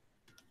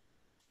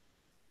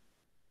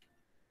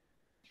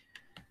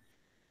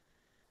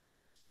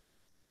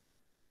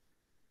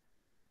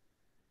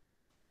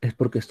 Es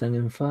porque están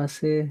en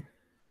fase.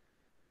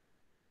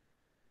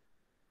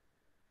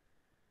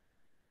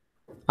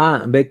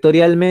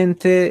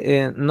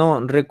 Vectorialmente,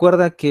 no,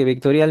 recuerda que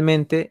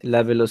vectorialmente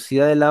la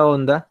velocidad de la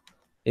onda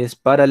es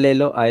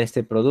paralelo a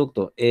este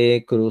producto,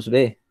 E cruz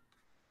B,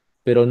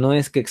 pero no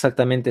es que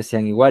exactamente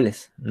sean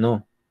iguales,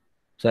 no.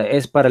 O sea,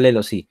 es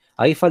paralelo, sí.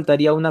 Ahí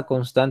faltaría una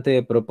constante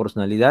de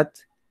proporcionalidad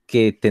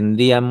que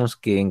tendríamos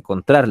que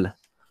encontrarla,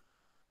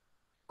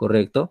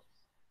 ¿correcto?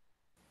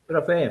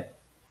 Profe,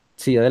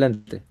 Sí,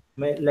 adelante.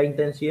 la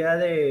intensidad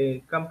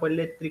de campo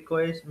eléctrico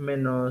es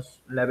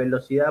menos la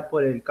velocidad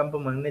por el campo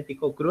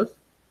magnético cruz,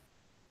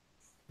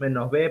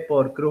 menos B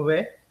por cruz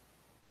B,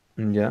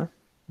 Ya.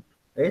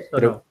 ¿es o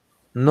Pero,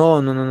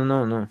 no? no, no, no,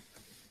 no, no, no,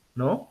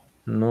 ¿No?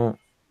 no.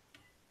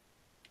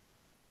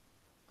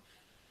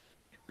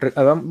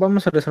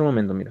 Vamos a regresar un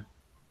momento, mira.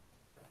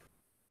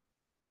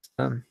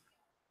 Un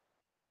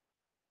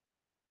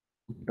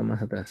poquito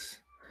más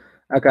atrás.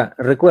 Acá,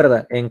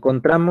 recuerda,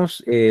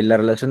 encontramos la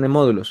relación de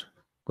módulos,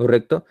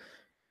 ¿correcto?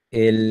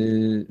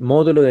 El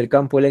módulo del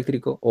campo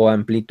eléctrico o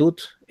amplitud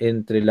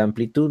entre la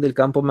amplitud del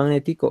campo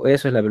magnético,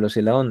 eso es la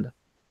velocidad de la onda.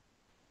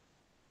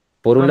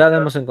 Por un No, lado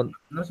pero hemos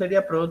encontrado, ¿no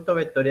sería producto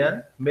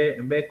vectorial?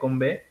 B con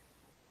B.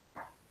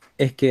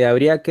 es que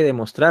habría que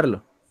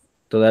demostrarlo.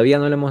 Todavía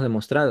no lo hemos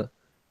demostrado.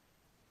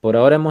 Por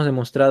ahora hemos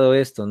demostrado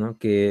esto, ¿no?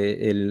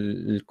 Que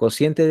el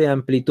cociente de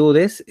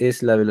amplitudes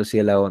es la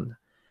velocidad de la onda.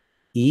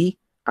 Y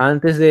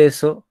antes de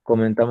eso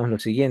comentamos lo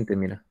siguiente,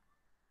 mira.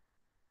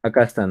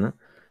 Acá está, ¿no?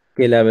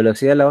 Que la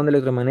velocidad de la onda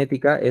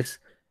electromagnética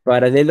es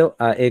paralelo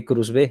a E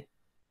cruz B.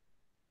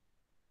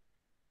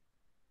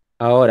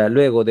 Ahora,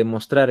 luego,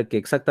 demostrar que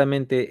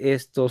exactamente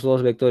estos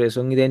dos vectores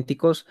son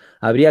idénticos,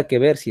 habría que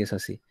ver si es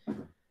así.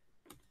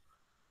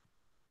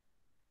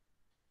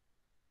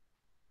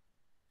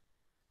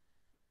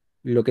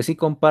 Lo que sí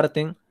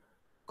comparten,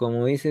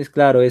 como dices,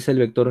 claro, es el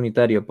vector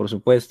unitario, por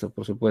supuesto,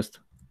 por supuesto.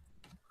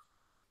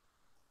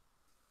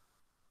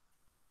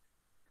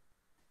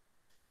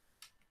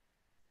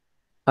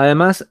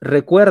 Además,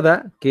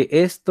 recuerda que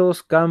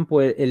estos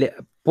campos,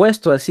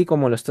 puesto así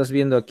como lo estás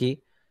viendo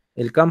aquí,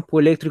 el campo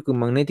eléctrico y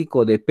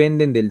magnético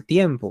dependen del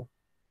tiempo.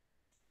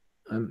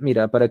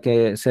 Mira, para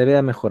que se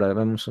vea mejor,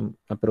 vamos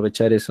a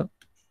aprovechar eso.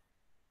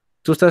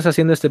 Tú estás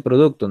haciendo este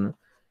producto, ¿no?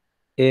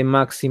 E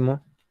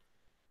máximo,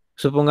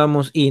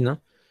 supongamos I,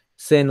 ¿no?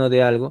 Seno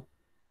de algo,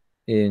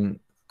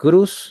 en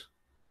cruz,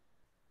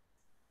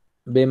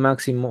 B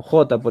máximo,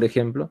 J, por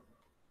ejemplo,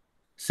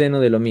 seno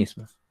de lo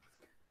mismo,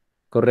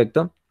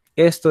 ¿correcto?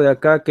 Esto de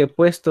acá que he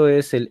puesto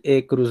es el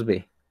E cruz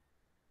B.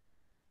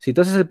 Si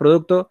tú haces el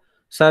producto,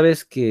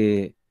 sabes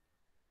que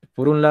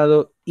por un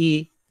lado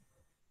I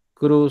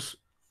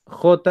cruz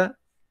J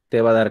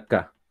te va a dar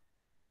K,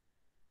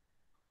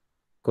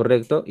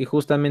 ¿correcto? Y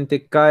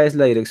justamente K es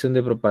la dirección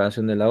de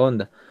propagación de la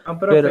onda. No,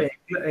 Pero, profe,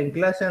 en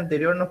clase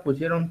anterior nos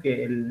pusieron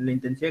que la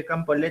intensidad de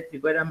campo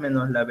eléctrico era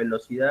menos la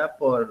velocidad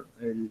por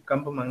el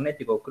campo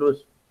magnético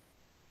cruz.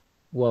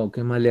 wow,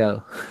 qué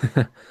maleado.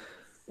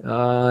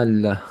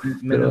 Ala,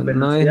 pero Menos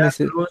no es velocidad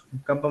necesario. cruz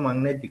campo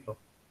magnético.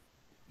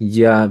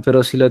 Ya,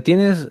 pero si lo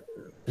tienes,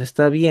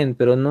 está bien,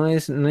 pero no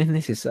es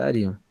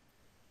necesario.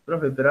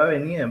 Profe, pero ha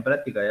venido en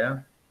práctica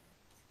ya.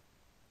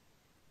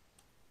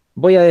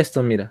 Voy a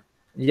esto, mira.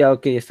 Ya,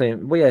 ok, está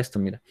bien. Voy a esto,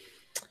 mira.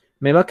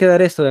 Me va a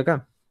quedar esto de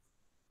acá.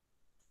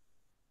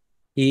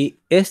 Y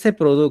este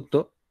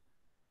producto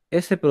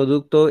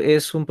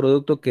es un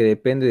producto que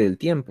depende del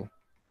tiempo.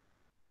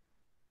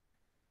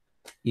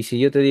 Y si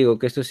yo te digo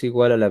que esto es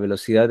igual a la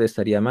velocidad,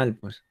 estaría mal,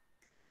 pues,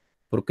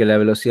 porque la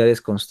velocidad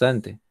es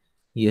constante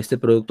y este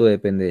producto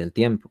depende del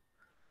tiempo.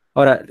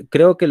 Ahora,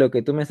 creo que lo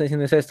que tú me estás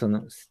diciendo es esto,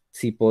 ¿no?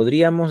 Si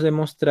podríamos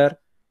demostrar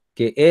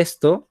que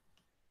esto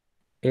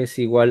es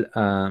igual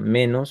a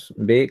menos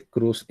B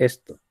cruz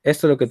esto.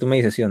 Esto es lo que tú me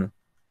dices, ¿sí o no?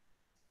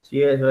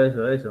 Sí, eso,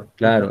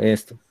 Claro, justamente.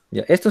 esto.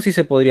 Ya, esto sí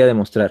se podría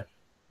demostrar,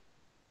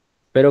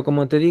 pero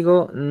como te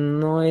digo,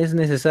 no es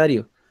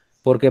necesario,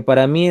 porque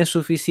para mí es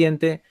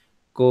suficiente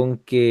con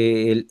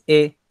que el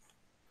E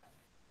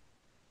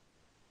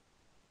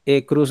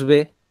cruz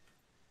B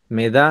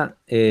me da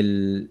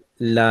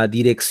la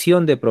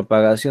dirección de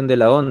propagación de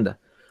la onda.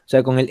 O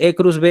sea, con el E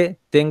cruz B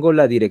tengo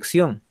la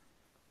dirección.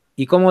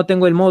 ¿Y cómo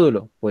tengo el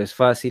módulo? Pues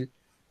fácil,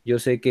 yo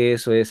sé que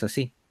eso es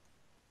así.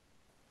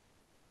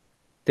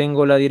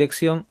 Tengo la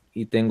dirección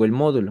y tengo el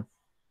módulo.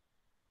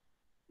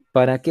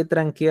 ¿Para qué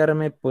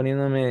tranquearme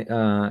poniéndome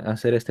a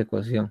hacer esta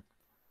ecuación?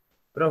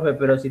 Profe,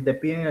 pero si te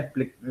piden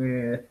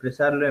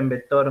expresarlo en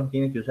vector,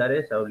 tienes que usar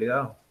esa,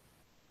 obligado.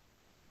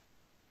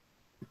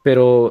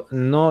 Pero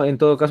no, en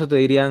todo caso te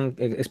dirían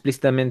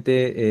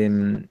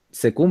explícitamente,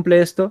 ¿se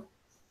cumple esto?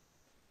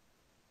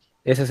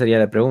 Esa sería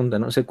la pregunta,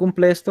 ¿no? ¿Se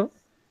cumple esto?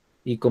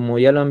 Y como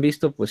ya lo han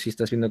visto, pues sí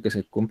estás viendo que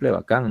se cumple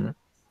bacán, ¿no?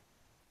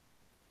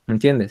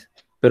 ¿Entiendes?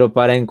 Pero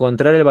para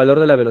encontrar el valor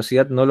de la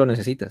velocidad no lo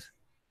necesitas.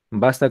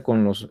 Basta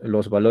con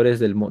los valores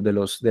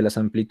de las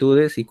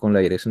amplitudes y con la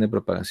dirección de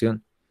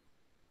propagación.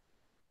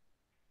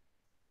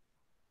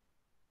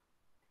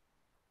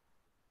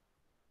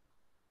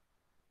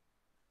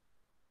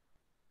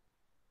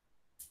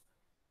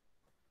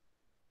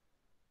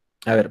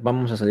 A ver,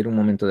 vamos a salir un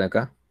momento de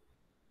acá.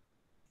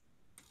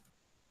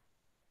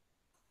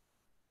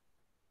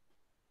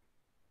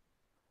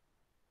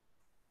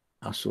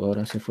 A su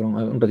hora se fueron.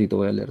 A ver, un ratito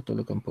voy a leer todo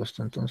lo que han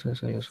puesto.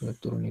 Entonces, ahí a su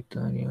vector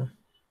unitario.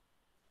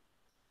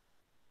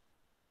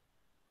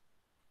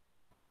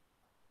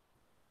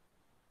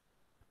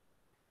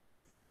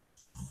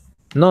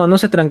 No, no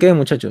se tranqueen,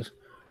 muchachos.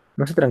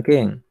 No se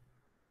tranqueen.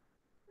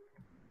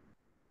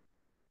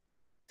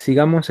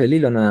 Sigamos el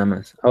hilo nada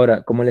más.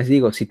 Ahora, como les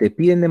digo, si te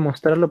piden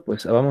demostrarlo,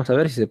 pues vamos a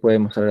ver si se puede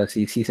demostrar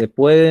así. Si se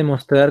puede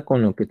demostrar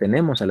con lo que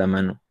tenemos a la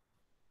mano.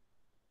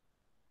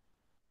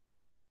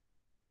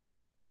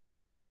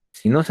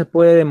 Si no se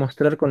puede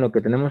demostrar con lo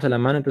que tenemos a la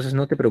mano, entonces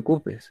no te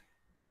preocupes.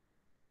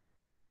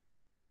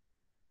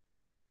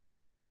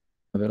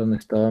 A ver dónde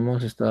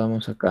estábamos.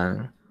 Estábamos acá,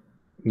 ¿no?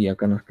 Y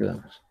acá nos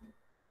quedamos.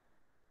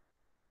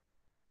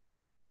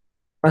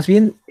 Más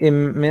bien,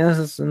 me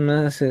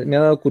ha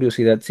dado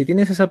curiosidad. Si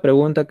tienes esa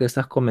pregunta que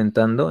estás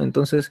comentando,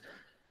 entonces,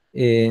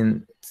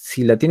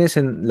 si la tienes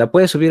la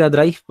puedes subir a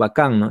Drive,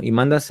 bacán, ¿no? Y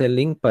mandas el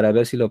link para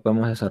ver si lo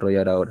podemos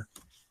desarrollar ahora.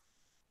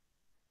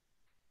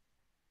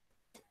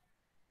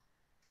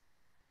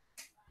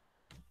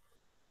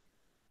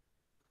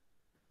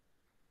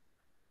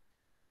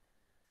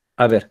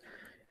 A ver,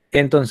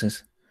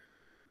 entonces,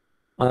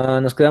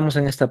 nos quedamos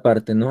en esta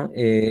parte, ¿no?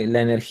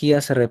 La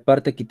energía se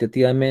reparte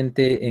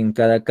equitativamente en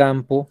cada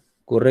campo,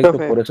 correcto,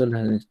 Profe, por eso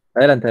adelante,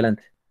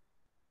 adelante.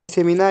 el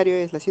seminario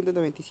es la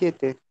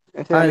 197.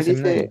 O sea, Ah, el me dice,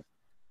 seminario.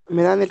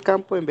 me dan el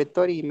campo en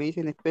vector y me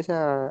dicen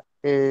expresa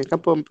el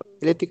campo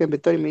eléctrico en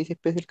vector y me dice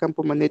expresa el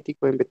campo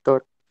magnético en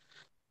vector.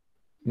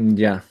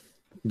 Ya,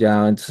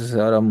 ya, entonces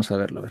ahora vamos a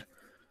verlo, a ver.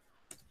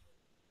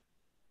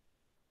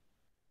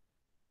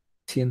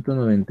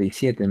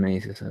 197 me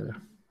dices, a ver.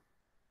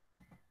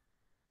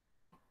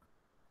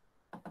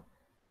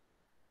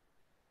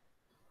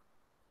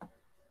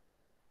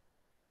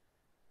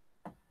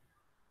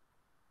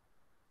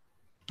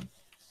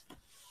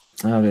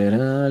 A ver,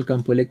 el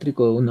campo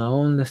eléctrico de una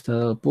onda está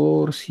dado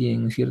por si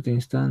en cierto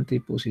instante y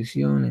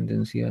posición,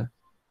 intensidad.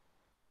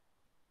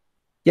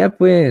 Ya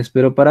pues,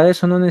 pero para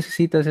eso no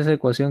necesitas esa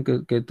ecuación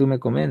que tú me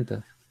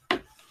comentas.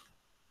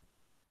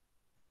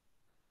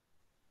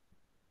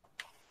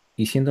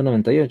 Y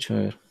 198, a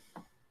ver.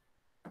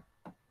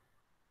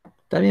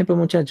 Está bien, pues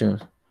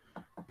muchachos.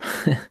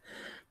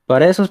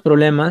 Para esos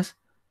problemas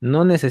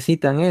no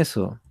necesitan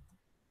eso.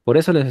 Por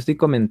eso les estoy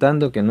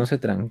comentando que no se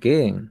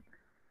tranqueen.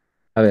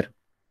 A ver,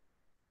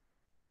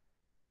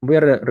 voy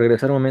a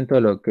regresar un momento a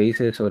lo que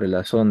hice sobre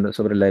las ondas,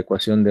 sobre la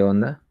ecuación de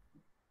onda.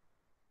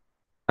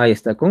 Ahí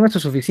está, con esto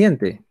es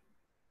suficiente.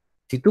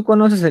 Si tú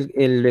conoces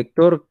el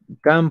vector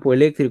campo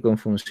eléctrico en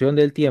función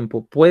del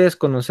tiempo, puedes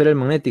conocer el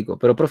magnético.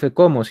 Pero, profe,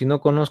 ¿cómo? Si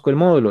no conozco el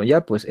módulo,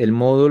 ya, pues el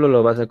módulo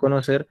lo vas a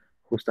conocer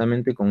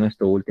justamente con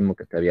esto último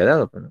que te había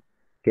dado, pues, ¿no?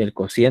 Que el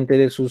cociente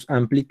de sus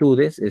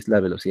amplitudes es la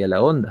velocidad de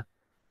la onda.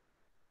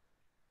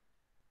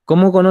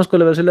 ¿Cómo conozco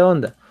la velocidad de la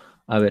onda?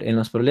 A ver, en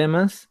los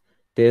problemas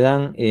te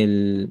dan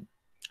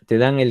te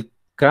dan el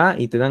K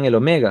y te dan el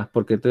omega,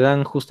 porque te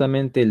dan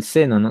justamente el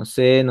seno, ¿no?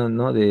 Seno,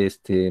 ¿no? De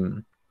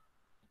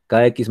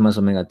KX más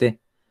omega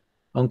t.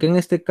 Aunque en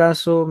este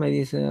caso me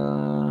dice,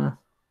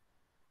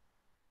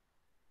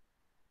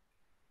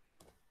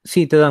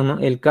 sí, te dan, ¿no?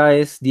 El K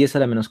es 10 a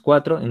la menos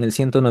 4 en el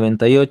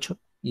 198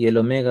 y el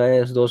omega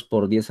es 2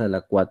 por 10 a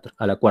la 4,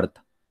 a la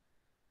cuarta.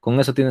 Con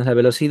eso tienes la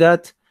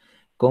velocidad,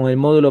 con el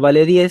módulo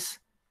vale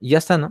 10 y ya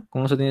está, ¿no?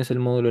 Con eso tienes el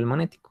módulo del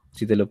magnético,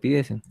 si te lo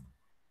pidiesen.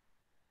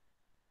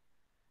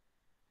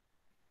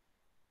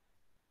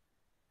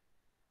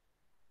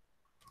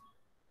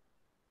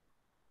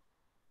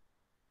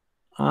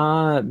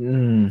 Ah,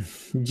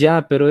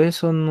 ya, pero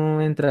eso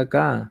no entra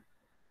acá,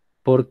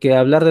 porque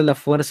hablar de la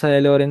fuerza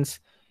de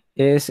Lorentz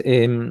es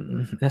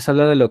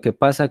hablar de lo que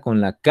pasa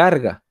con la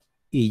carga,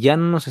 y ya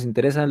no nos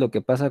interesa lo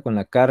que pasa con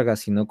la carga,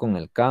 sino con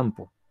el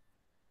campo.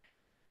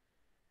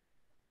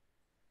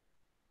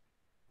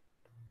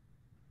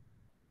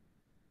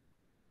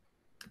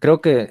 Creo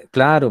que,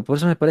 claro, por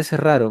eso me parece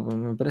raro,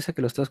 me parece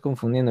que lo estás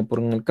confundiendo,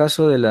 porque en el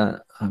caso de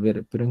la, a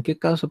ver, pero ¿en qué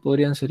caso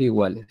podrían ser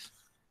iguales?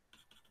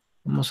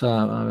 Vamos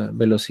a ver,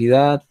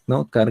 velocidad,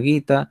 ¿no?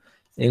 Carguita.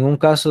 En un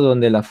caso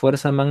donde la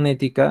fuerza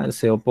magnética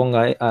se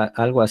oponga a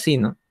algo así,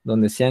 ¿no?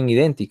 Donde sean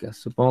idénticas.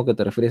 Supongo que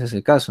te refieres a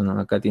ese caso, ¿no?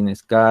 Acá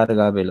tienes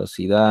carga,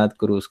 velocidad,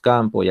 cruz,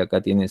 campo, y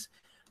acá tienes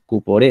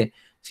Q por E.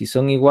 Si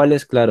son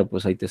iguales, claro,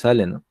 pues ahí te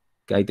sale, ¿no?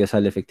 Que ahí te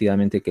sale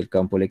efectivamente que el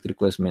campo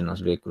eléctrico es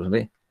menos B cruz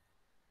B.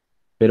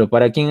 Pero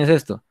 ¿para quién es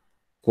esto?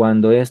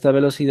 Cuando esta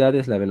velocidad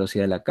es la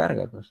velocidad de la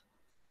carga, pues.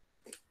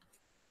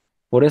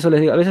 Por eso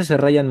les digo, a veces se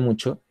rayan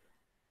mucho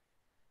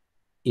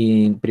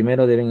y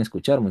primero deben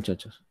escuchar,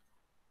 muchachos.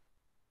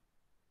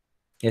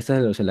 Esta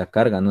es de la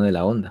carga, no de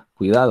la onda.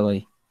 Cuidado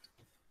ahí.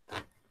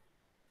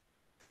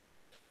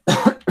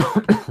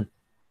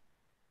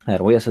 A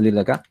ver, voy a salir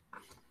de acá.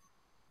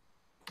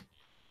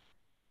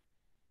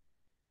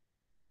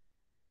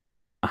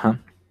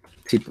 Ajá.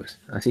 Sí, pues.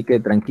 Así que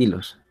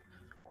tranquilos.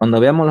 Cuando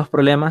veamos los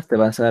problemas, te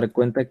vas a dar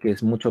cuenta que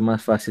es mucho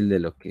más fácil de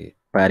lo que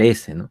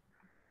parece, ¿no?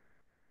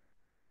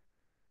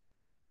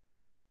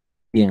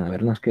 Bien, a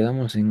ver, nos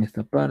quedamos en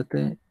esta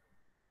parte.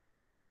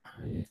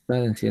 Ahí está,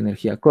 densidad de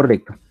energía.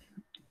 Correcto.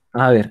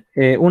 A ver,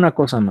 una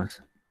cosa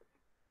más.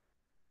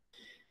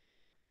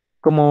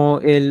 Como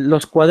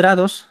los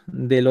cuadrados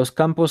de los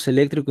campos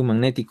eléctrico y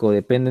magnético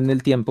dependen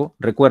del tiempo,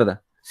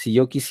 recuerda, si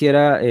yo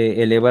quisiera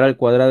elevar al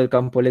cuadrado el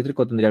campo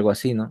eléctrico, tendría algo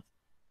así, ¿no?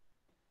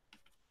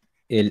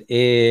 El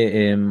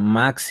E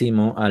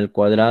máximo al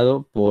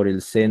cuadrado por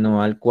el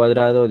seno al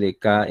cuadrado de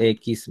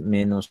kx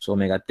menos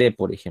omega t,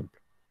 por ejemplo.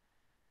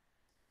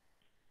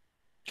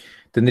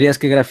 Tendrías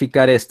que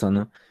graficar esto,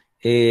 ¿no?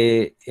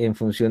 En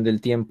función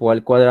del tiempo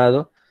al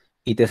cuadrado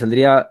y te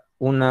saldría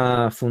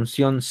una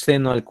función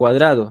seno al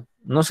cuadrado.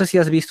 No sé si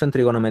has visto en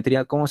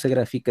trigonometría cómo se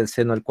grafica el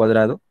seno al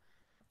cuadrado,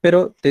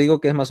 pero te digo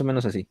que es más o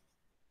menos así,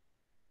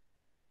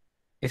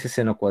 ese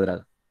seno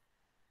cuadrado.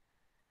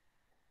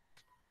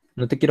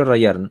 No te quiero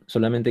rayar, ¿no?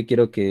 Solamente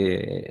quiero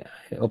que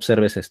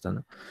observes esto,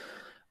 ¿no?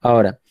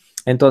 Ahora,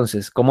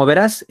 entonces, como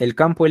verás, el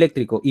campo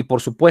eléctrico y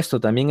por supuesto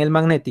también el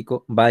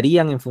magnético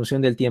varían en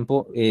función del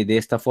tiempo de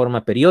esta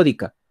forma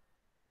periódica.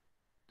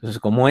 Entonces,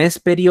 como es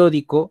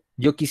periódico,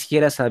 yo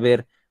quisiera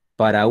saber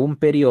para un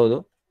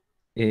periodo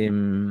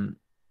em,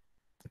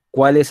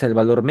 cuál es el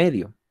valor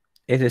medio.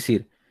 Es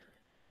decir,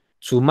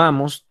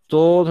 sumamos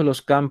todos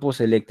los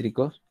campos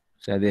eléctricos,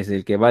 o sea, desde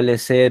el que vale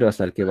cero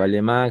hasta el que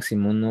vale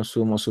máximo, uno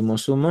sumo, sumo,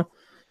 sumo,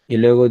 y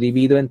luego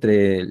divido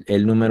entre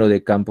el número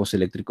de campos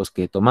eléctricos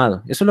que he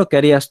tomado. Eso es lo que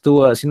harías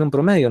tú haciendo un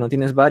promedio, ¿no?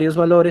 Tienes varios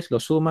valores,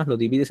 los sumas, los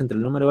divides entre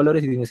el número de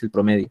valores y tienes el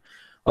promedio.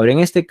 Ahora, en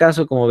este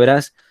caso, como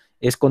verás,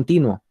 es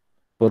continuo,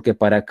 porque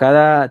para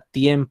cada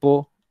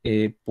tiempo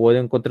puedo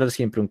encontrar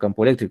siempre un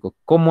campo eléctrico.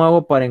 ¿Cómo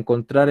hago para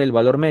encontrar el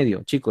valor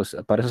medio? Chicos,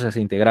 para eso se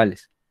hace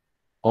integrales.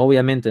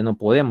 Obviamente no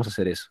podemos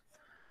hacer eso.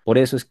 Por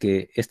eso es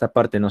que esta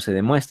parte no se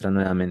demuestra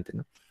nuevamente,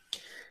 ¿no?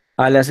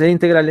 Al hacer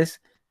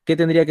integrales, ¿qué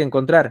tendría que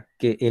encontrar?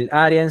 Que el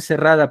área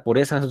encerrada por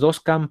esas dos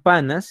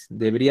campanas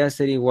debería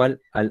ser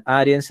igual al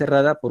área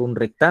encerrada por un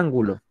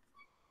rectángulo.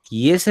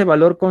 Y ese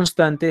valor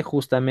constante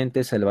justamente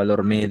es el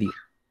valor medio.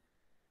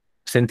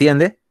 ¿Se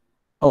entiende?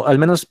 O al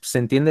menos se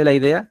entiende la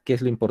idea, que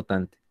es lo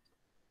importante.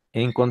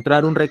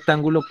 Encontrar un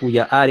rectángulo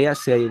cuya área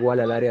sea igual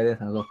al área de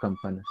esas dos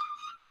campanas.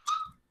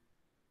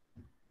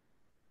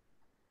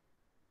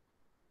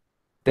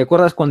 ¿Te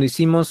acuerdas cuando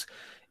hicimos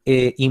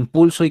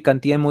impulso y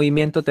cantidad de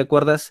movimiento? ¿Te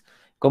acuerdas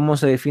cómo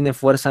se define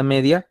fuerza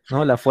media?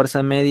 ¿No? La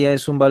fuerza media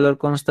es un valor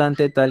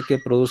constante tal que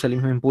produce el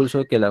mismo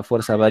impulso que la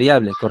fuerza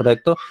variable,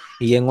 ¿correcto?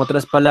 Y en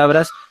otras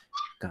palabras,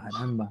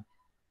 caramba,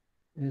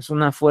 es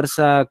una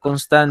fuerza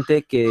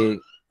constante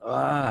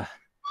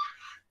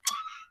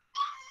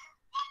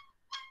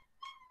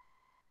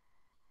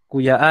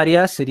cuya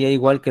área sería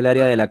igual que el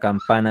área de la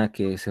campana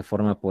que se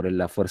forma por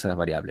la fuerza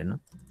variable, ¿no?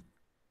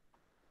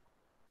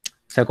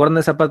 ¿Se acuerdan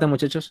de esa parte,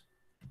 muchachos?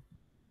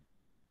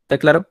 ¿Está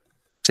claro?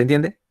 ¿Se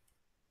entiende?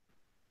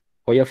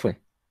 ¿O ya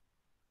fue?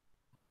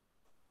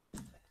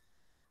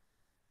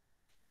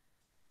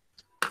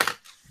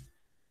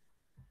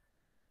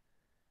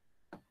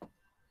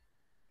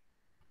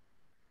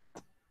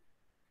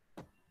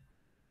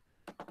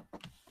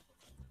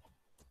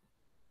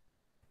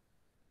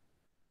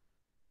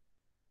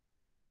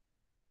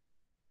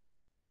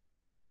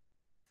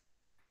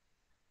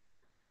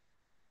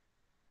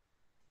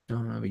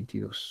 Ah,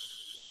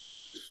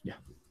 22.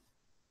 Ya.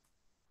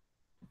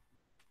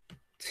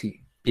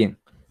 Sí, bien.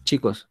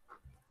 Chicos,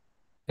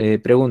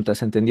 pregunta,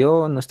 ¿se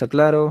entendió? ¿No está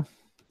claro?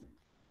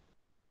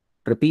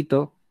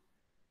 Repito.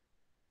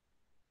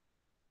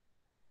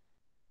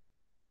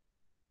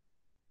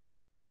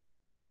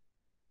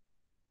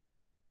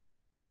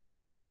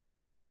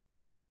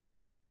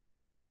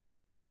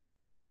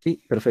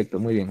 Sí, perfecto,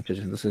 muy bien,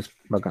 muchachos. Entonces,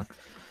 bacán.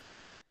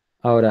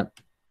 Ahora,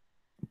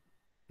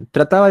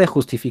 trataba de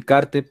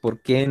justificarte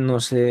por qué no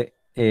se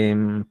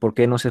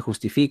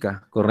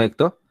justifica,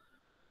 ¿correcto?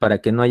 Para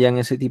que no hayan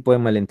ese tipo de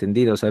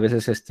malentendidos. A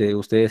veces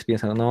ustedes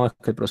piensan, no, es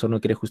que el profesor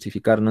no quiere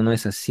justificar. No, no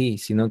es así,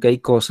 sino que hay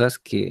cosas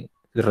que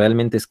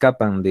realmente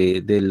escapan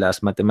de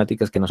las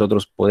matemáticas que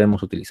nosotros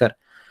podemos utilizar.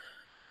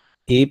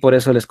 Y por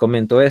eso les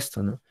comento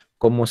esto, ¿no?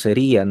 ¿Cómo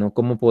sería, ¿no?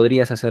 ¿Cómo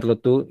podrías hacerlo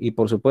tú? Y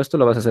por supuesto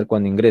lo vas a hacer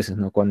cuando ingreses,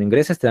 ¿no? Cuando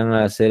ingreses te van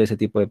a hacer ese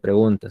tipo de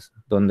preguntas,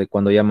 donde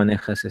cuando ya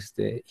manejas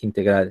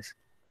integrales.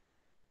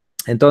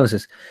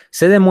 Entonces,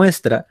 se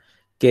demuestra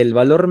que el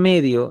valor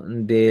medio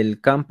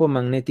del campo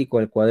magnético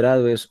al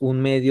cuadrado es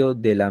un medio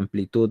de la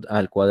amplitud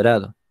al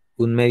cuadrado,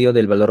 un medio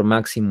del valor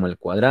máximo al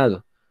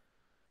cuadrado.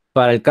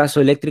 Para el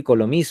caso eléctrico,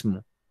 lo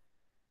mismo.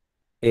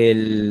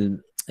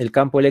 El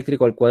campo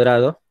eléctrico al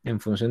cuadrado, en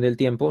función del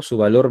tiempo, su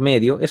valor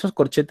medio, esos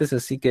corchetes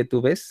así que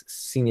tú ves,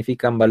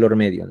 significan valor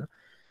medio, ¿no?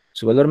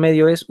 Su valor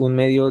medio es un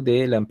medio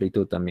de la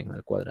amplitud también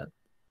al cuadrado.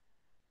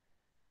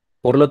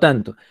 Por lo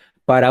tanto,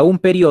 para un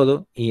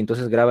periodo, y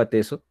entonces grábate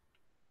eso,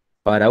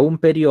 para un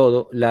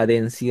periodo, la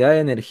densidad de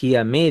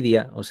energía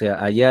media, o sea,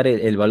 hallar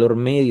el valor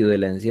medio de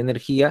la densidad de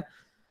energía,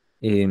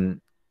 eh,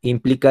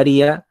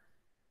 implicaría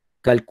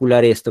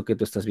calcular esto que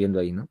tú estás viendo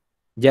ahí, ¿no?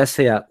 Ya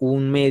sea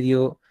un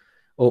medio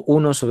o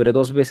uno sobre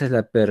dos veces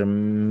la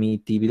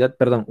permitividad,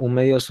 perdón, un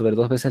medio sobre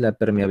dos veces la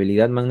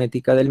permeabilidad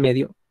magnética del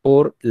medio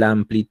por la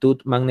amplitud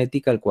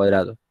magnética al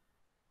cuadrado,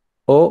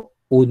 o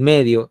un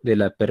medio de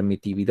la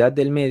permitividad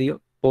del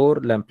medio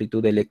por la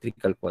amplitud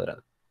eléctrica al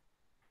cuadrado.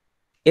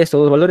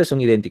 Estos dos valores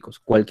son idénticos,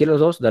 cualquiera de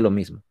los dos da lo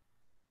mismo.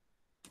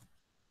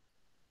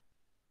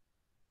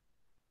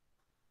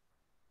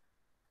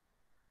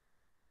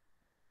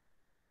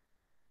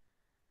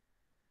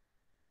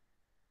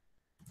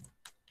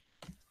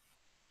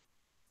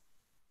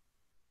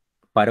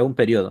 Para un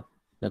periodo,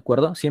 ¿de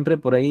acuerdo? Siempre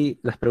por ahí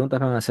las preguntas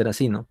van a ser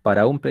así, ¿no?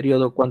 Para un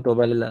periodo, ¿cuánto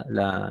vale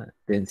la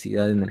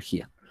densidad de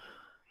energía?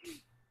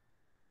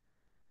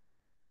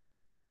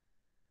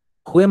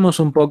 Juguemos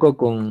un poco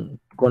con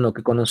lo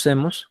que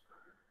conocemos,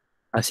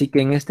 así que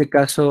en este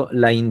caso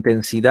la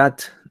intensidad,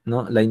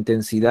 ¿no? La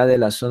intensidad de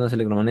las ondas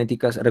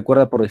electromagnéticas,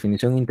 recuerda por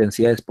definición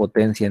intensidad es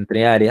potencia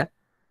entre área,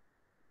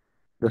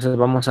 entonces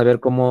vamos a ver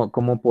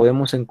cómo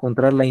podemos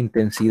encontrar la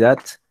intensidad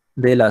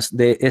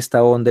de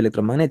esta onda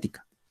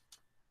electromagnética.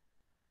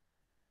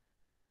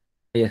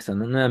 Ahí está,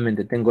 ¿no?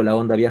 Nuevamente tengo la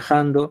onda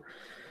viajando.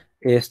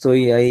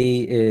 Estoy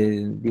ahí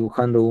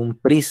dibujando un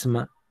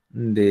prisma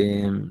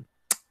de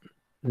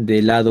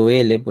lado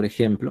L, por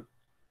ejemplo.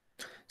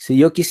 Si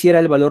yo quisiera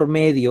el valor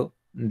medio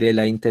de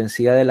la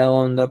intensidad de la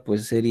onda,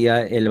 pues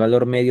sería el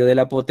valor medio de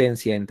la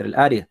potencia entre el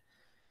área.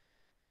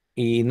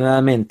 Y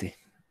nuevamente,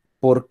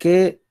 ¿por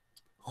qué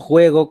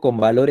juego con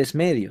valores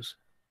medios?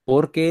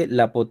 Porque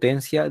la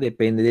potencia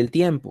depende del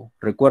tiempo.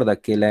 Recuerda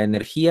que la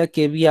energía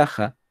que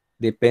viaja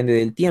depende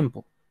del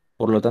tiempo.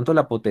 Por lo tanto,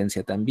 la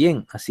potencia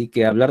también. Así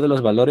que hablar de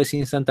los valores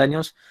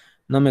instantáneos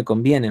no me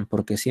convienen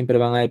porque siempre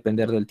van a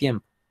depender del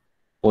tiempo.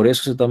 Por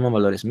eso se toman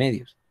valores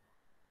medios.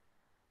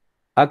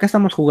 Acá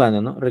estamos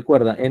jugando, ¿no?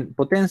 Recuerda, en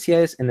potencia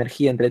es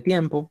energía entre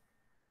tiempo.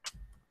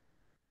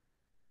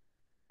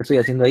 ¿Qué estoy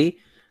haciendo ahí?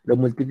 Lo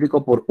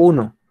multiplico por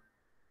uno.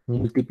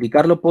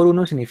 Multiplicarlo por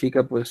uno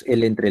significa pues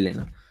L entre L,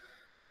 ¿no?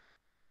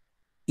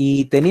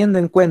 Y teniendo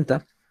en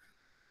cuenta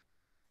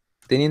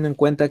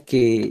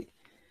que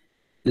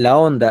la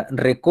onda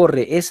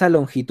recorre esa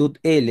longitud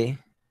L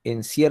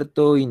en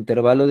cierto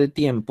intervalo de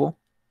tiempo,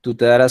 tú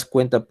te darás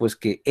cuenta pues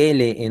que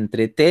L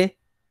entre T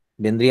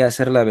vendría a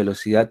ser la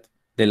velocidad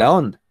de la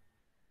onda.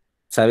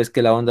 Sabes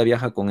que la onda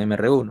viaja con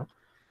mr1.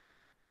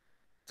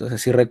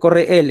 Entonces, si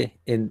recorre L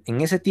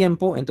en ese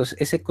tiempo, entonces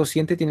ese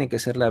cociente tiene que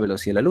ser la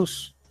velocidad de la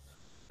luz.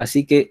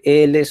 Así que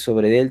L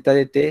sobre delta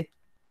de T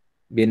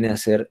viene a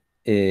ser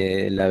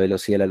la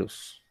velocidad de la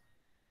luz.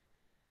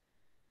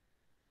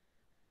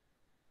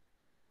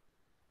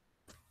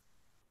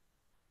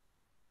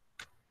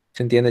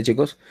 ¿Se entiende,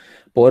 chicos?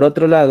 Por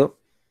otro lado,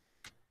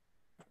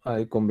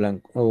 ay, con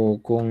blanco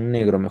o con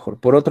negro mejor.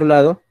 Por otro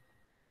lado,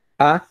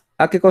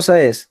 ¿A qué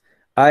cosa es?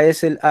 A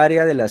es el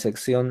área de la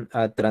sección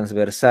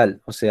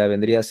transversal, o sea,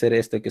 vendría a ser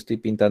este que estoy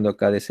pintando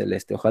acá de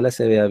celeste. Ojalá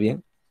se vea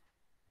bien.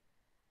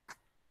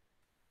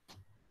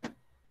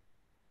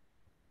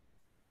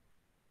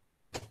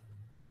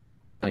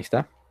 Ahí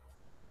está.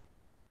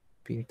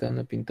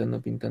 Pintando,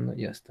 pintando, pintando,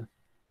 ya está.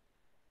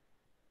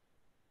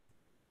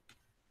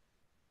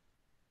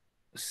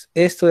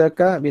 Esto de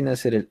acá viene a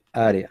ser el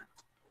área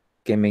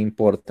que me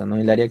importa, ¿no?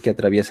 El área que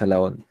atraviesa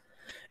la onda.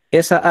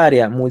 Esa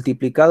área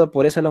multiplicado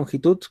por esa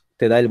longitud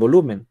te da el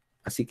volumen.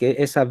 Así que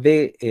esa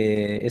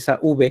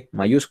V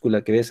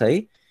mayúscula que ves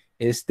ahí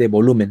es de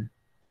volumen.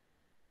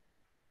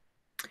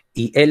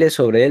 Y L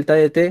sobre delta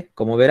de T,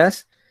 como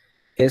verás,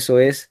 eso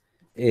es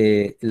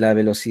la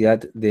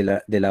velocidad de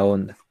la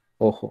onda.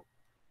 Ojo,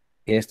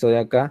 esto de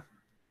acá,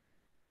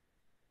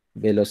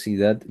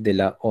 velocidad de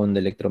la onda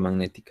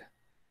electromagnética.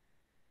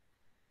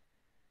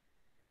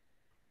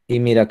 Y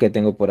mira qué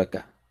tengo por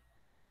acá.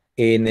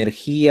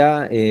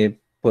 Energía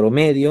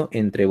promedio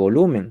entre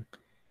volumen.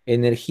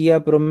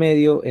 Energía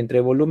promedio entre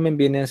volumen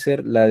viene a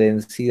ser la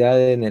densidad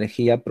de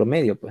energía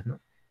promedio, pues, ¿no?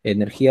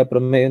 Energía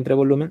promedio entre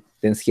volumen,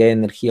 densidad de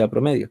energía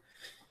promedio.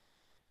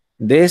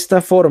 De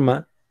esta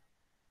forma,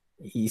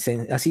 y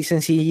así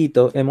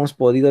sencillito, hemos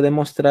podido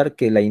demostrar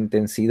que la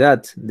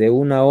intensidad de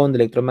una onda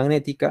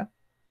electromagnética,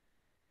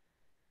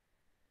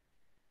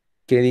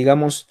 que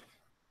digamos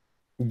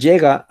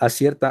llega a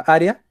cierta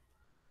área,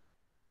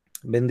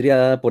 vendría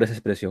dada por esa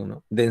expresión,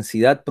 ¿no?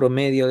 Densidad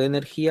promedio de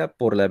energía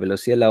por la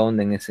velocidad de la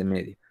onda en ese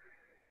medio.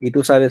 Y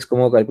tú sabes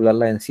cómo calcular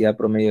la densidad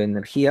promedio de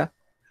energía,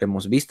 lo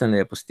hemos visto en la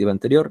diapositiva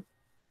anterior,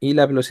 y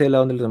la velocidad de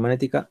la onda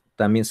electromagnética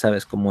también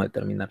sabes cómo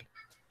determinarla.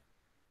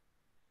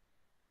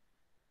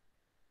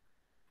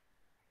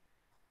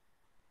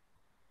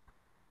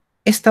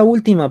 Esta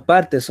última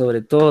parte,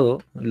 sobre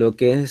todo, lo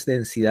que es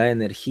densidad de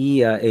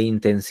energía e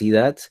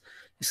intensidad,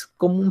 es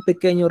como un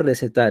pequeño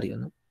recetario,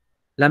 ¿no?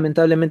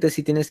 Lamentablemente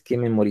sí tienes que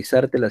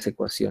memorizarte las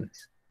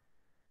ecuaciones.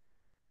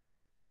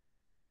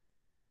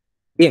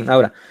 Bien,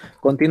 ahora,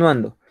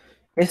 continuando.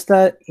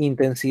 Esta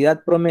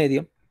intensidad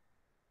promedio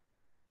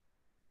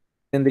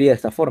tendría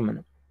esta forma,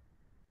 ¿no?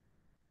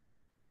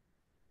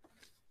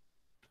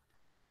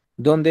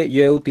 Donde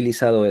yo he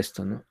utilizado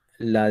esto, ¿no?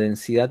 La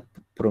densidad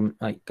promedio...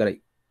 Ay,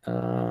 caray.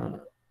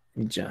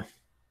 Ya.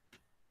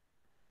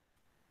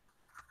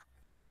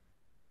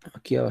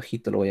 Aquí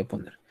abajito lo voy a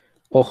poner.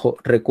 Ojo,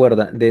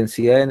 recuerda,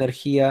 densidad de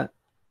energía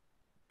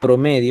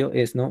promedio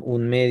es, ¿no?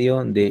 Un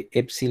medio de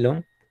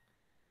epsilon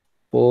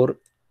por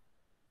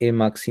E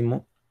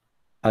máximo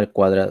al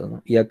cuadrado,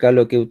 ¿no? Y acá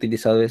lo que he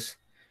utilizado es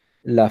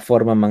la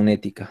forma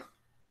magnética.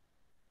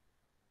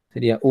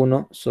 Sería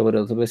 1 sobre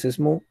 2 veces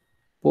mu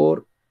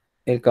por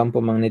el campo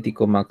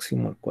magnético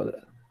máximo al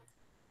cuadrado.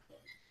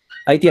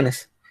 Ahí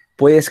tienes.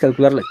 Puedes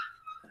calcular la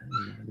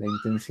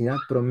intensidad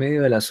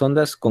promedio de las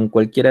ondas con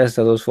cualquiera de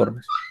estas dos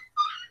formas.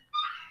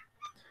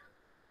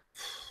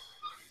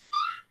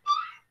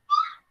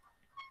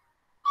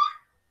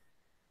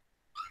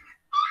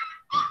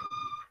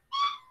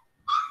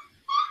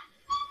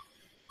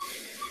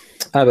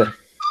 A ver,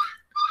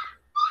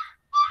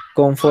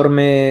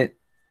 conforme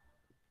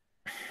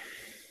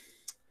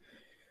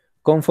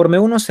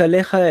uno se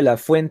aleja de la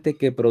fuente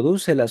que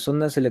produce las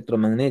ondas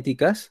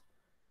electromagnéticas,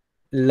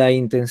 la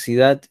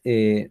intensidad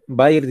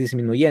va a ir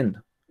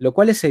disminuyendo, lo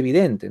cual es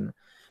evidente, ¿no?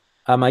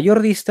 A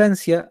mayor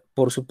distancia,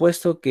 por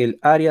supuesto que el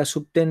área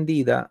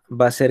subtendida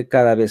va a ser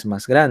cada vez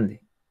más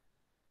grande,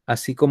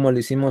 así como lo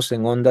hicimos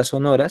en ondas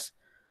sonoras,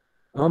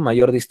 ¿no?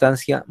 Mayor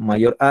distancia,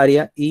 mayor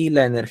área, y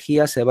la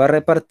energía se va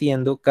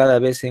repartiendo cada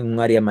vez en un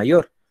área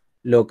mayor,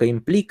 lo que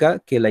implica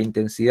que la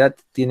intensidad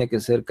tiene que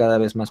ser cada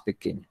vez más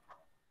pequeña.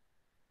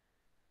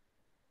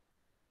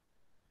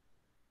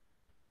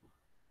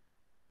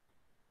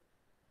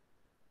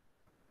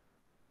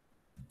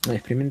 El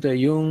experimento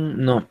de Jung,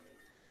 no.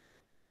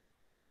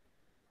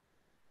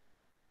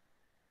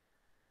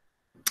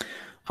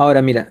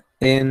 Ahora mira,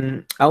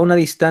 a una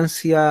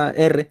distancia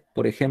R,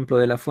 por ejemplo,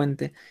 de la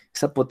fuente,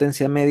 esa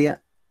potencia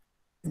media,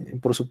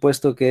 por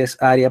supuesto que es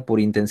área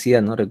por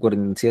intensidad, ¿no?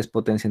 Recuerden, intensidad es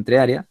potencia entre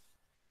área.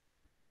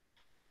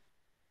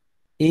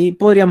 Y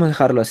podríamos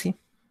dejarlo así.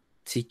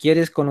 Si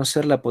quieres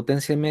conocer la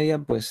potencia media,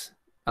 pues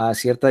a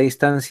cierta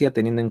distancia,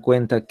 teniendo en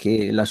cuenta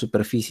que la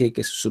superficie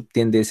que se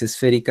subtiende es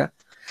esférica,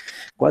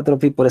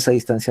 4pi por esa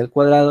distancia al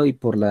cuadrado y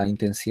por la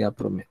intensidad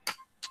promedio.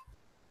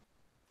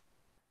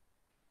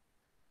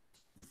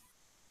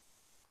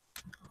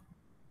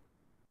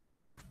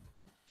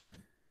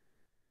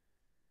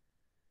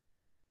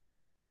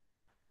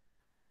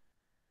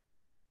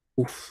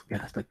 Uf, ya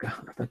hasta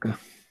acá, hasta acá.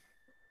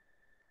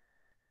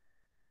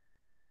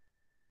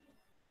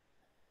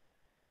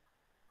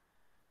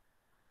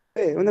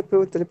 Una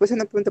pregunta, ¿le puedo hacer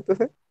una pregunta,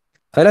 profe?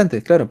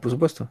 Adelante, claro, por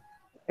supuesto.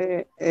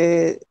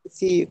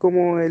 Sí,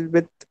 como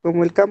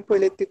el campo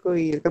eléctrico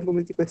y el campo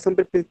magnético son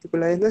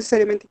perpendiculares, no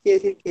necesariamente quiere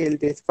decir que el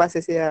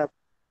desfase sea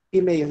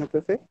pi medio, ¿no,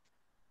 profe?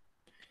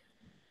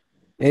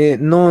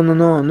 No, no,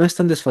 no, no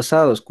están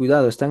desfasados,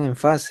 cuidado, están en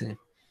fase.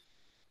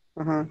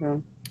 Ajá,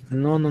 ajá.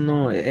 No, no,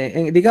 no.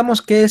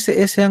 Digamos que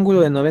ese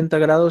ángulo de 90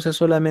 grados es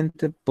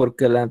solamente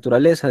porque la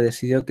naturaleza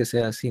decidió que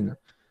sea así, ¿no?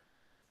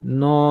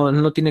 No,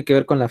 no tiene que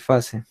ver con la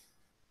fase.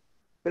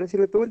 Pero si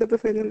me pregunta,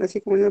 profe, así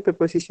como en una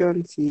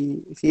preposición,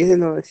 si, es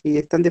de si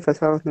están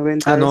desfasados Ah,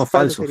 90 no, es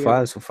falso falso, sería.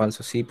 falso,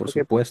 falso, sí, por Porque,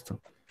 supuesto.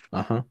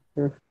 Ajá.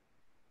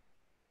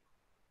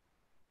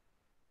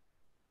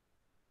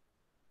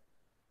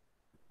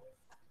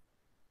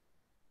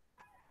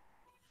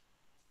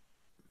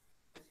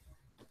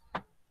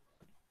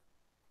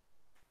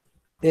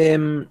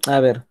 A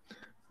ver,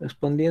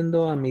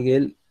 respondiendo a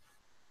Miguel,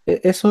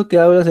 eso que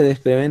hablas del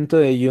experimento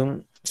de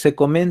Jung se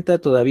comenta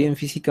todavía en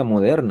física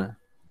moderna,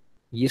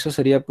 y eso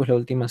sería pues la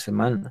última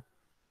semana,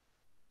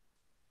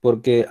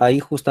 porque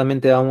ahí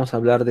justamente vamos a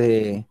hablar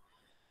de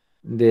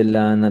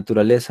la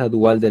naturaleza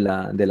dual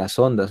de las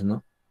ondas,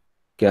 ¿no?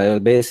 Que a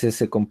veces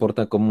se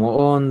comporta como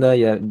onda,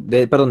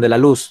 perdón, de la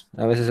luz,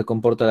 a veces se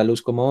comporta la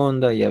luz como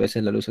onda y a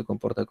veces la luz se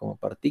comporta como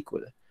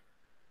partícula.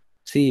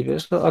 Sí, pero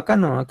eso, acá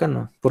no,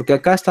 porque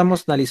acá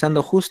estamos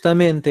analizando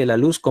justamente la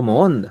luz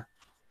como onda.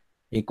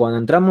 Y cuando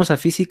entramos a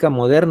física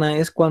moderna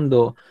es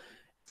cuando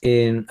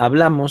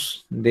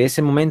hablamos de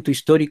ese momento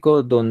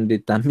histórico donde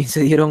también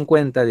se dieron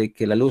cuenta de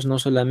que la luz no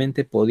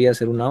solamente podía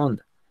ser una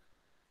onda,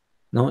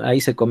 ¿no? Ahí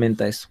se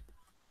comenta eso.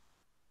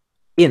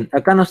 Bien,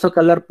 acá nos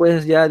toca hablar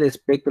pues ya de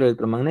espectro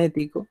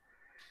electromagnético.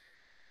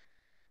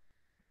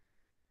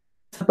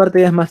 Esta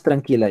parte ya es más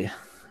tranquila ya.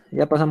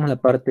 Ya pasamos la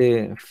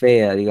parte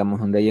fea, digamos,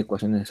 donde hay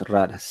ecuaciones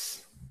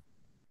raras.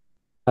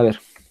 A ver,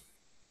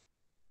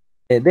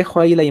 dejo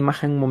ahí la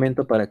imagen un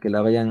momento para que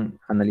la vayan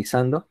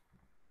analizando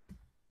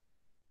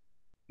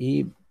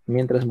y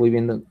mientras voy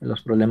viendo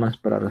los problemas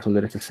para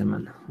resolver esta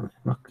semana.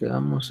 Nos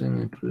quedamos en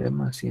el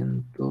problema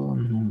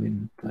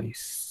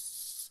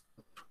 196.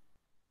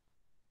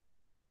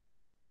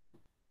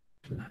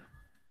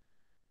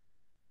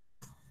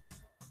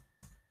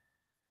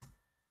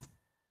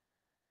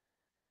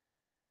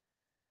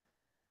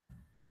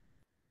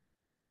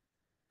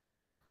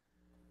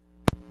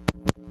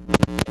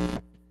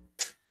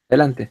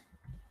 Adelante.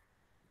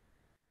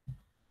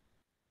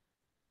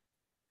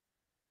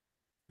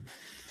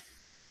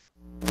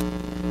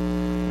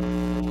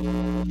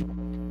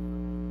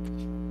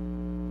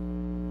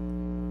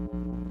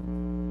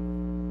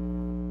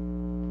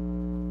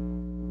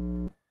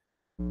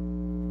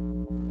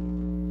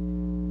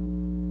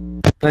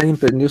 Alguien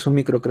prendió su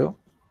micro, creo.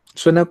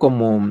 Suena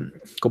como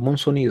un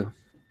sonido.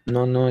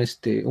 No,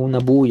 una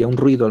bulla, un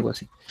ruido, algo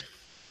así.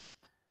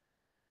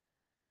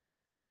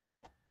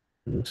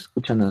 No se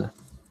escucha nada.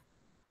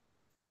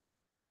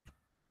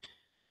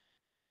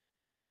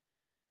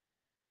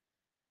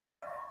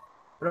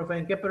 Profe,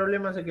 ¿en qué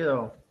problema se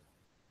quedó?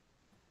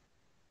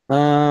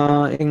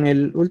 En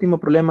el último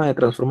problema de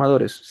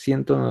transformadores,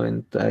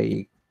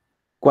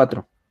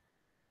 194.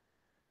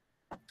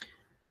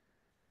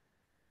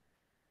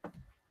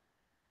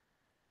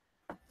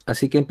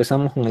 Así que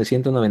empezamos con el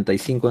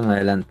 195 en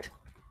adelante.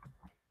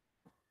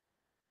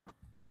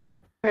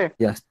 Eh,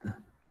 Ya está.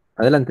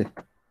 Adelante.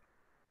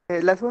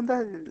 las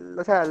ondas,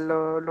 o sea,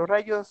 los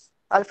rayos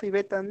alfa y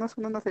beta no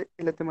son ondas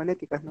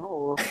electromagnéticas,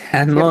 ¿no?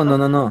 Ah, no, no, ¿Cierto?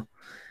 no, no.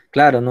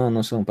 Claro, no,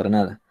 no son para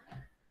nada.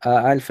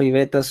 Alfa y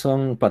beta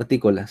son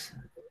partículas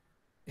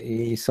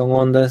y son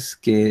ondas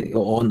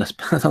o ondas,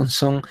 perdón,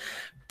 son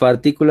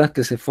partículas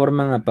que se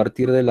forman a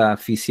partir de la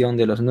fisión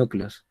de los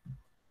núcleos.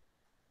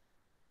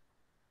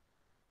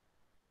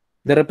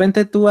 De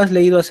repente tú has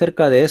leído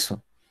acerca de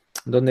eso,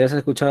 donde has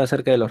escuchado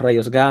acerca de los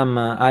rayos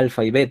gamma,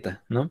 alfa y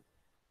beta, ¿no?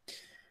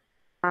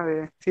 A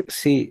ver, sí.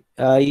 Sí,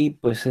 ahí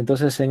pues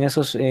entonces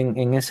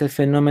en ese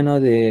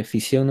fenómeno de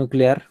fisión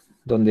nuclear,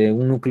 donde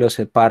un núcleo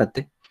se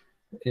parte,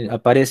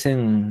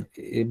 aparecen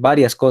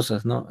varias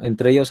cosas, ¿no?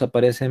 Entre ellos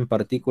aparecen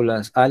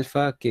partículas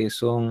alfa, que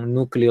son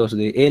núcleos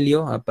de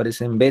helio,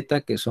 aparecen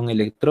beta, que son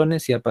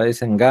electrones, y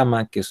aparecen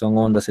gamma, que son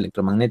ondas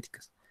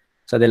electromagnéticas.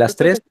 O sea, de las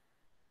tres, Profe,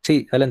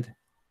 sí, adelante.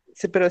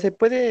 pero se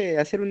puede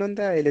hacer una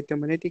onda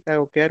electromagnética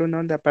o crear una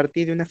onda a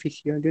partir de una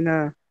fisión, de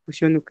una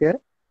fusión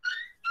nuclear.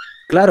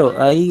 Claro,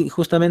 ahí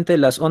justamente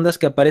las ondas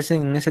que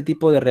aparecen en ese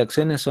tipo de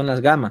reacciones son las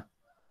gamma.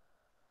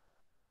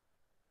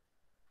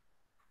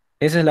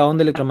 Esa es la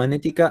onda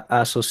electromagnética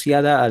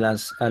asociada a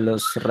las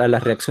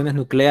reacciones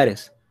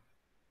nucleares.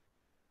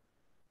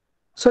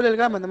 Solo el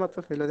gamma nomás,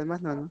 profe, lo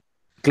demás no, ¿no?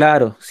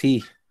 Claro,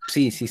 sí,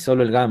 sí, sí,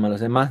 solo el gamma,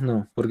 los demás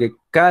no, porque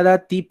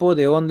cada tipo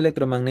de onda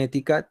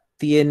electromagnética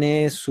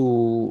tiene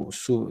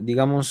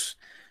digamos,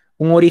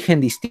 un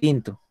origen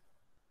distinto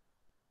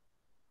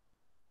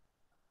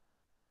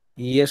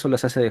y eso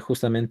las hace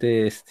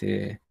justamente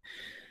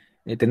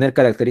tener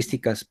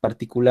características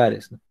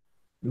particulares, ¿no?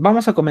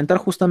 Vamos a comentar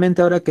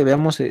justamente ahora que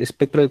veamos el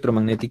espectro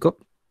electromagnético,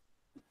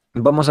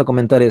 vamos a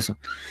comentar eso.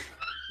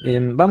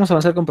 Vamos a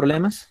avanzar con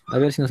problemas, a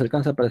ver si nos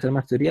alcanza para hacer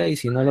más teoría y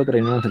si no lo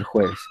terminamos el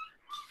jueves.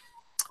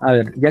 A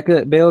ver, ya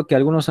que veo que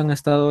algunos han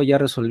estado ya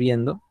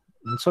resolviendo,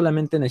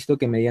 solamente necesito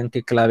que me digan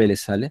qué clave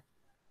les sale.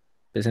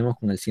 Empecemos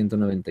con el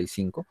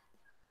 195.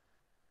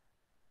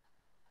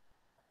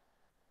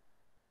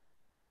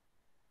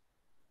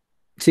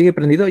 ¿Sigue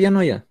prendido? Ya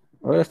no, ya.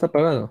 Ahora está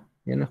apagado.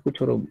 Ya no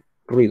escucho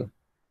ruido.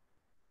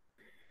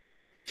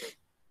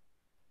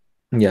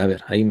 Ya, a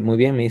ver, ahí muy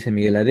bien, me dice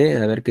Miguel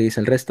AD. A ver qué dice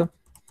el resto.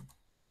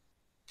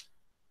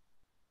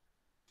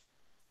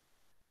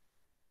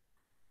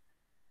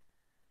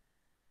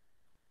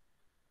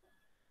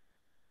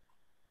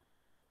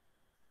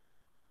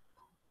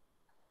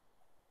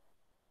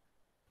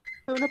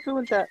 Una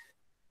pregunta,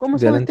 ¿cómo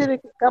De sabe adelante. usted de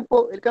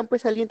que el campo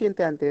es saliente y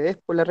entrante? ¿Es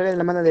por la regla de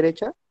la mano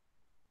derecha?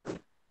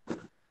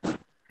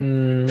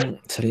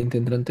 Saliente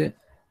entrante.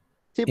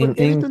 Sí, ¿En,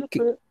 porque en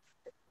qué?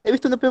 he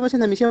visto una prueba en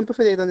la misión,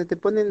 profe, de donde te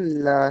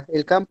ponen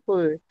el campo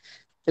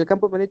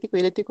magnético y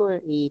eléctrico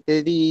y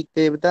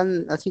te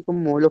dan así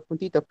como los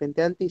puntitos,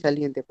 penteante y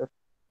saliente, profe.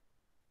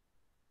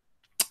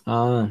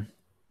 Ah,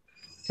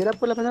 ¿Será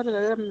por la mano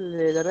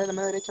de la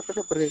mano derecha,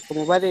 profe? Porque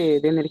como va de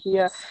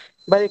energía,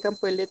 va de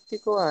campo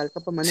eléctrico al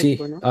campo sí,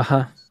 magnético, ¿no?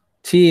 ajá.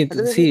 Sí,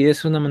 Entonces, sí,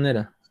 es una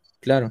manera.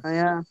 Claro. ah,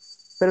 ya.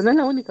 Pero no es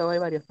la única, hay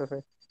varias,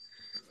 profe.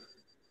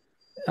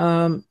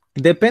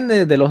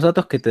 Depende de los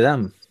datos que te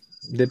dan.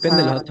 Depende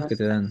de los Ah, datos que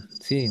te dan.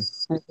 Sí,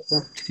 ahí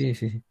está. sí,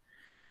 sí, sí.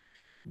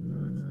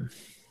 Mm,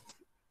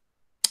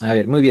 A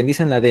ver, muy bien,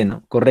 dicen la D,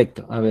 ¿no?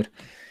 Correcto. A ver.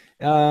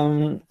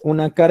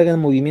 Una carga en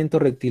movimiento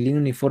rectilíneo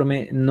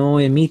uniforme no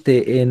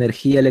emite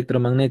energía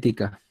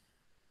electromagnética.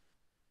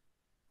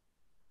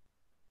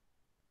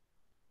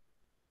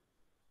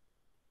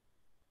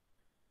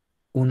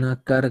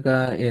 Una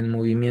carga en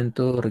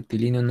movimiento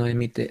rectilíneo no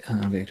emite,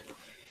 a ver,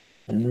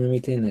 no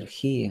emite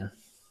energía.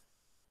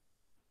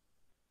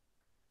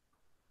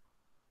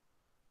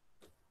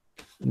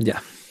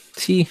 Ya,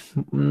 sí,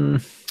 mm,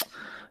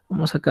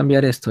 vamos a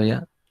cambiar esto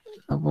ya.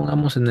 No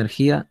pongamos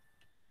energía,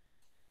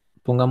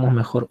 pongamos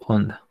mejor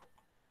onda.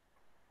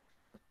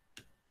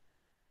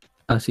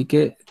 Así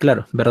que,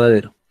 claro,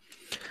 verdadero.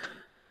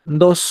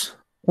 Dos,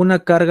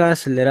 una carga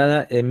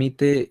acelerada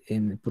emite,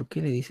 ¿por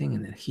qué le dicen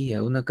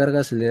energía? Una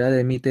carga acelerada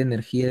emite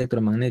energía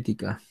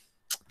electromagnética.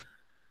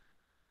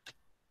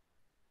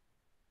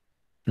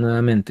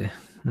 Nuevamente,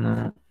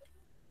 no,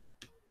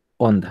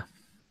 onda.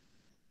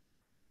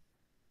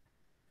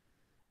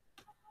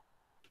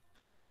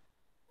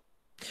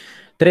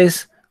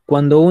 Tres,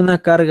 cuando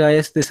una carga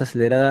es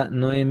desacelerada,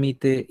 no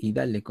emite, y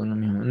dale con lo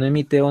mismo, no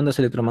emite ondas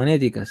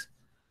electromagnéticas.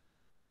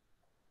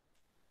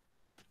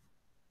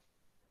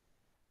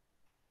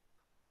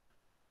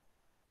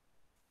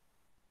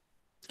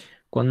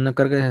 Cuando una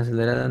carga es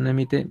desacelerada, no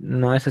emite,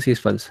 no, esa sí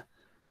es falsa.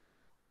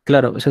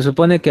 Claro, se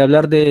supone que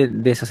hablar de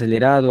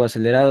desacelerado o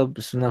acelerado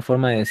pues, es una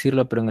forma de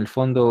decirlo, pero en el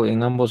fondo,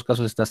 en ambos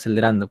casos está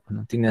acelerando, pues,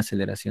 no tiene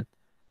aceleración.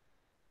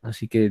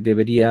 Así que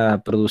debería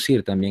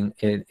producir también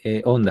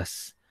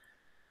ondas.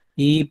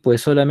 Y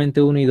pues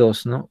solamente uno y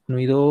dos, ¿no? Uno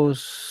y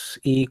dos,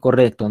 y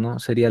correcto, ¿no?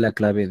 Sería la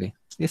clave de.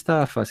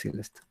 Estaba fácil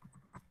esto.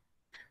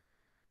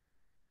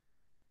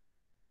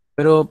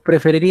 Pero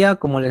preferiría,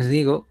 como les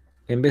digo,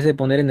 en vez de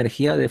poner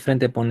energía, de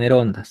frente poner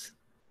ondas.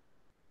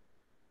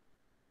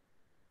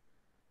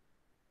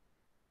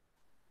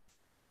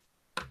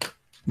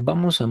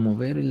 Vamos a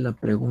mover la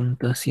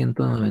pregunta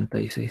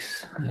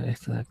 196. A ver,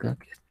 esta de acá,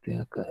 que esté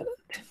acá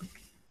adelante.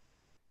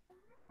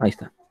 Ahí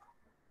está.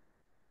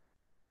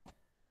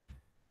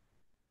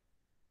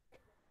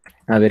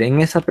 A ver,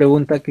 en esa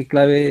pregunta, ¿qué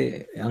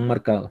clave han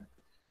marcado?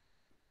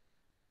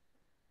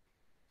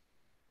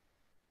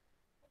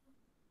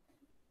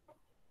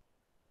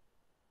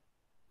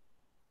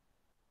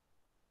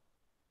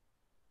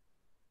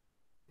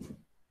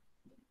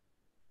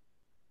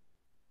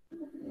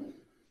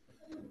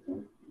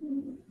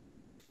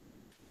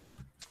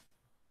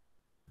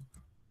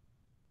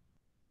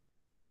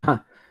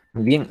 Ah,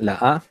 muy bien, la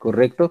A,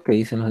 correcto. ¿Qué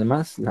dicen los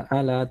demás? La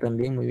A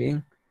también, muy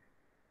bien.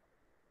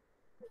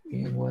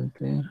 Bien,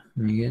 Walter,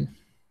 Miguel.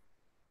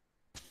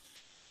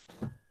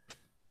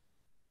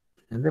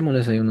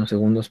 Démosles ahí unos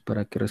segundos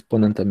para que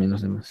respondan también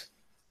los demás.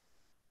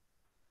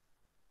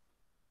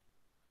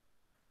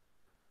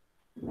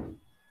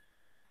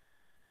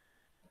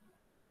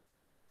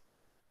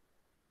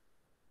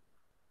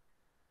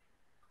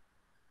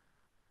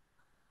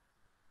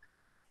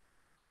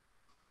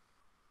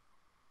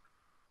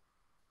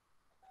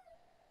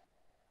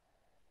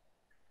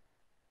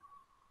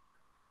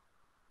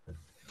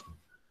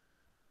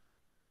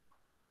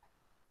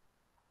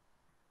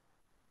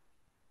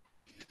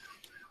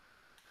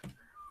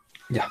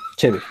 Ya,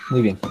 chévere,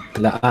 muy bien.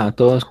 La A,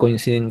 todos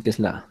coinciden que es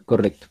la A,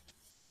 correcto.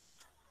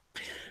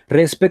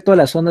 Respecto a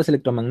las ondas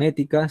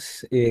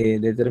electromagnéticas,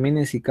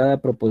 determine si cada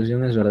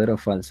proposición es verdadera o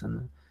falsa,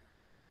 ¿no?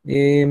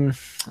 Em,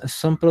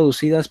 Son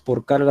producidas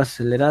por cargas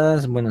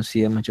aceleradas. Bueno,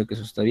 sí, hemos dicho que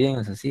eso está bien,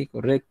 es así,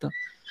 correcto.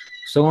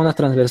 Son ondas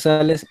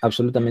transversales,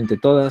 absolutamente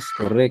todas,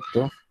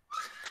 correcto.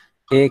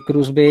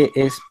 Cruz B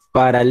es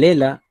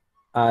paralela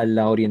a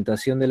la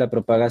orientación de la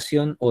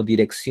propagación o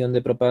dirección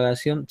de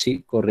propagación.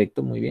 Sí,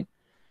 correcto, muy bien.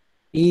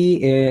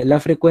 Y la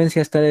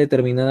frecuencia está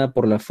determinada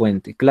por la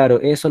fuente. Claro,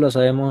 eso lo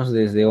sabemos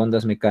desde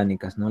ondas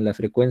mecánicas, ¿no? La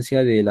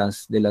frecuencia de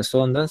las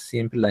ondas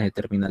siempre la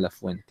determina la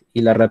fuente.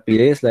 Y la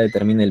rapidez la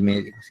determina el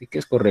medio. Así que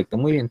es correcto.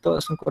 Muy bien,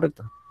 todas son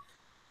correctas.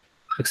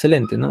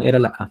 Excelente, ¿no? Era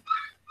la A.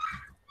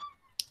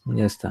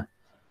 Ya está.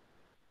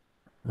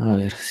 A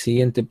ver,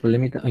 siguiente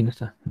problemita. Ay, no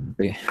está.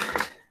 Ve.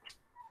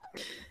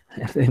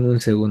 En un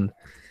segundo.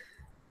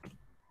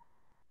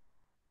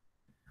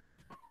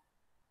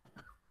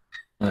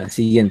 A ver,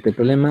 siguiente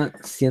problema.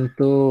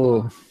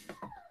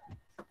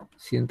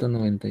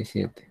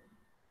 197.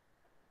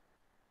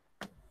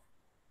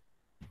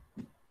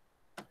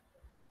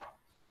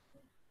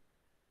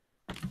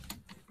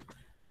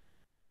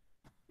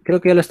 Creo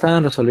que ya lo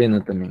estaban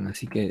resolviendo también.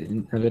 Así que,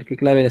 a ver qué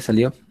clave le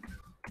salió.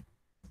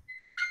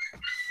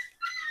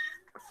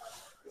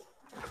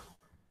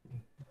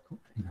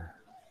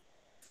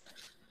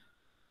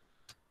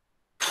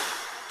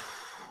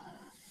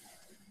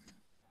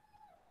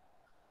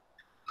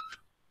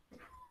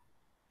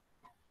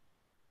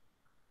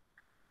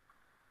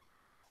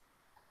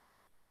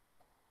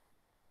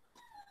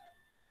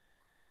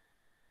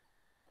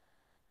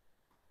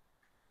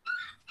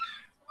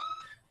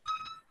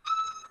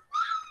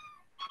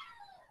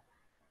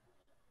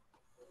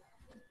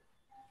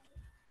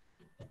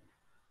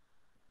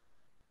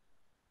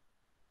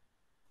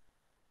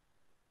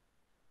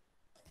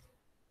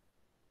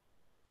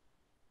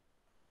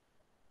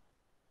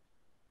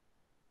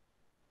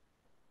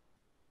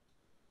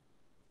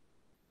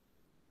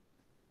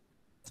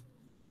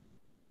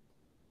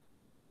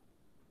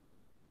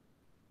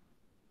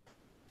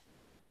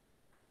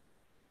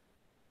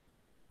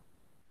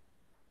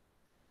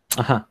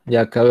 Ajá,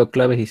 ya acá veo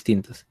claves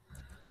distintas.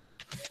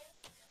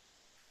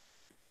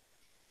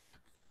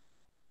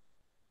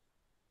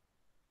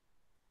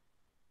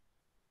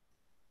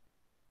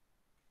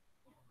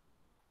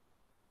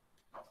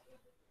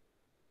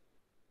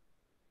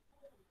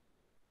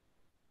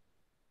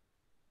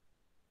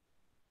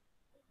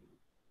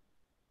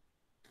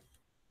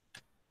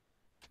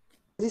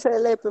 Sí sale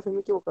la E, profe, me he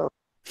equivocado.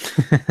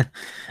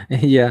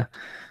 Ya,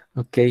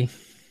 ok.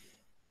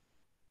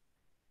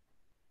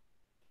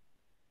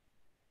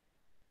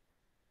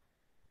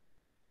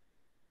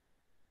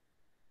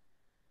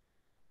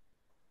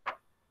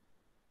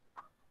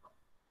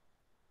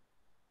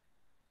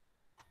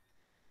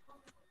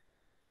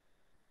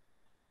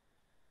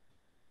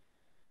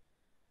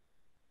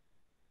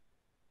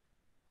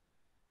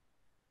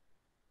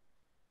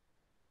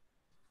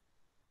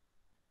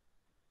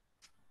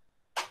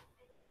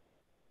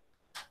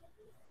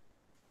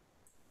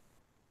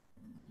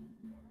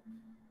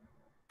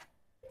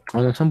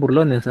 Bueno, son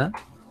burlones, ¿ah?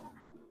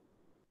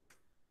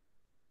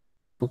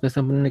 ¿Por qué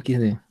están poniendo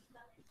XD?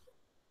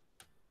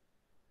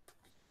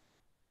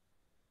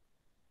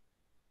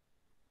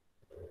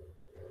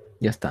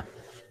 Ya está.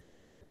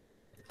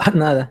 Ah,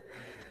 nada.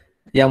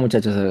 Ya,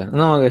 muchachos, a ver.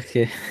 No, es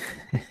que.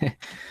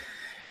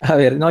 A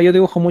ver, no, yo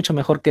dibujo mucho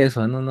mejor que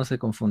eso, no, no se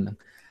confundan.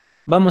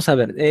 Vamos a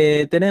ver,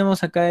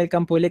 tenemos acá el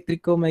campo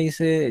eléctrico, me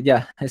dice,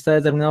 ya, está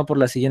determinado por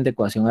la siguiente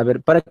ecuación. A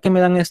ver, ¿para qué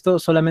me dan esto?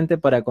 Solamente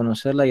para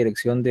conocer la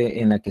dirección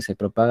en la que se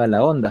propaga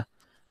la onda.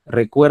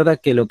 Recuerda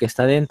que lo que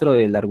está dentro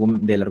del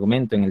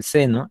argumento en el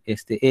seno,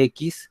 este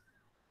X,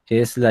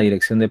 es la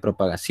dirección de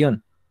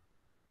propagación.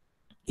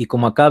 Y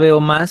como acá veo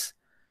más,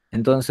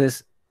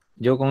 entonces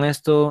yo con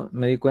esto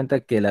me di cuenta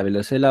que la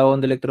velocidad de la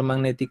onda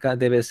electromagnética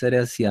debe ser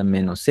hacia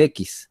menos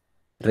X.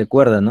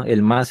 Recuerda, ¿no?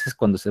 El más es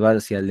cuando se va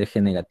hacia el eje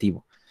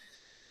negativo.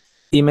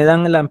 Y me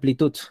dan la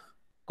amplitud.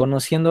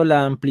 Conociendo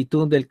la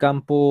amplitud del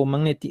campo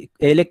magnético,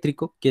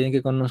 eléctrico, quieren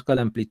que conozca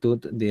la amplitud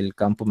del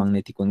campo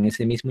magnético en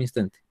ese mismo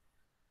instante.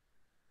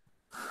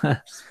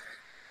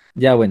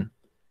 Ya, bueno.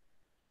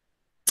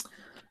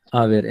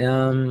 A ver,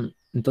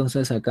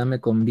 entonces acá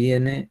me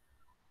conviene.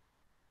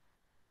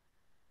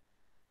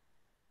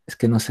 Es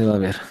que no se va a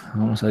ver.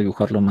 Vamos a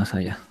dibujarlo más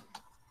allá.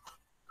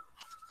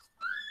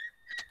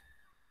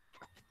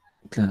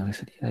 Claro,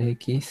 sería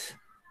X.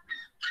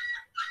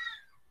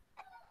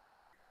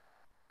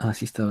 Ah,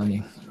 sí estaba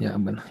bien. Ya,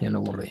 bueno, ya lo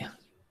borré ya.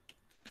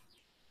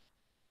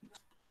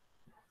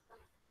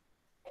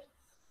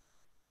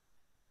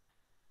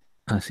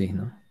 Así,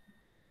 ¿no?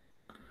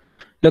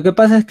 Lo que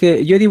pasa es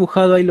que yo he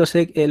dibujado ahí los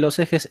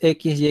ejes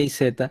X, Y y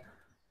Z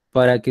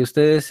para que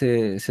ustedes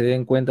se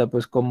den cuenta,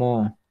 pues,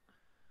 cómo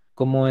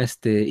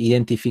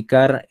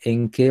identificar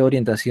en qué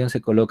orientación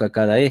se coloca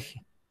cada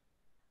eje.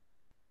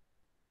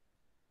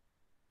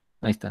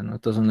 Ahí está, ¿no?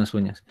 Estas son las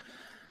uñas.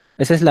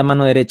 Esa es la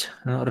mano derecha,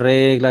 ¿no?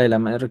 Regla de la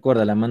mano,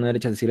 recuerda, la mano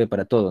derecha te sirve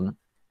para todo, ¿no?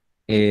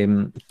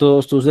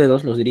 Todos tus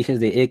dedos los diriges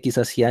de X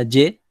hacia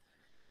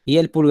y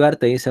el pulgar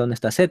te dice dónde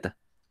está Z.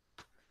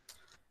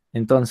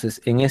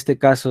 Entonces, en este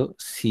caso,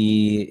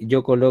 si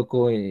yo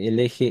coloco el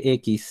eje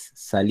X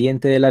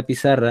saliente de la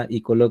pizarra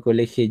y coloco el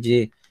eje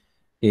Y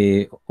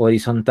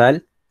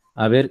horizontal,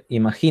 a ver,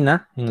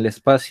 imagina en el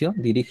espacio,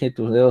 dirige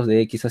tus dedos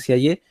de X hacia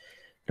Y,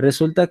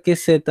 resulta que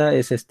Z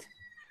es este.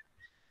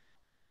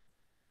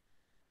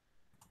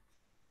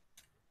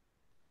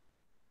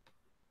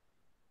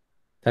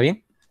 ¿Está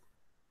bien?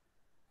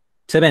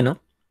 Se ve, ¿no? O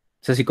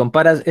sea, si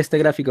comparas este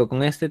gráfico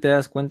con este, te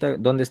das cuenta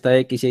dónde está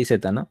X, Y,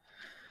 Z, ¿no?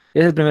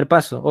 Es el primer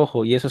paso,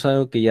 ojo, y eso es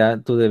algo que ya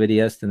tú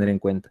deberías tener en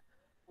cuenta,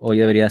 o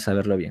ya deberías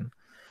saberlo bien.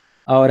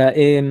 Ahora,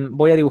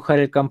 voy a dibujar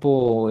el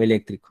campo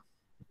eléctrico.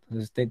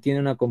 Entonces, tiene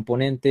una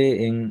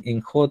componente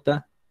en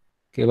J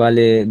que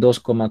vale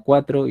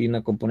 2,4 y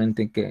una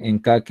componente en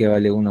K que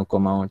vale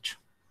 1,8.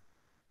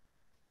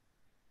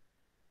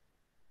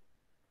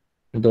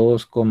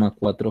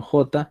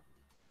 2,4J,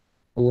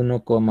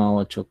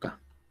 1,8K.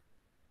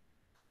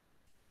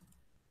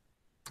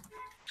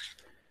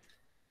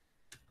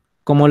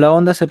 Como la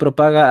onda se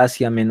propaga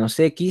hacia menos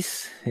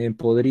X,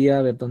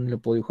 podría ver dónde lo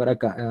puedo dibujar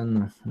acá. Ah,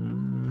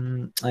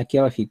 no. Aquí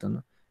abajito,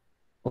 ¿no?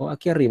 O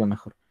aquí arriba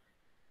mejor.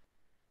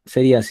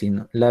 Sería así,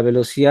 ¿no? La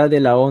velocidad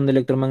de la onda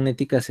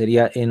electromagnética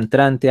sería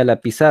entrante a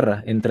la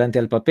pizarra, entrante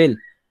al papel,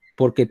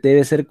 porque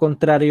debe ser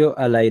contrario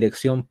a la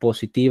dirección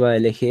positiva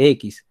del eje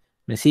X.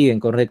 ¿Me siguen,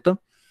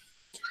 correcto?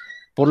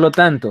 Por lo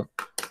tanto,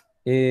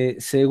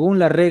 según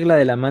la regla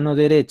de la mano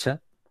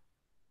derecha,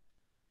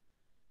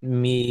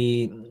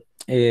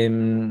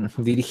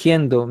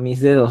 dirigiendo mis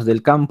dedos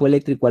del campo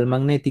eléctrico al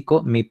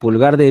magnético, mi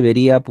pulgar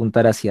debería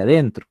apuntar hacia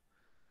adentro,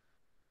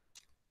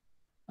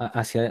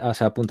 o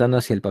sea, apuntando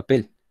hacia el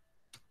papel.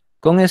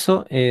 Con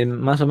eso,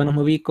 más o menos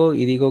me ubico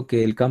y digo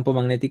que el campo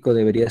magnético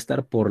debería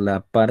estar por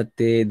la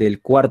parte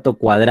del cuarto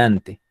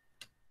cuadrante,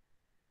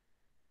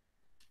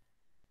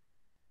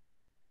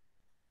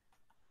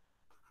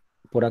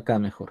 por acá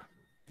mejor.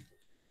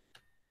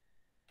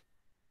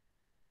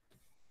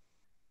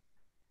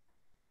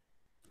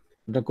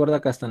 Recuerda,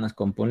 acá están las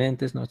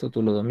componentes, ¿no? Esto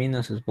tú lo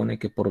dominas, se supone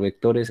que por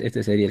vectores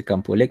este sería el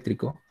campo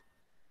eléctrico.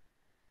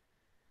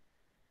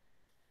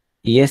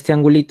 Y este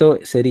angulito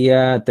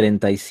sería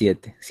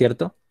 37,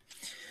 ¿cierto?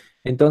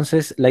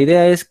 Entonces, la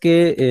idea es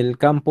que el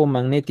campo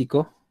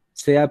magnético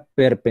sea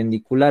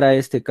perpendicular a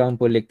este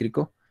campo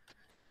eléctrico,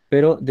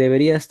 pero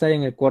debería estar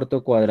en el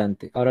cuarto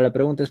cuadrante. Ahora la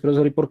pregunta es,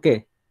 profesor, ¿y por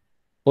qué?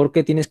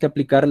 Porque tienes que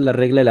aplicar la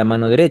regla de la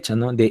mano derecha,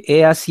 ¿no? De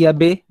E hacia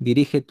B,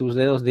 dirige tus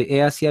dedos de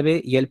E hacia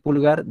B y el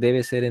pulgar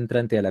debe ser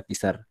entrante a la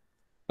pizarra,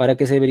 para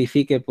que se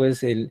verifique, pues,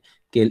 que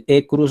el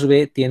E cruz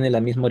B tiene la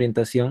misma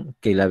orientación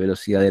que la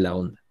velocidad de la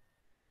onda.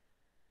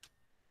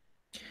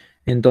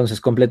 Entonces,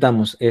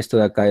 completamos. Esto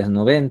de acá es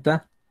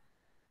 90.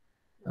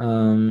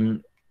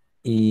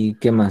 ¿Y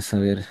qué más? A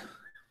ver.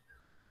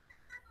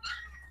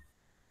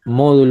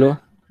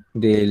 Módulo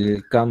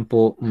del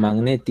campo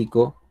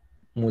magnético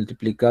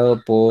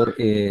multiplicado por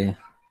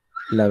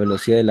la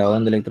velocidad de la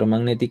onda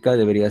electromagnética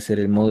debería ser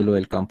el módulo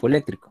del campo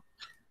eléctrico.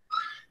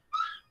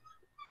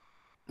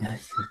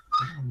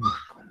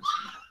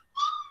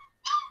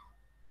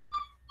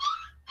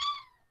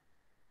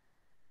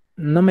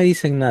 No me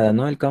dicen nada,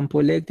 ¿no? El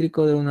campo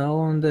eléctrico de una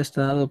onda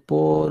está dado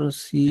por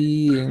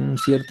si en un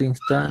cierto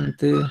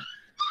instante.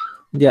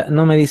 Ya,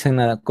 no me dicen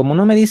nada. Como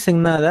no me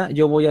dicen nada,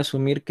 yo voy a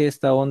asumir que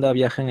esta onda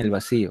viaja en el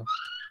vacío.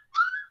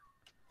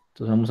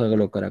 Entonces vamos a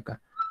colocar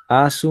acá.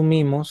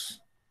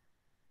 Asumimos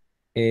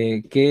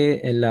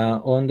que la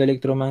onda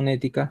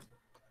electromagnética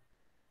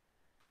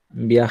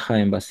viaja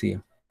en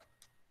vacío.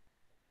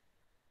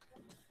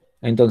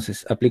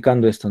 Entonces,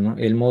 aplicando esto, ¿no?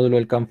 El módulo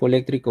del campo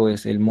eléctrico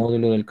es el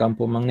módulo del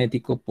campo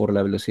magnético por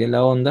la velocidad de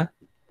la onda.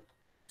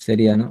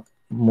 Sería, ¿no?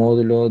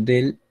 Módulo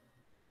del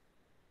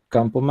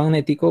campo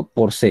magnético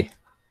por C.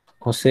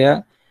 O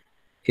sea,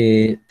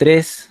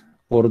 3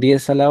 por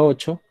 10 a la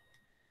 8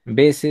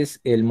 veces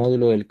el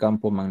módulo del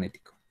campo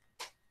magnético.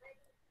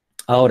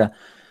 Ahora,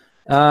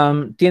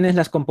 tienes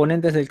las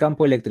componentes del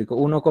campo eléctrico,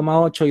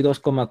 1,8 y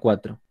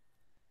 2,4.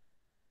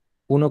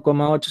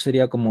 1,8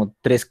 sería como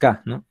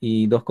 3K, ¿no?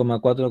 Y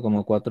 2,4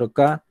 como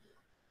 4K.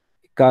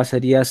 K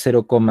sería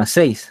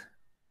 0,6.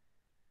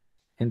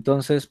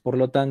 Entonces, por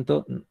lo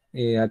tanto,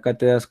 acá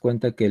te das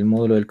cuenta que el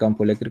módulo del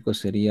campo eléctrico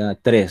sería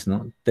 3,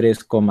 ¿no?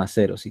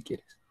 3,0 si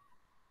quieres.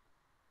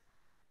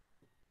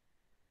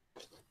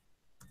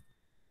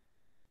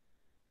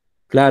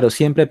 Claro,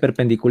 siempre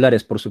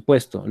perpendiculares, por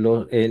supuesto.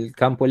 El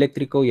campo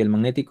eléctrico y el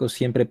magnético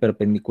siempre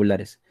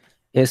perpendiculares.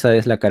 Esa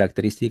es la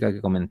característica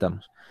que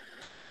comentamos.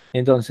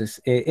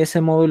 Entonces,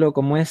 ese módulo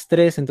como es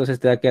 3, entonces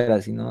te va a quedar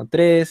así, ¿no?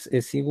 3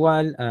 es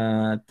igual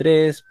a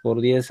 3 por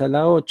 10 a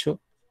la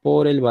 8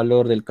 por el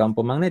valor del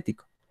campo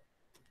magnético.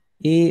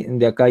 Y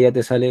de acá ya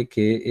te sale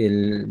que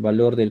el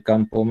valor del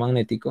campo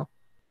magnético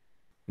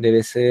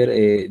debe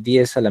ser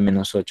 10 a la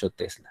menos 8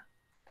 Tesla.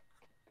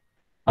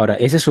 Ahora,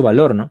 ese es su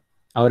valor, ¿no?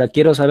 Ahora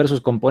quiero saber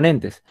sus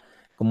componentes.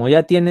 Como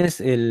ya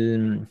tienes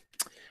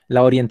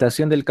la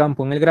orientación del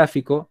campo en el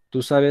gráfico,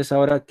 tú sabes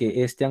ahora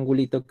que este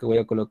angulito que voy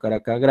a colocar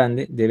acá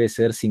grande debe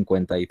ser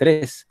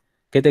 53.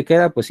 ¿Qué te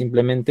queda? Pues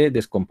simplemente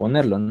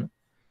descomponerlo, ¿no?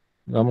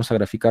 Vamos a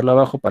graficarlo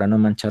abajo para no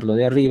mancharlo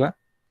de arriba.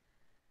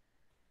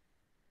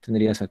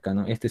 Tendrías acá,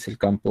 ¿no? Este es el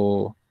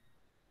campo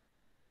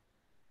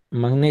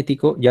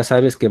magnético. Ya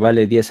sabes que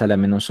vale 10 a la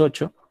menos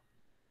 8.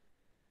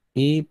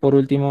 Y por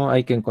último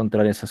hay que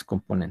encontrar esas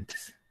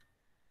componentes.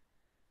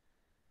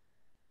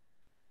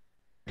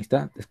 Ahí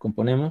está,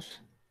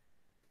 descomponemos.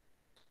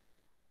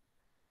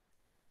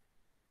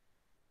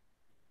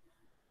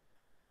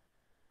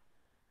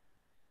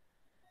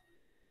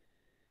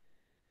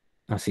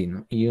 Así,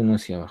 ¿no? Y uno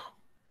hacia abajo.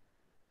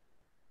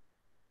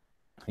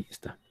 Ahí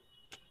está.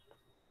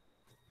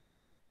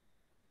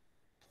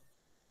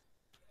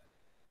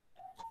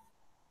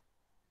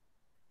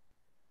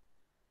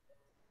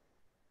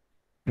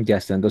 Ya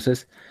está.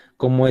 Entonces,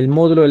 como el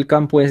módulo del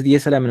campo es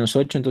 10 a la menos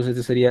 8, entonces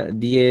este sería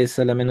 10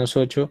 a la menos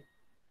 8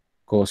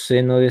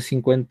 coseno de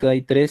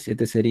 53.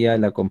 Este sería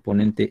la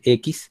componente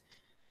X.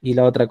 Y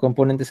la otra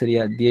componente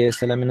sería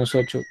 10 a la menos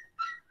 8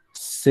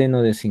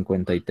 seno de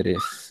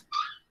 53.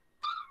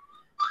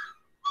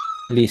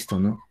 Listo,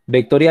 ¿no?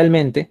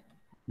 Vectorialmente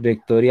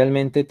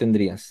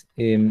tendrías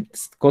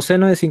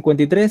coseno de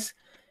 53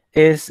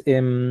 es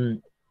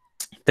 3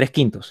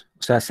 quintos,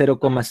 o sea,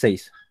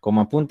 0,6.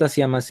 Como apunta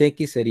hacia más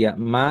X sería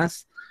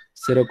más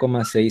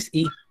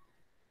 0,6i.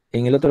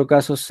 En el otro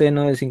caso,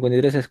 seno de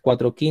 53 es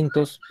 4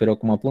 quintos, pero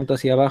como apunta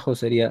hacia abajo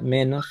sería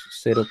menos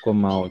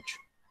 0,8.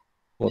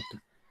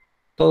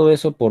 Todo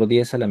eso por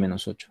 10 a la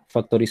menos 8,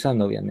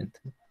 factorizando obviamente.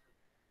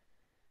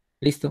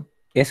 ¿Listo?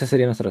 Esa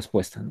sería nuestra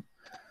respuesta, ¿no?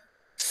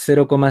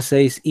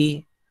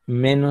 0,6i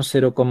menos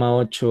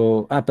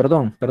 0,8. Ah,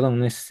 perdón,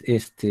 no es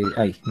este.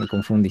 Ay, me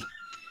confundí.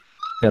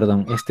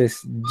 Perdón, este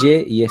es y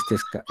y este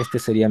es k. Este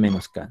sería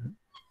menos k, ¿no?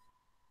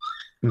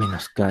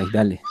 Menos k, y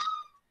dale.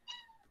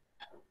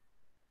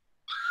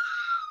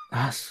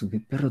 Ah, qué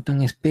perro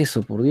tan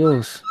espeso, por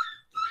Dios.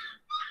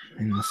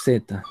 Menos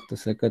z.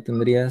 Entonces acá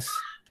tendrías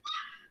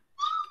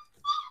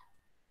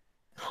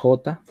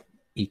j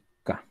y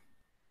k.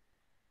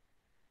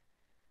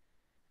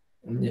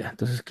 Ya,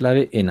 entonces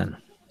clave enano.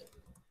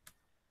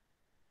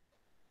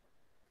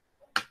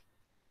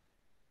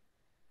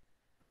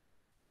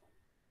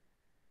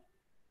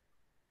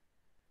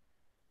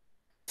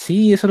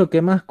 Sí, eso es lo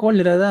que más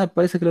cólera da.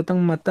 Parece que lo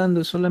están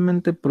matando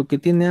solamente porque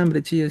tiene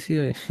hambre, chilla, así,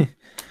 oye.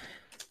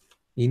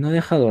 Y no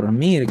deja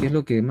dormir, que es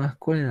lo que más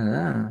cólera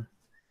da.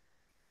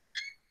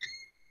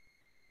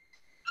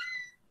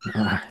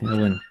 Ah, ya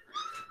bueno.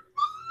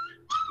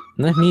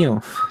 No es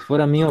mío. Si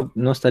fuera mío,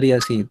 no estaría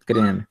así,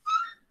 créanme.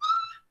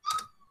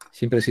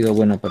 Siempre he sido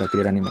bueno para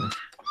criar animales.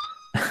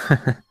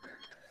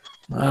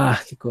 Ah,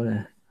 qué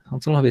cólera.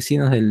 Son los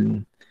vecinos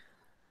del,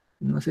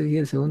 no sé si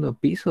el segundo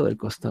piso o del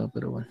costado,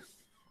 pero bueno.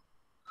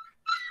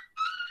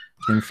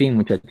 En fin,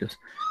 muchachos.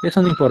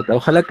 Eso no importa.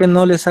 Ojalá que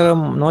no les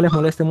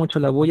moleste mucho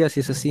la bulla. Si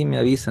es así, me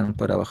avisan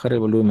para bajar el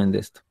volumen de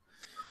esto.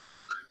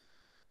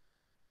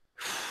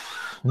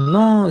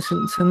 No,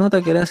 se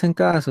nota que le hacen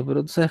caso,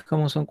 pero tú sabes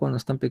cómo son cuando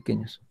están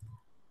pequeños.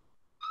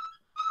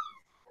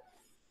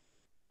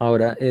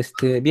 Ahora,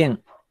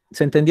 bien,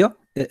 ¿se entendió?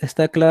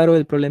 ¿Está claro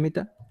el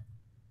problemita?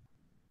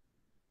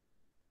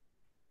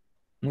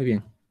 Muy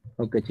bien.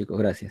 Ok, chicos,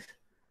 gracias.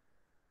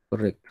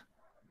 Correcto.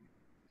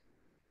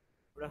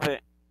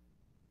 Profe,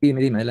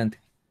 Dime,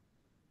 adelante.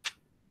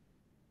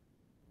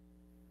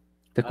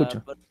 Te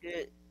escucho. ¿por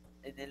qué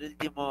en el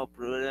último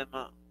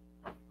programa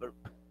por-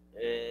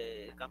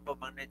 el campo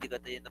magnético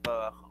está yendo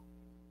para abajo?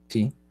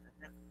 Sí.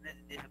 No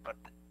entendí esa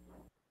parte.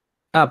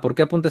 Ah, ¿por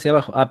qué apunta hacia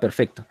abajo? Ah,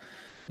 perfecto.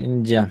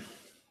 Ya.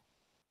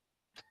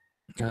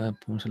 Ah,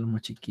 vamos a hacerlo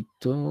más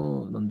chiquito.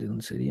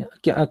 ¿Dónde sería?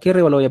 Aquí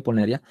arriba lo voy a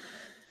poner ya.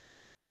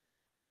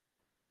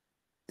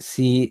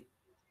 Si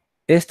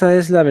esta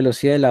es la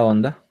velocidad de la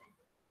onda,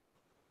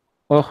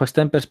 ojo,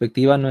 está en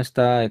perspectiva, no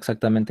está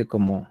exactamente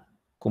como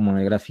en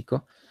el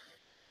gráfico.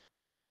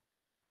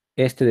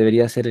 Este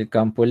debería ser el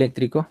campo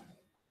eléctrico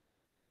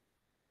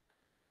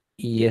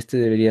y este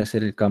debería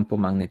ser el campo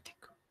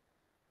magnético.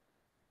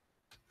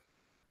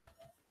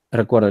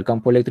 Recuerda, el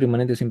campo eléctrico y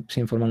magnético se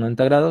informan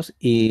 90 grados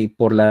y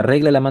por la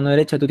regla de la mano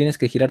derecha tú tienes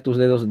que girar tus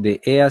dedos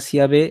de E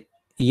hacia B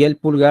y el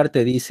pulgar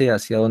te dice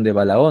hacia dónde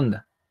va la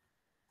onda,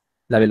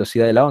 la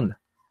velocidad de la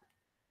onda.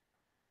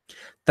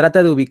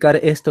 Trata de ubicar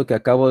esto que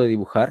acabo de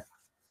dibujar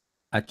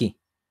aquí.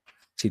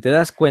 Si te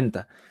das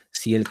cuenta,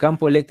 si el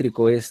campo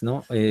eléctrico es,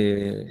 ¿no?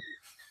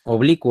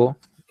 Oblicuo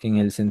en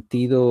el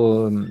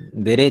sentido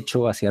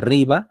derecho hacia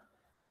arriba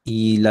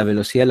y la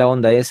velocidad de la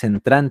onda es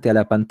entrante a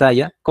la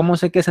pantalla. ¿Cómo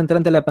sé que es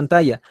entrante a la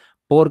pantalla?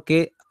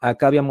 Porque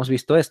acá habíamos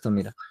visto esto,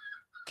 mira,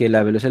 que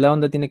la velocidad de la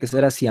onda tiene que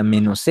ser hacia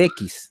menos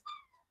x.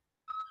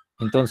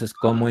 Entonces,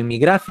 como en mi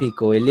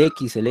gráfico el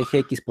x, el eje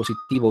x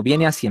positivo,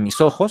 viene hacia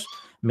mis ojos,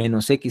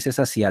 menos x es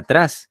hacia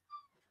atrás.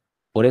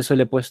 Por eso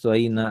le he puesto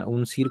ahí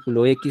un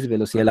círculo x,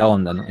 velocidad de la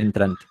onda, ¿no?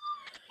 Entrante.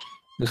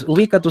 Entonces,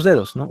 ubica tus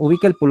dedos, ¿no?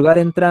 Ubica el pulgar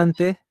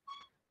entrante.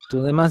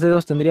 Tus demás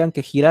dedos tendrían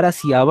que girar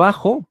hacia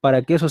abajo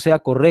para que eso sea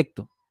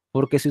correcto.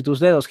 Porque si tus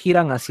dedos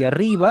giran hacia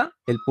arriba,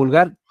 el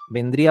pulgar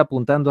vendría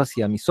apuntando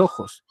hacia mis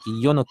ojos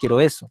y yo no quiero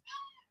eso.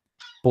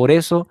 Por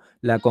eso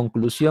la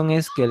conclusión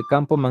es que el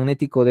campo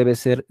magnético debe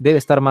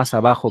estar más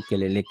abajo que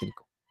el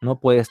eléctrico. No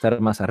puede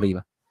estar más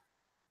arriba.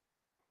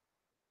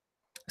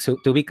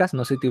 ¿Te ubicas?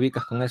 No sé si te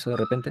ubicas con eso de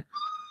repente.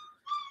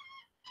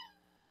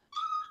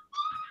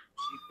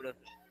 Sí, profe.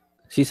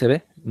 Sí se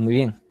ve, muy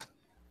bien.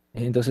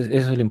 Entonces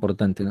eso es lo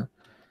importante, ¿no?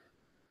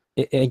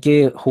 Hay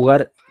que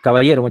jugar,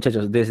 caballero,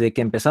 muchachos, desde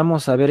que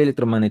empezamos a ver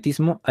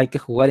electromagnetismo, hay que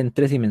jugar en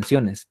 3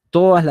 dimensiones.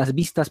 Todas las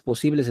vistas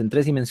posibles en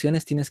 3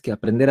 dimensiones tienes que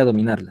aprender a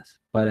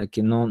dominarlas para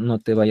que no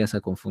te vayas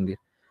a confundir.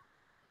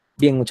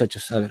 Bien,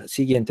 muchachos, a ver,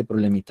 siguiente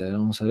problemita,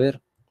 vamos a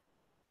ver.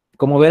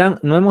 Como verán,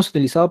 no hemos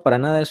utilizado para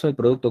nada eso del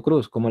producto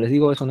cruz. Como les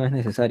digo, eso no es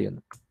necesario,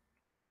 ¿no?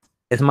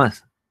 Es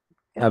más,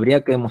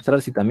 habría que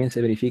demostrar si también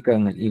se verifica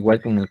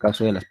igual que en el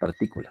caso de las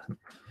partículas, ¿no?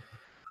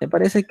 Me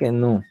parece que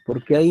no,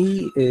 porque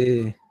ahí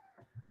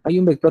hay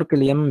un vector que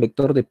le llaman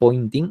vector de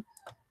Poynting,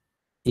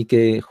 y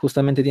que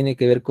justamente tiene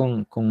que ver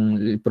con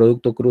el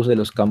producto cruz de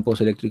los campos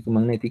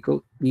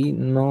eléctrico-magnéticos y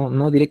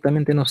no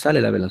directamente no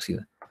sale la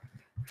velocidad.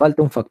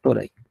 Falta un factor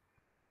ahí.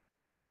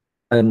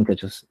 A ver,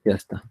 muchachos, ya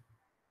está.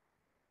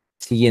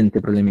 Siguiente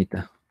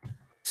problemita.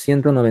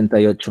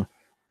 198.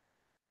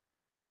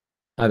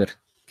 A ver,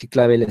 ¿qué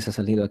clave les ha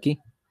salido aquí?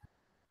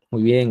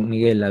 Muy bien,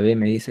 Miguel, la B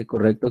me dice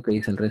correcto, ¿qué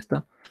dice el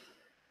resto?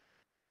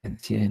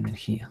 Densidad de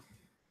energía.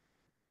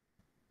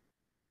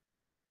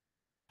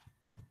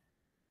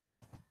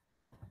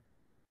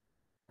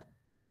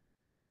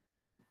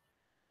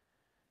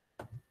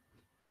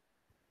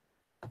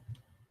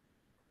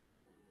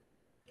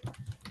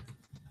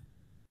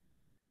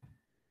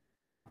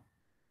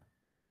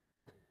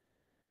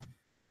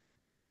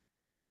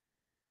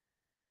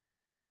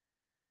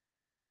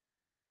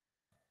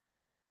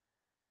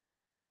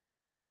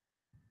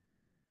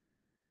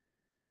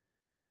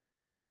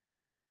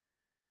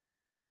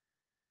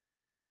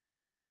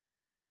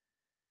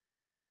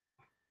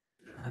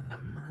 Nada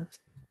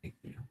más.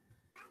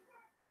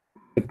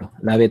 Perfecto.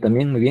 La B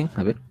también, muy bien.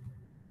 A ver.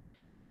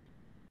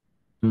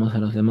 Vamos a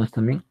los demás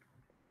también.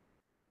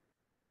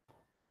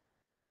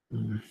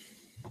 Mm.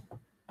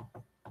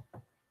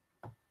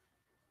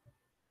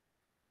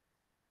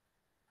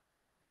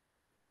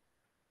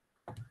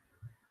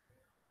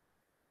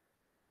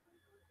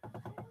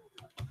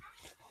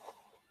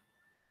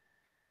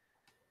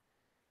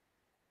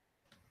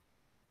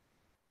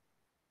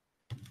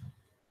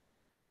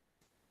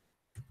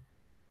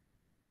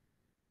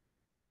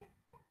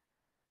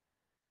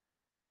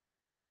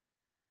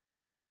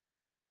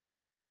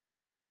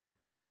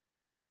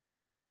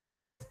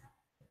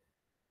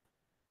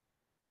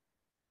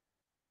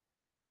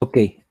 Ok,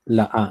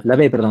 la A, la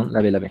B, perdón,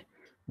 la B.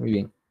 Muy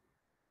bien.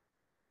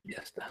 Ya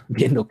está,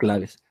 viendo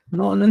claves.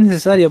 No, no es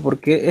necesario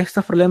porque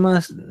estos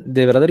problemas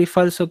de verdadero y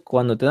falso,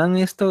 cuando te dan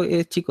esto,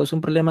 chicos, es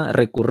un problema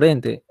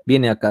recurrente.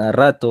 Viene a cada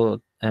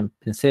rato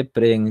en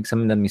CEPRE, en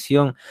examen de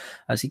admisión.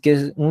 Así que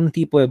es un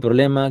tipo de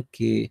problema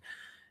que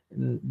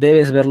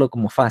debes verlo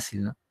como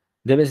fácil, ¿no?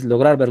 Debes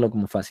lograr verlo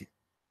como fácil.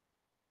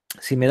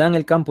 Si me dan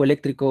el campo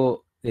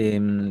eléctrico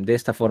de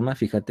esta forma,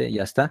 fíjate,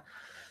 ya está.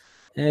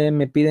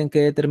 Me piden que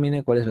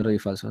determine cuál es verdadero y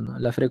falso, ¿no?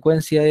 La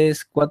frecuencia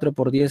es 4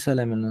 por 10 a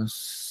la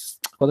menos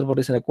 4 por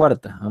 10 a la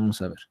cuarta.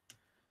 Vamos a ver.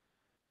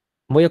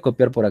 Voy a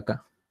copiar por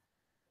acá.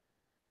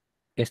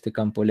 Este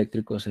campo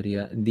eléctrico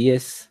sería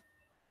 10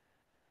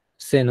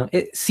 seno.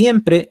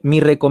 Siempre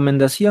mi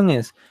recomendación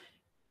es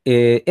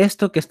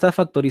esto que está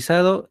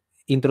factorizado,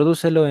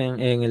 introdúcelo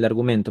en el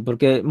argumento,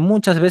 porque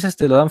muchas veces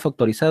te lo dan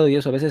factorizado y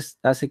eso a veces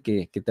hace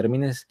que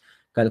termines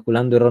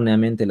calculando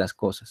erróneamente las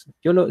cosas.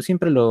 Yo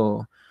siempre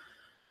no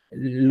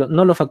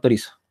lo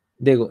factorizo.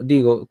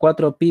 Digo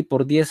 4pi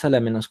por 10 a la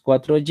menos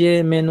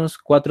 4y menos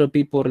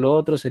 4pi por lo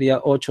otro sería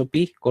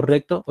 8pi,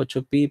 ¿correcto?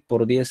 8pi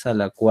por 10 a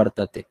la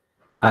cuarta t.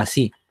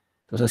 Así.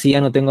 Entonces así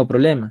ya no tengo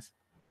problemas.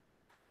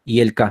 Y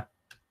el k.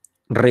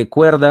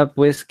 Recuerda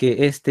pues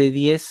que este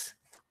 10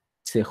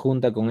 se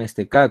junta con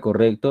este k,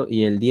 ¿correcto?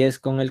 Y el 10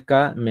 con el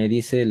k me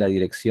dice la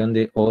dirección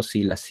de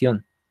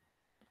oscilación.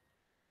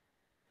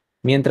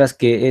 Mientras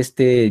que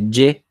este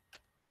y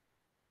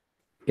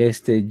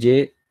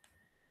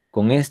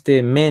con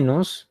este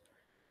menos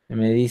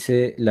me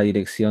dice la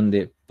dirección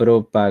de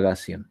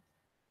propagación.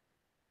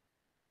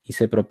 Y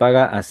se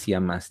propaga hacia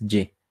más y.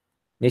 Ahí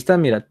está,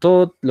 mira,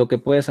 todo lo que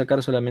puedes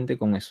sacar solamente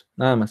con eso,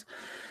 nada más.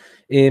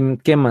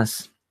 ¿Qué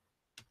más?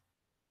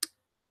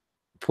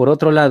 Por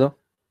otro lado,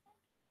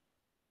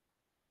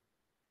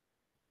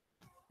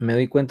 me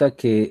doy cuenta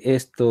que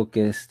esto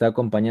que está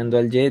acompañando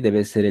al y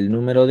debe ser el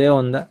número de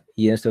onda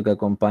y esto que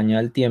acompaña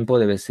al tiempo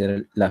debe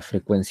ser la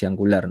frecuencia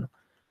angular, ¿no?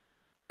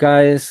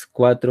 K es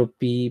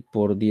 4pi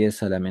por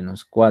 10 a la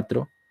menos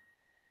 4,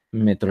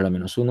 metro a la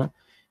menos 1,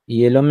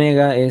 y el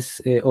omega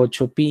es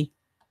 8pi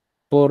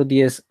por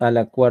 10 a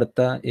la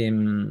cuarta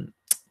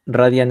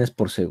radianes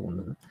por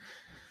segundo,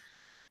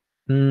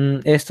 ¿no?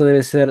 Esto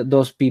debe ser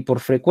 2pi por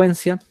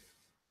frecuencia.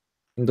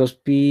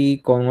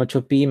 2pi con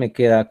 8pi me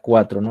queda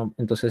 4, ¿no?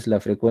 Entonces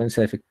la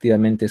frecuencia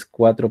efectivamente es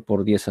 4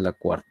 por 10 a la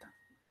cuarta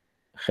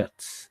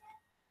Hertz.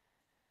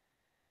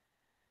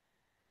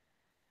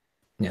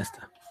 Ya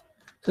está.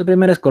 El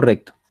primero es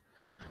correcto.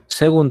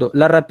 Segundo,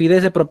 la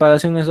rapidez de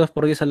propagación es 2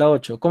 por 10 a la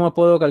 8. ¿Cómo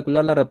puedo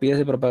calcular la rapidez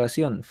de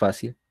propagación?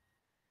 Fácil.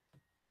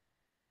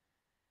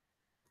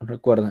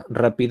 Recuerda,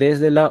 rapidez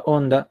de la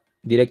onda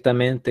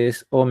directamente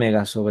es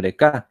omega sobre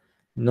k.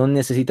 No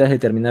necesitas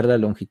determinar la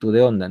longitud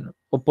de onda, ¿no?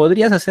 O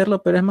podrías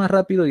hacerlo, pero es más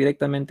rápido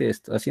directamente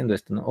haciendo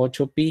esto, ¿no?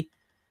 8pi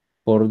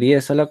por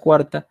 10 a la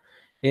cuarta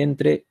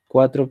entre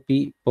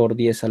 4pi por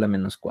 10 a la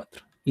menos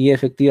 4. Y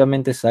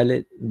efectivamente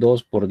sale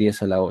 2 por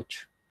 10 a la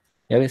 8.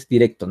 Ya ves,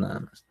 directo nada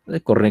más.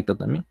 Es correcto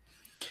también.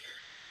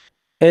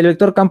 El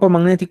vector campo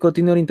magnético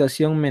tiene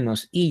orientación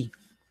menos i.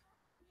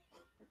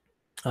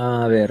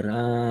 A ver,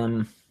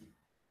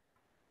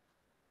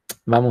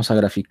 vamos a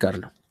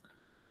graficarlo.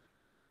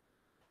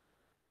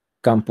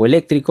 Campo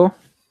eléctrico,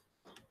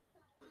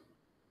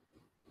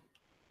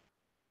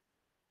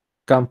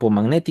 campo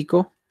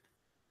magnético,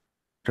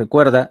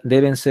 recuerda,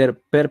 deben ser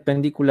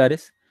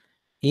perpendiculares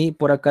y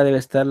por acá debe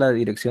estar la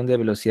dirección de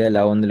velocidad de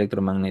la onda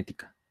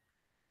electromagnética.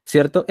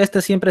 ¿Cierto?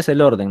 Este siempre es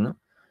el orden, ¿no?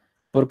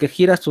 Porque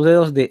giras tus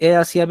dedos de E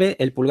hacia B,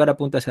 el pulgar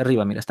apunta hacia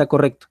arriba. Mira, está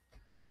correcto.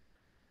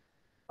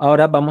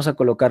 Ahora vamos a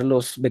colocar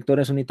los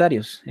vectores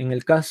unitarios. En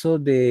el caso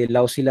de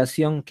la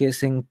oscilación que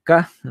es en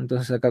K,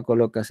 entonces acá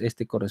colocas,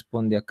 este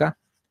corresponde a K.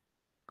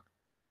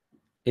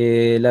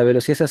 La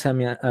velocidad es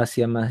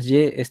hacia más Y,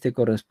 este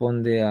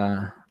corresponde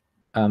a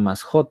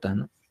más J,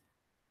 ¿no?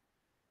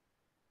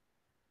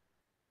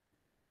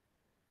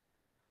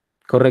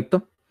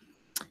 ¿Correcto?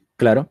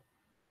 Claro,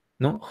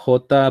 ¿no?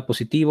 J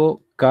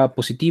positivo, K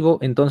positivo.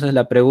 Entonces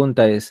la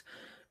pregunta es,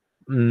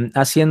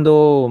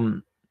 haciendo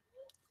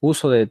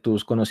uso de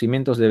tus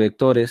conocimientos de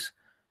vectores,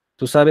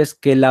 tú sabes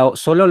que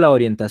solo la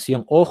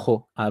orientación,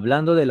 ojo,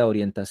 hablando de la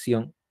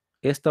orientación,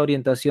 esta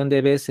orientación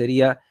de B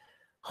sería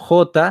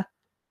J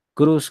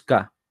cruz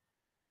K.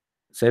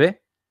 ¿Se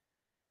ve?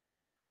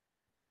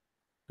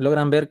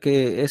 ¿Logran ver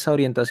que esa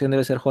orientación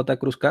debe ser J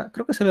cruz K?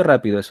 Creo que se ve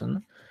rápido eso,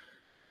 ¿no?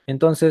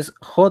 Entonces,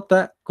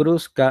 J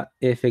cruz K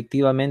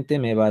efectivamente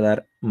me va a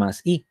dar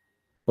más I,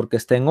 porque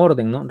está en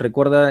orden, ¿no?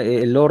 Recuerda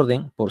el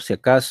orden, por si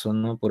acaso,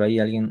 ¿no? Por ahí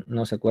alguien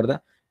no se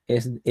acuerda,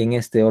 es en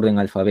este orden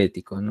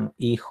alfabético, ¿no?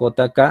 Y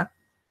JK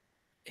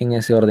en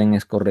ese orden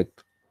es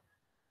correcto.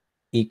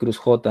 I cruz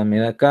J me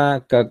da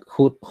K,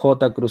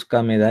 J cruz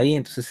K me da I,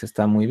 entonces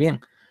está muy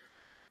bien.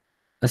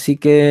 Así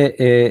que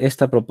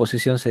esta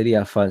proposición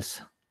sería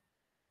falsa.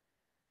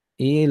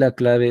 Y la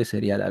clave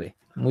sería la B.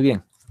 Muy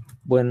bien.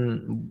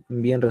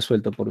 Bien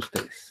resuelto por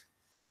ustedes.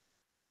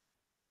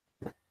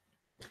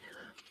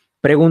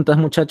 ¿Preguntas,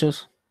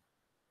 muchachos?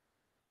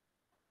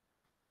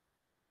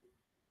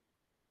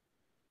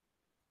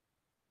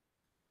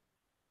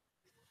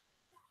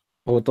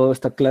 ¿O todo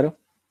está claro?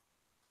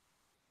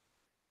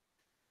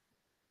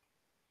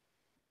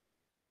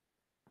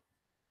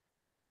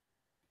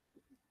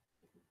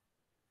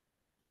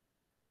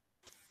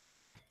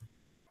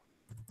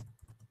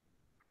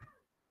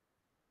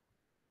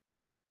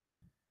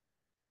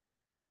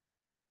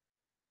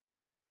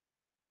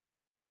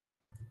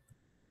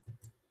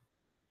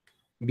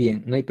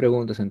 Bien, no hay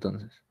preguntas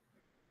entonces.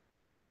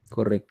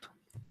 Correcto.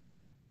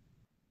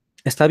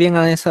 ¿Está bien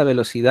a esa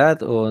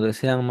velocidad o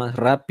desean más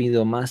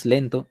rápido, más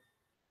lento?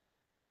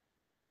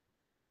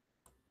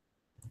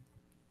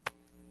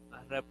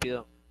 Más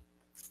rápido.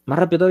 ¿Más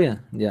rápido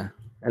todavía? Ya.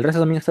 ¿El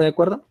resto también está de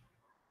acuerdo?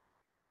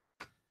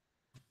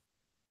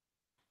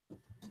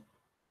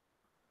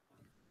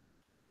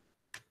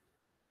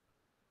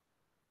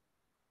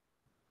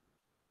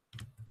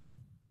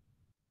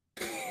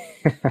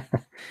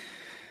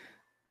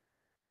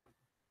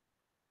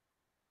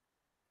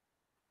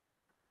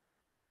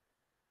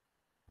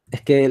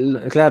 Es que,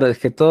 claro, es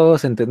que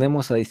todos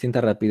entendemos a distinta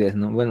rapidez,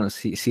 ¿no? Bueno,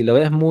 si lo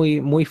ves muy,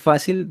 muy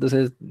fácil,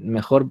 entonces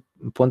mejor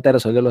ponte a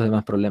resolver los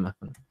demás problemas,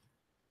 ¿no?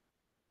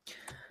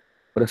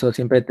 Por eso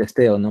siempre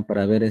testeo, ¿no?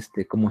 Para ver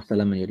cómo está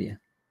la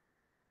mayoría.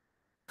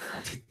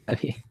 Está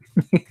bien.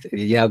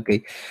 Ya, ok.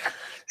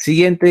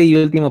 Siguiente y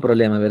último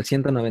problema, a ver,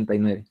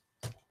 199.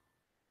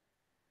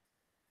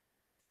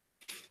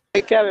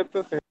 Hay clave,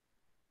 profe.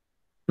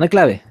 No hay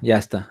clave, ya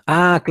está.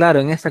 Ah, claro,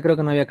 en esta creo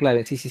que no había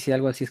clave. Sí, sí, sí,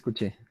 algo así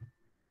escuché.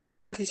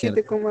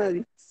 Cierto.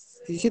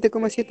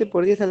 17,7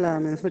 por 10 a la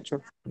menos 8.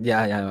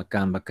 Ya, ya,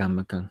 bacán, bacán,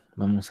 bacán.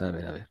 Vamos a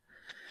ver, a ver.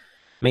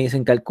 Me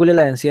dicen, calcule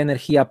la densidad de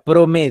energía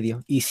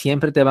promedio y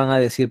siempre te van a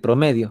decir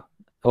promedio.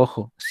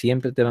 Ojo,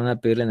 siempre te van a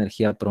pedir la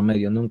energía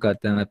promedio, nunca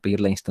te van a pedir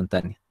la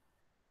instantánea.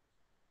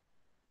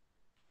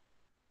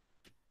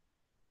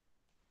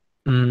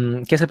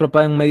 ¿Qué se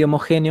propaga en un medio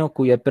homogéneo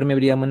cuya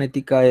permeabilidad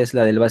magnética es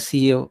la del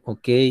vacío,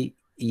 ok?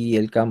 Y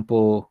el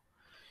campo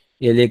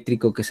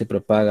eléctrico que se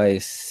propaga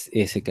es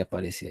ese que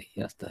aparece ahí,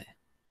 ya está.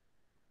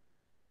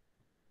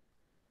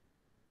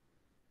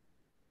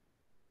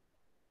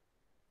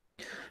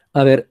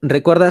 A ver,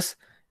 ¿recuerdas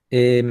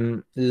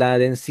la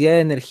densidad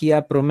de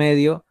energía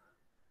promedio?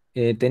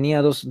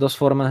 Tenía dos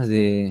formas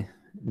de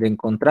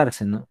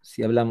encontrarse, ¿no?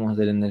 Si hablamos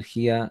de la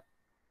energía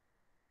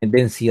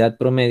densidad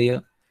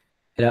promedio,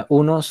 era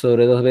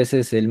 1/2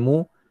 veces el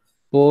mu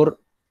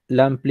por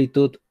la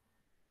amplitud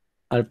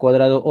al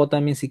cuadrado, o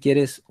también si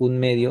quieres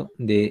 1/2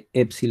 de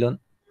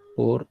epsilon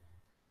por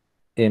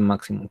e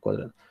máximo al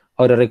cuadrado.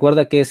 Ahora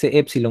recuerda que ese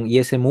epsilon y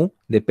ese mu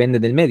depende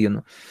del medio,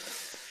 ¿no?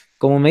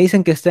 Como me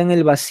dicen que está en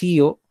el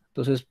vacío,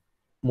 entonces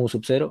mu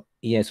sub 0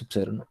 y e sub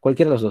 0, ¿no?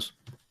 Cualquiera de los dos.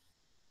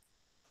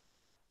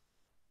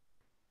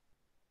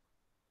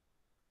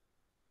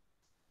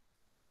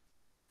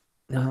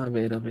 A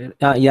ver, a ver.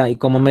 Ah, ya, y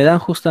como me dan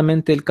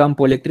justamente el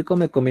campo eléctrico,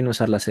 me conviene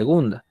usar la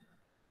segunda.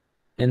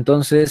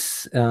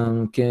 Entonces,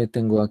 ¿qué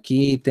tengo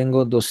aquí?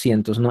 Tengo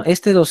 200. No,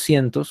 este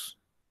 200,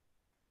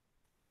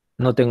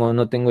 no tengo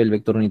el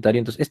vector unitario,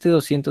 entonces este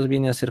 200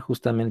 viene a ser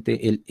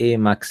justamente el E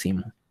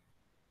máximo.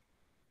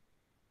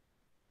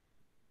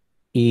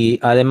 Y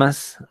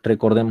además,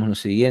 recordemos lo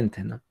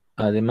siguiente, ¿no?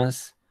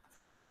 Además,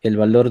 el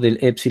valor del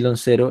epsilon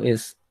 0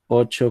 es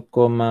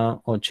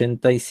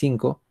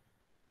 8,85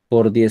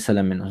 por 10 a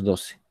la menos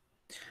 12.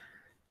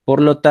 Por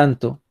lo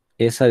tanto,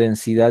 esa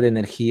densidad de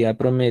energía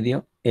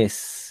promedio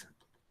es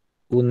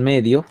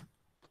 1/2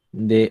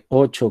 de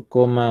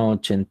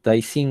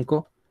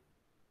 8,85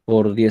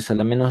 por 10 a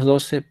la menos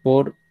 12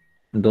 por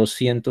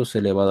 200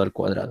 elevado al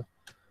cuadrado.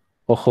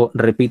 Ojo,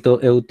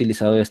 repito, he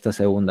utilizado esta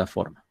segunda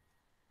forma.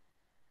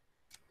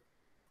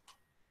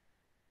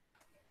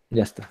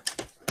 Ya está.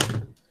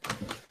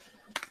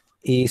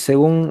 Y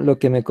según lo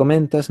que me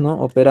comentas,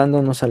 ¿no?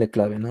 Operando no sale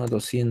clave, ¿no?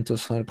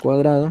 200 al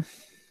cuadrado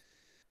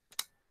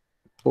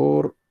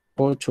por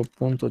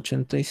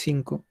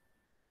 8,85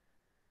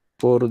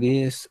 por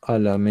 10 a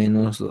la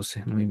menos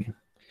 12. Muy bien.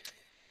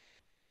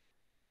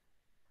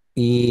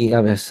 Y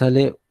a ver,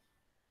 sale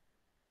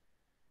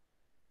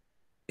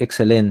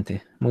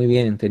excelente. Muy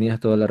bien, tenías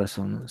toda la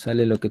razón, ¿no?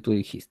 Sale lo que tú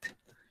dijiste.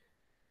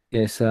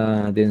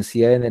 Esa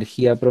densidad de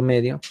energía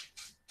promedio,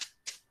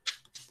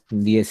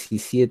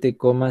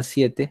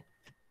 17,7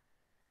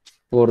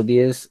 por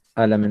 10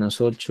 a la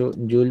menos 8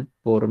 joule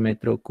por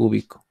metro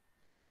cúbico.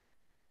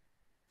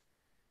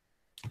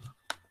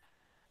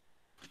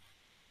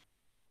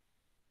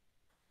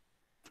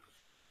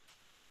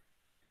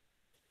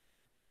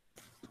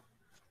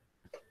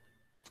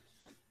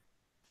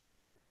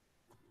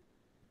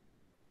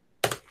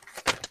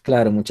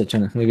 Claro,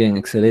 muchachones, muy bien,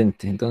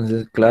 excelente.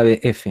 Entonces, clave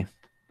F.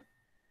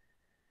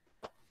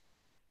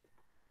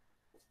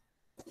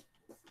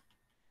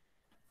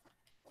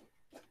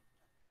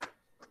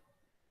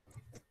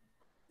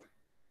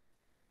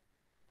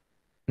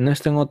 ¿No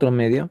está en otro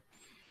medio?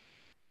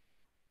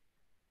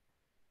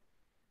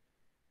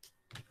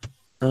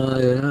 Que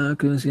un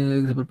que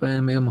se propaga en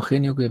el medio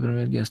homogéneo, que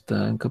primero ya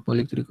está en campo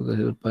eléctrico que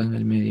se propaga en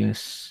el medio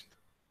es...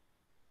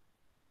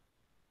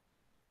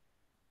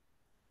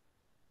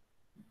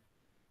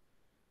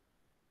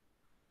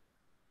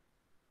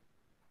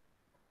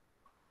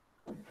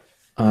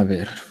 A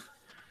ver,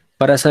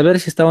 para saber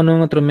si está o no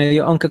en otro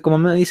medio, aunque como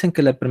me dicen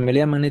que la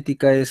permeabilidad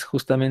magnética es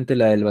justamente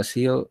la del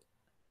vacío,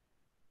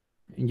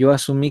 yo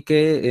asumí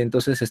que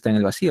entonces está en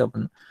el vacío,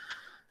 pues, ¿no?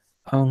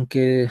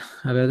 Aunque,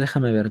 a ver,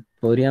 déjame ver,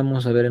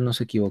 podríamos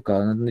habernos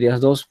equivocado, ¿no? Tendrías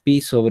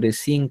 2pi sobre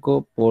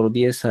 5 por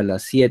 10 a la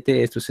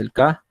 7, esto es el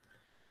K,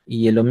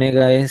 y el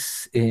omega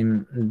es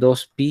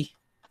 2pi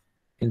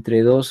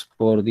entre 2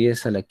 por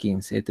 10 a la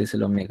 15, este es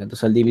el omega.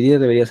 Entonces al dividir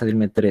debería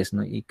salirme 3,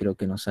 ¿no? Y creo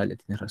que no sale,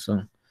 tienes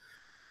razón.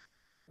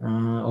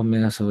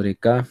 Omega sobre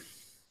K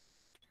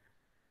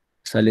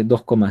sale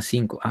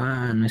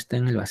 2,5. No está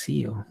en el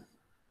vacío.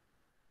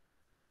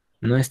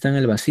 No está en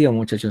el vacío,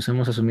 muchachos,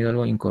 hemos asumido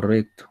algo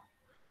incorrecto.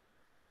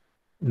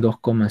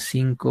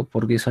 2,5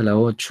 por 10 a la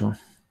 8.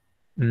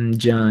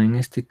 Ya, en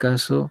este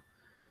caso,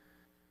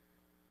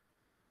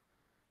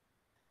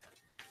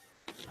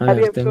 a Ah, ver,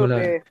 bien, tengo la...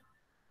 profe.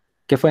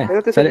 ¿Qué fue? En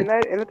otro ¿Sale?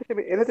 seminario,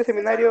 en otro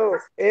seminario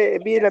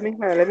vi el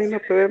mismo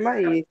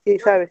problema y sí,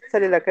 sabes,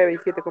 sale la clave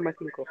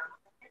 17,5.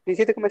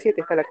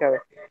 17,7 está la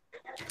clave.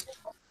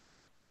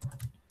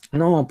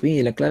 No,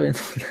 pi, la clave,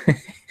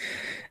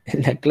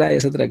 la clave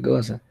es otra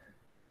cosa.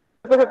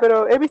 Profe,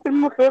 pero he visto el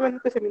mismo problema en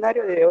otro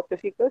seminario de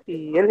otros chicos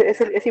y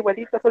es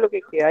igualito, solo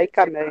que ahí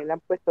cambia, le han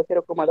puesto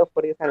 0,2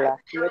 por 10 a la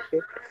 7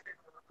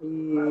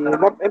 y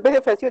en vez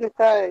de fracción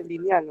está en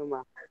lineal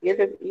nomás. Y es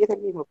el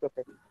mismo,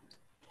 profe.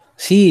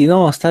 Sí,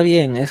 no, está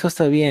bien, eso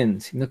está bien,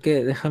 sino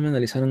que déjame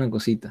analizar una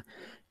cosita,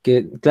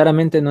 que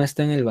claramente no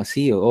está en el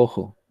vacío,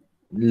 ojo.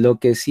 Lo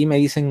que sí me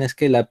dicen es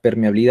que la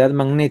permeabilidad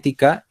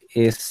magnética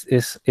es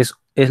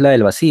la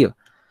del vacío.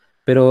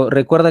 Pero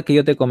recuerda que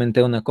yo te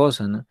comenté una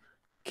cosa, ¿no?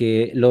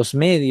 Que los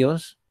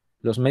medios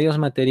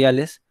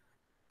materiales,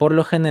 por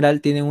lo general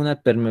tienen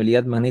una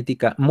permeabilidad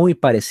magnética muy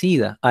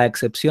parecida, a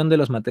excepción de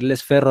los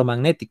materiales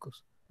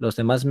ferromagnéticos. Los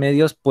demás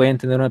medios pueden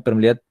tener una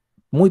permeabilidad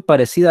muy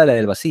parecida a la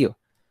del vacío.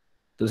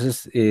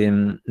 Entonces,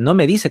 no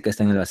me dice que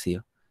está en el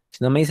vacío,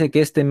 sino me dice que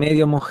este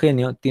medio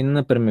homogéneo tiene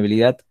una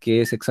permeabilidad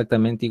que es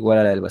exactamente igual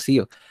a la del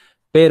vacío.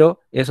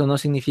 Pero eso no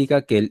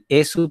significa que el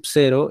E sub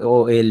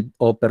cero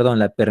perdón,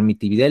 la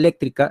permitividad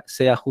eléctrica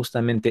sea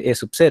justamente E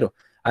sub cero,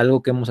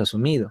 algo que hemos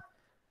asumido.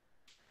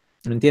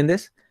 ¿Me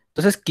entiendes?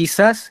 Entonces,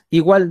 quizás,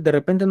 igual, de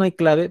repente no hay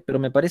clave, pero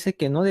me parece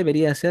que no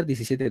debería ser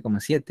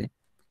 17,7,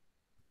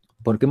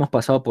 porque hemos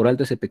pasado por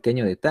alto ese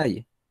pequeño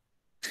detalle.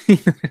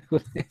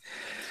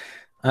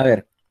 A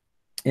ver,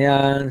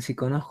 si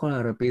conozco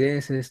la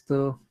rapidez,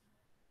 esto,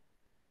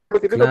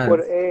 Multiplico claro,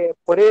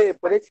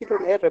 por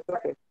epsilon R,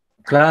 profe.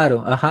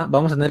 claro, ajá,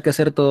 vamos a tener que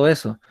hacer todo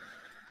eso.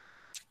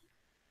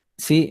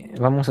 Sí,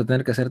 vamos a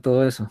tener que hacer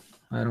todo eso.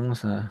 A ver,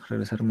 vamos a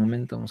regresar un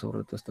momento, vamos a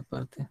borrar toda esta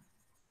parte.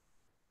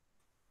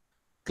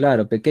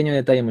 Claro, pequeño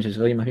detalle, muchachos.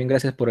 Oye, más bien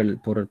gracias por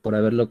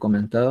haberlo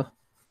comentado.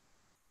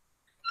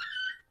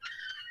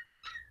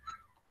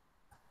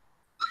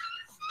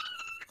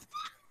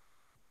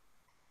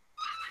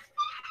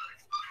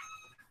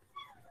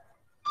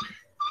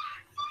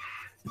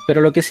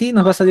 Pero lo que sí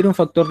nos va a salir un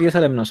factor 10 a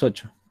la menos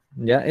 8.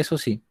 Ya, eso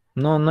sí.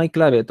 No, no hay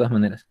clave de todas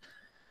maneras.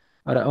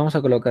 Ahora vamos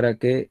a colocar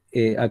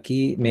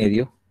aquí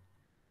medio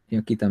y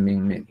aquí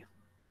también medio.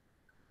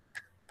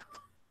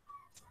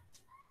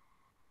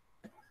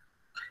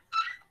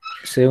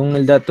 Según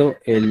el dato,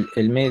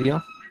 el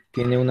medio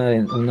tiene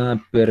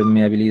una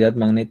permeabilidad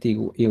magnética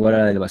igual a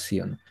la del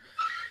vacío, ¿no?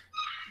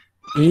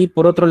 Y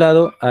por otro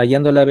lado,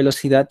 hallando la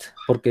velocidad,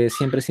 porque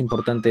siempre es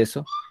importante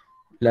eso,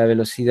 la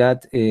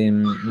velocidad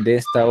de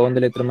esta onda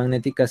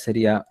electromagnética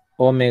sería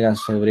omega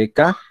sobre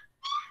K.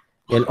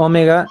 El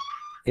omega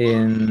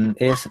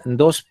es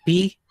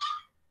 2pi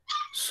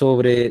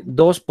sobre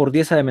 2 por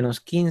 10 a la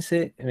menos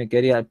 15, me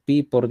quedaría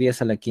pi por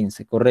 10 a la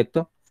 15,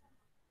 ¿correcto?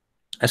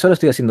 Eso lo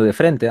estoy haciendo de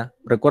frente, ¿ah?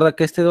 Recuerda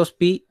que este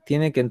 2pi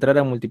tiene que entrar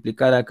a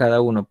multiplicar a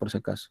cada uno, por si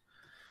acaso.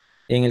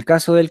 En el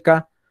caso del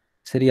K,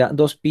 sería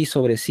 2pi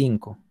sobre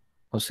 5,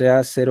 o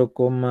sea,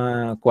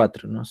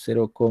 0,4, ¿no?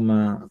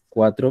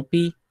 0,4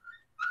 pi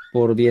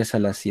por 10 a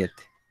la 7.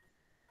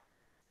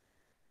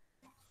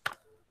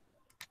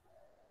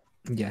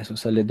 Ya, eso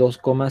sale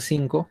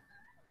 2,5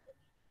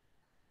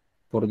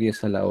 por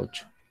 10 a la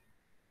 8.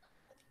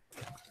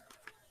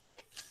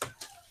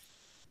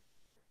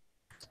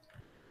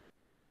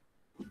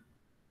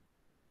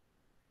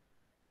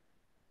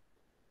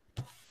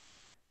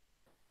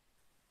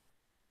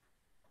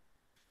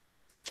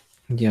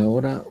 Y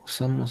ahora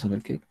usamos, a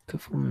ver, ¿qué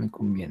forma me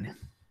conviene?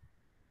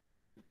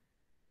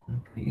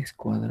 Raíz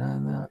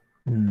cuadrada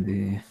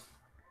de...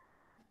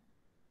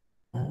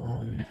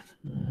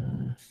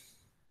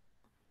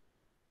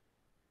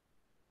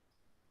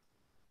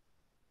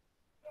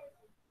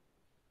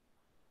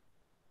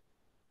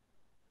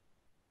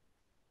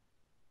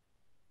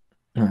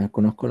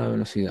 conozco la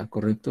velocidad,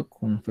 ¿correcto?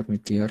 Con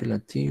permitividad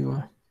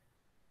relativa.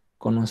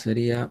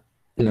 Conocería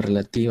la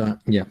relativa.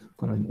 Ya,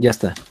 ya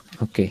está.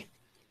 Ok.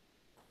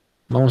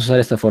 Vamos a usar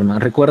esta forma.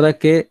 Recuerda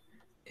que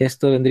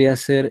esto vendría a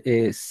ser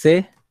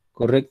C,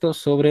 ¿correcto?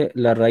 Sobre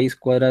la raíz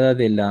cuadrada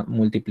de la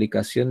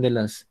multiplicación de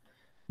las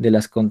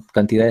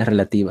cantidades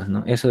relativas,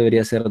 ¿no? Eso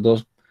debería ser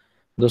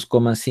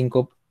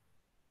 2,5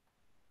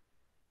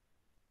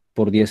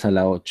 por 10 a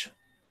la 8.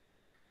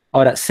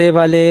 Ahora, C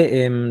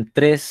vale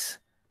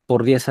 3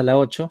 por 10 a la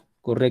 8,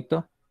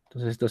 ¿correcto?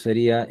 Entonces esto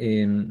sería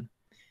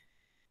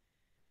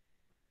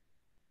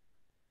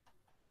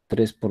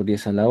 3 por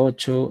 10 a la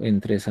 8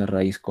 entre esa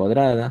raíz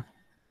cuadrada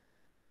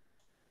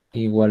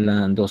igual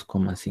a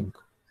 2,5.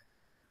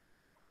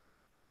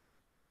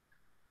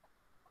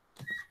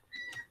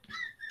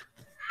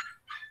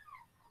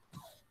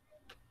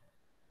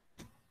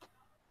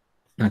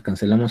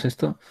 Cancelamos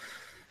esto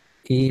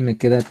y me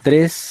queda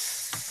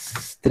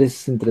 3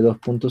 entre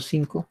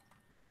 2,5.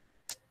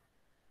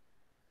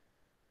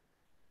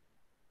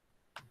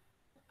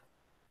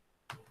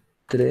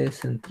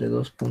 3 entre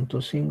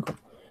 2,5.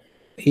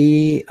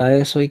 Y a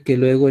eso hay que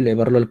luego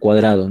elevarlo al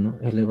cuadrado, ¿no?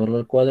 Elevarlo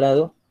al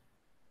cuadrado.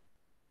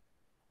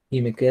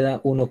 Y me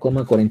queda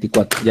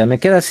 1,44. Ya me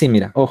queda así,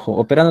 mira. Ojo,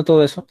 operando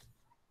todo eso.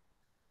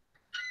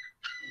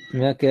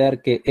 Me va a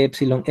quedar que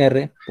epsilon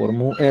r por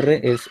mu r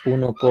es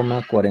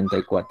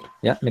 1,44.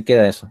 Ya, me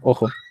queda eso.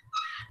 Ojo.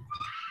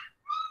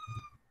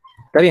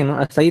 Está bien, ¿no?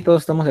 Hasta ahí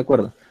todos estamos de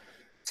acuerdo.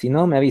 Si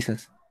no, me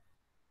avisas.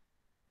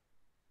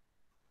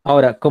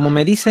 Ahora, como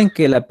me dicen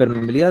que la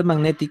permeabilidad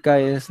magnética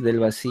es del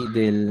vacío,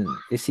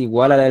 es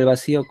igual a la del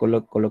vacío,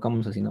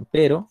 colocamos así, ¿no?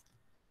 Pero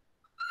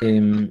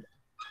el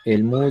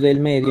mu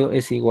del medio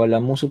es igual a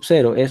mu sub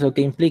 0. ¿Eso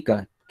qué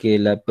implica? Que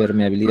la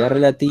permeabilidad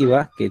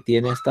relativa que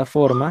tiene esta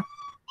forma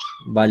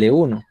vale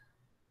 1.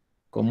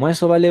 Como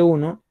eso vale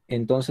 1,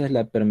 entonces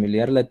la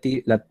permitividad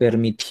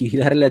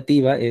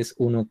relativa es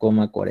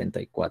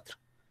 1,44.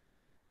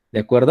 ¿De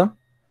acuerdo?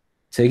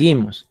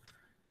 Seguimos.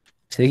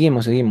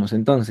 Seguimos.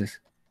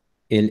 Entonces,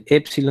 el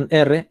epsilon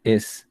r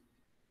es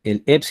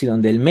el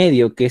epsilon del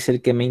medio, que es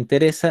el que me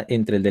interesa,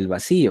 entre el del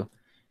vacío.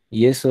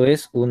 Y eso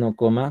es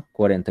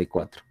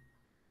 1,44.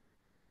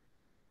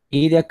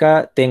 Y de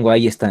acá tengo,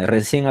 ahí está,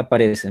 recién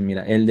aparece,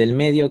 mira, el del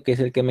medio, que es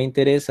el que me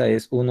interesa,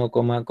 es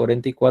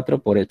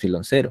 1,44 por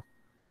epsilon 0.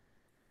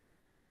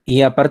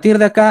 Y a partir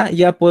de acá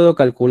ya puedo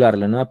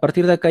calcularlo, ¿no? A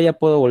partir de acá ya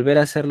puedo volver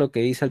a hacer lo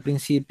que hice al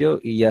principio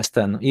y ya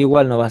está, ¿no?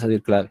 Igual no va a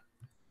salir clave.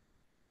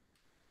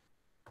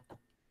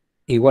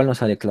 Igual no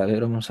sale clave.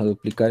 Ahora vamos a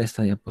duplicar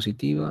esta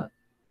diapositiva.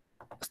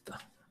 Está.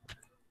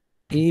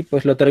 Y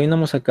pues lo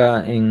terminamos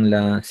acá en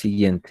la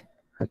siguiente,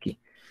 aquí.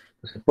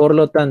 Entonces, por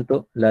lo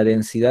tanto, la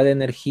densidad de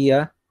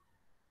energía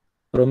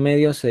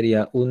promedio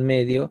sería un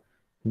medio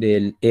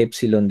del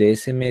epsilon de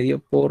ese medio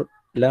por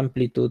la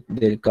amplitud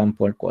del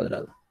campo al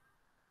cuadrado.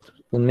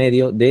 Un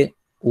medio de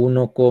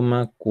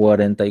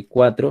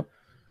 1,44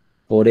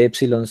 por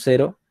epsilon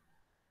 0.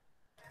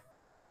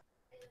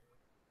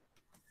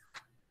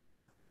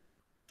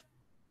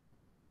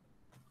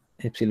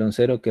 Epsilon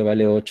 0 que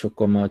vale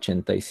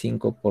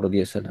 8,85 por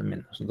 10 a la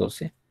menos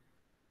 12.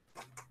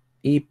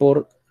 Y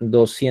por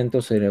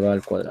 200 se elevado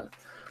al cuadrado.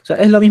 O sea,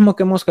 es lo mismo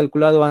que hemos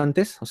calculado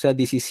antes. O sea,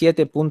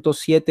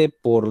 17,7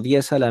 por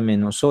 10 a la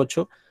menos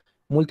 8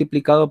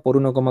 multiplicado por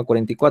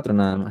 1,44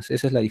 nada más.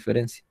 Esa es la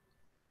diferencia.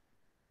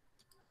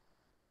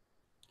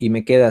 Y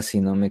me queda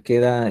así, ¿no? Me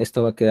queda,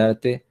 esto va a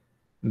quedarte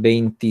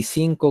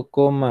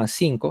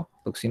 25,5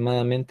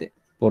 aproximadamente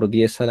por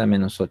 10 a la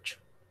menos 8.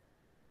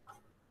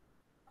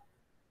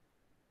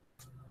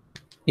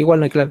 Igual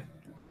no hay clave.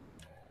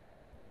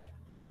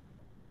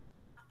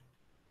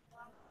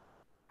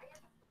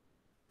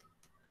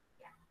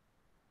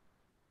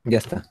 Ya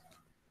está.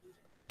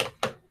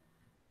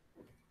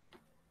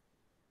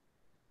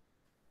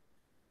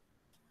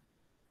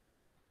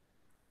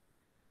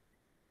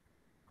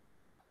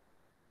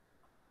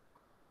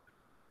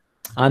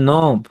 Ah,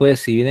 no, pues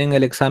si viene en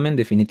el examen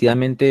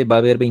definitivamente va a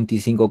haber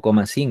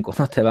 25,5.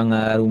 No te van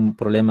a dar un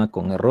problema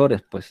con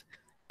errores, pues,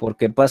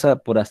 porque pasa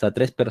por hasta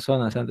 3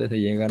 personas antes de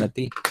llegar a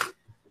ti.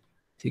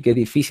 Así que es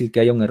difícil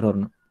que haya un error,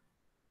 ¿no?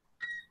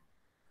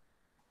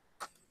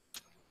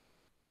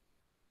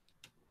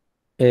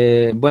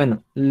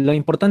 Bueno, lo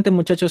importante,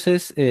 muchachos,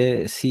 es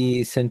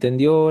si se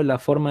entendió la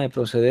forma de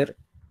proceder.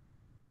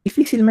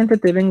 Difícilmente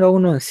te venga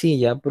uno en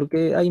silla,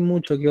 porque hay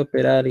mucho que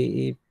operar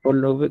y por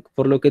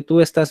lo que tú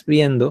estás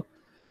viendo,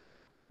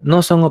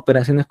 no son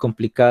operaciones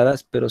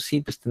complicadas, pero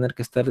sí pues tener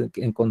que estar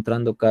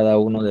encontrando cada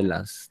uno de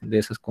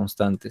esas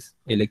constantes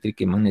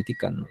eléctrica y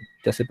magnética, ¿no?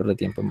 Te hace perder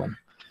tiempo, bueno.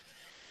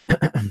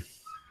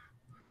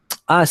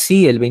 Ah,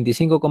 sí, el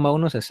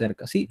 25,1 se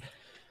acerca, sí.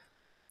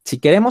 Si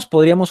queremos,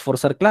 podríamos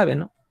forzar clave,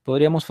 ¿no?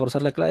 Podríamos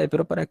forzar la clave,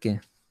 pero ¿para qué?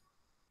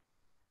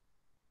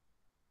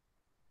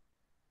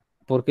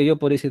 Porque yo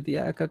podría decir,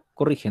 ya acá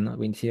corrige, ¿no?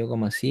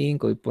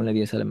 25,5 y pone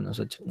 10 a la menos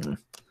 8.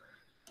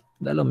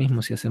 Da lo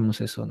mismo si hacemos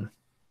eso, ¿no?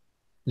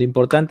 Lo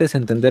importante es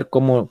entender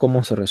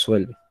cómo se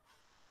resuelve.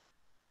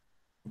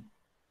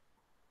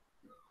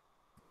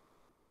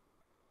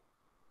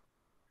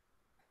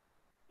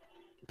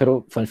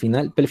 Pero el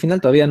final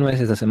todavía no es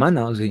esta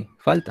semana, ¿o sí?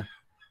 Falta.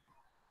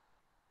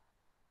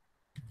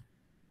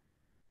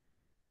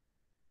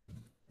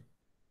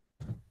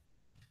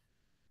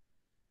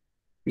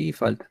 Sí,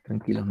 falta,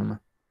 tranquilos nomás.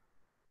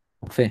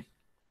 Con fe.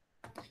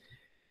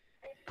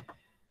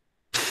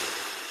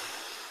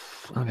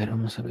 A ver,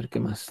 vamos a ver qué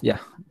más.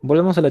 Ya,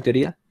 volvemos a la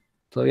teoría.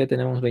 Todavía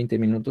tenemos 20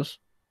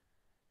 minutos.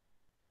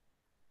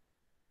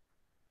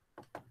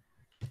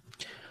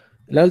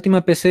 La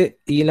última PC,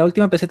 y la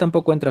última PC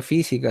tampoco entra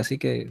física, así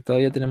que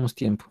todavía tenemos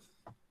tiempo.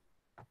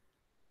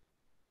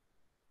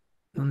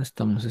 ¿Dónde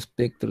estamos?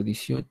 Espectro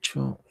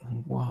 18.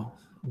 Wow,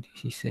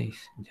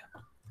 16. Ya.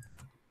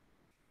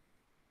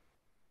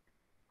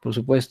 Por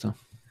supuesto,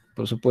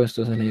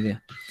 esa es la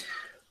idea.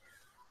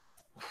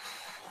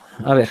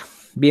 A ver,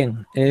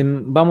 bien,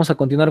 vamos a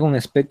continuar con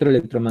espectro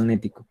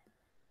electromagnético.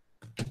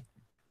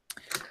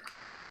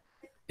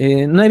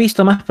 No he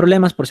visto más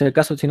problemas por si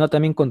acaso, sino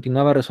también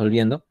continuaba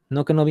resolviendo.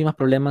 No que no vi más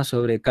problemas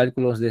sobre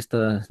cálculos de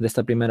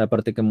esta primera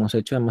parte que hemos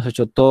hecho. Hemos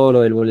hecho todo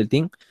lo del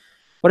boletín.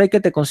 Por ahí que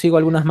te consigo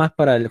algunas más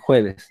para el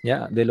jueves,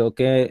 ¿ya? De lo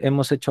que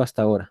hemos hecho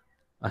hasta ahora.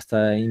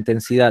 Hasta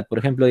intensidad. Por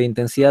ejemplo, de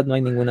intensidad no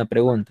hay ninguna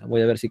pregunta.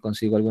 Voy a ver si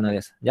consigo alguna de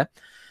esas, ¿ya?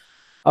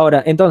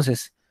 Ahora,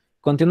 entonces,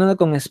 continuando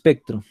con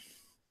espectro.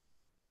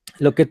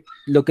 Lo que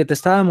te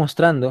estaba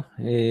mostrando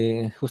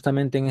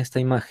justamente en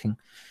esta imagen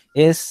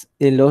es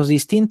los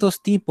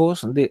distintos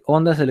tipos de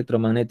ondas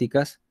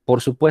electromagnéticas, por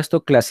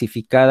supuesto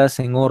clasificadas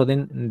en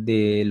orden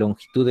de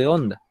longitud de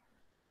onda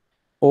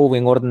o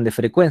en orden de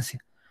frecuencia.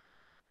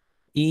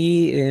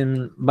 Y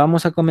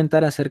vamos a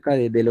comentar acerca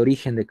del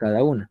origen de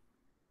cada una.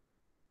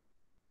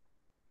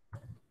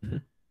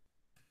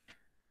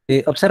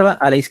 Observa,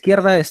 a la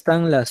izquierda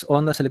están las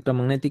ondas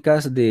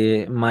electromagnéticas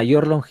de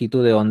mayor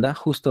longitud de onda.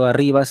 Justo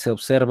arriba se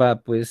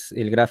observa pues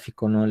el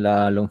gráfico, ¿no?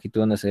 La longitud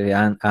de onda se ve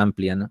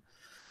amplia, ¿no?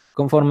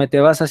 Conforme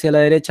te vas hacia la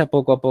derecha,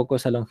 poco a poco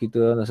esa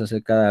longitud de onda se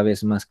hace cada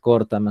vez más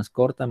corta, más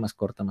corta, más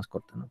corta, más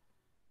corta, ¿no?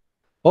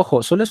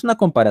 Ojo, solo es una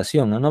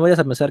comparación, ¿no? No vayas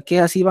a pensar que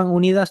así van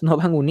unidas, no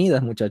van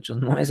unidas,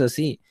 muchachos, no es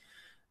así,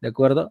 ¿de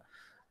acuerdo?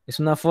 Es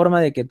una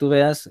forma de que tú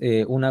veas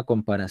una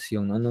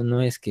comparación, ¿no? No,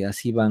 no es que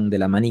así van de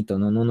la manito,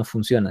 no, no, no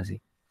funciona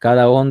así.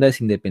 Cada onda es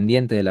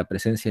independiente de la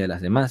presencia de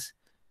las demás.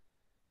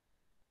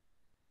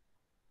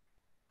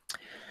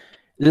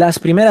 Las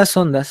primeras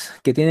ondas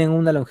que tienen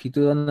una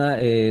longitud de onda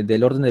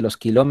del orden de los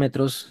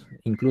kilómetros,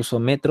 incluso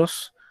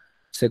metros,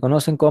 se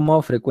conocen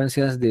como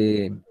frecuencias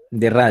de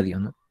radio,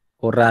 ¿no?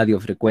 O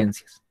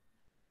radiofrecuencias.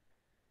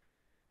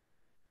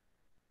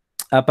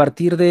 A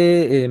partir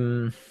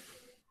de,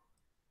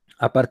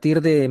 a partir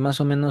de más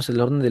o menos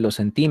el orden de los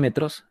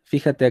centímetros,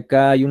 fíjate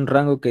acá hay un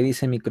rango que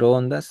dice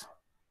microondas.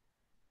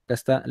 Acá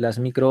está, las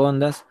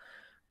microondas,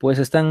 pues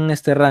están en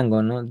este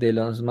rango, ¿no? De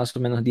los más o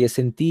menos 10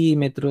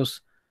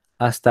 centímetros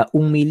hasta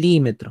 1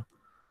 milímetro.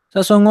 O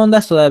sea, son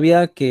ondas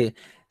todavía que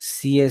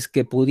si es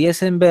que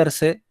pudiesen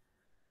verse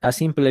a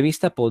simple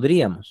vista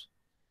podríamos.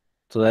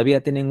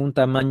 Todavía tienen un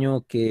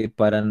tamaño que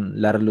para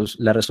la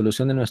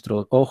resolución de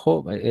nuestro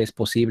ojo es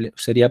posible,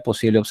 sería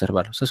posible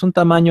observarlos. Es un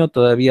tamaño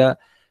todavía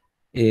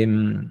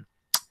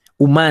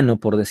humano,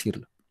 por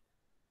decirlo.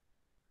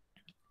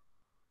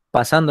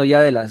 Pasando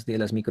ya de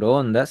las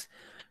microondas,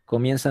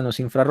 comienzan los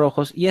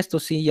infrarrojos y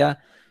estos sí ya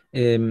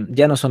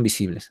no son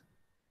visibles.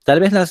 Tal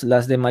vez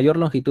las de mayor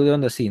longitud de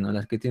onda sí, ¿no?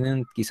 Las que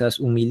tienen quizás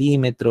 1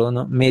 milímetro,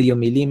 ¿no? Medio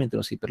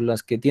milímetro, sí, pero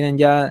las que tienen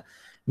ya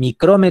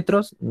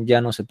micrómetros ya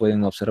no se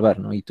pueden observar,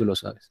 ¿no? Y tú lo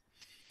sabes.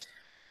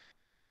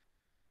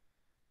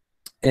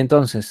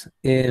 Entonces,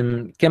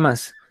 ¿qué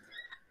más?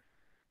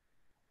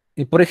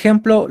 Por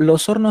ejemplo,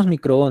 los hornos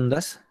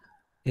microondas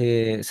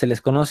se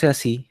les conoce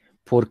así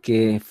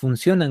porque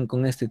funcionan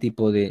con este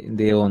tipo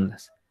de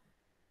ondas.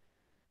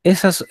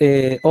 Esas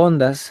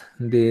ondas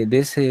de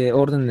ese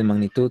orden de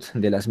magnitud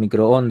de las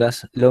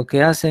microondas, lo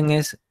que hacen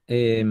es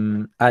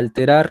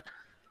alterar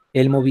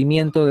el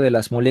movimiento de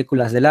las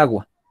moléculas del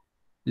agua.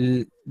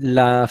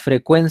 La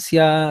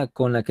frecuencia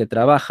con la que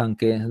trabajan,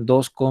 que es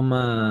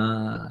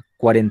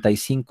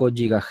 2,45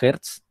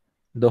 GHz,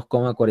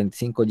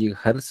 2,45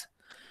 GHz,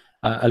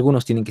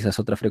 algunos tienen quizás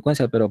otra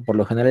frecuencia, pero por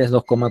lo general es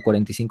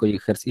 2,45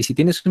 GHz. Y si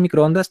tienes un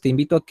microondas, te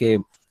invito a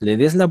que le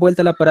des la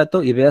vuelta al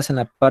aparato y veas en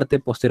la parte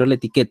posterior la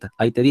etiqueta.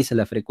 Ahí te dice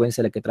la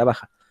frecuencia a la que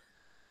trabaja.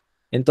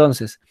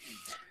 Entonces,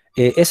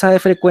 esa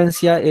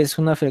frecuencia es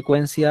una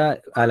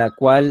frecuencia a la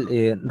cual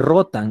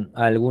rotan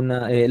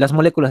las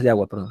moléculas de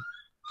agua, perdón.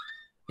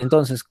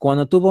 Entonces,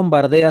 cuando tú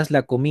bombardeas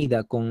la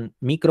comida con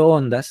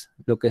microondas,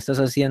 lo que estás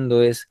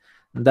haciendo es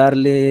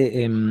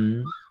darle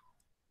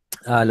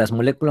a las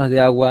moléculas de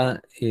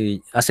agua,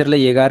 hacerle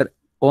llegar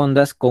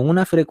ondas con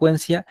una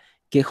frecuencia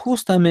que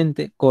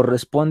justamente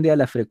corresponde a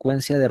la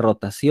frecuencia de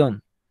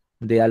rotación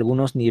de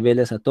algunos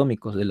niveles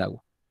atómicos del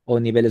agua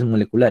o niveles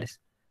moleculares.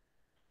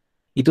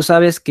 Y tú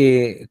sabes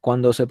que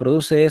cuando se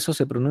produce eso,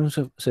 se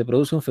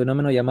produce un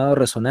fenómeno llamado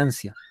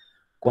resonancia.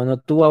 Cuando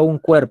tú a un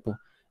cuerpo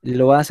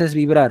lo haces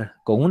vibrar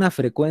con una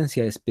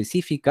frecuencia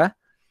específica,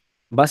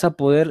 vas a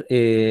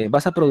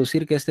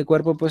producir que este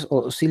cuerpo pues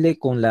oscile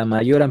con la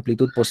mayor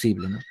amplitud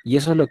posible, ¿no? Y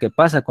eso es lo que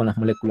pasa con las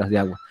moléculas de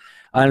agua.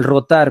 Al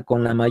rotar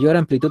con la mayor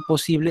amplitud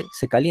posible,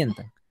 se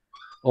calientan,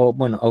 o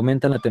bueno,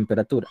 aumentan la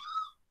temperatura.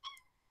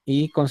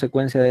 Y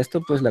consecuencia de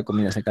esto, pues la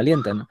comida se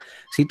calienta, ¿no?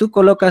 Si tú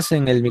colocas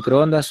en el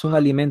microondas un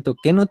alimento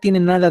que no tiene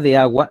nada de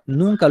agua,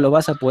 nunca lo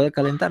vas a poder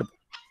calentar.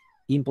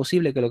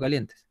 Imposible que lo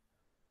calientes.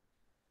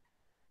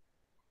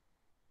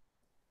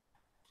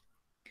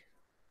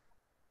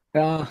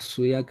 Acá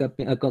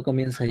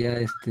comienza ya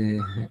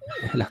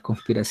las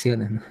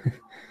conspiraciones, ¿no?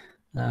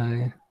 A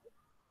ver.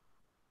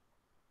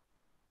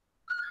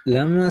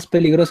 La más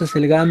peligrosa es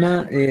el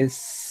gamma.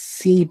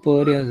 Sí,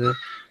 podría ser.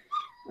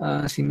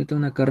 Ah, si meto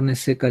una carne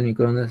seca al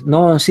microondas.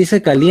 No, sí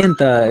se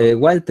calienta,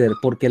 Walter,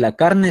 porque la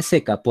carne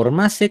seca, por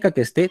más seca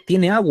que esté,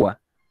 tiene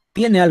agua.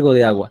 Tiene algo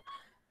de agua.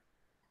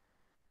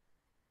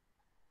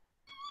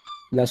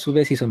 Las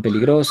UV sí son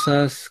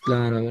peligrosas.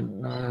 Claro, a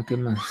ver, ¿qué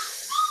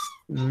más?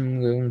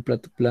 Un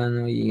plato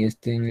plano y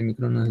este en el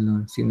microondas lo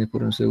enciende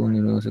por un segundo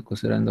y luego se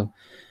cocerá.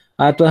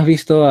 Ah, tú has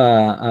visto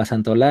a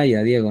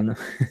Santolaya, Diego, ¿no?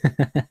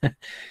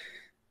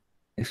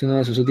 Es uno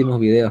de sus últimos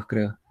videos,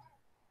 creo.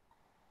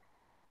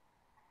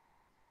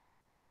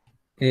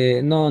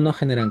 No, no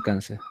generan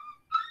cáncer.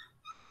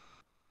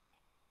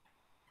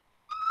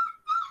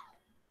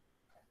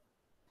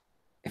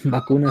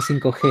 Vacuna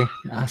 5G.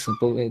 Ah,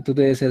 tú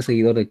debes ser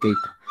seguidor de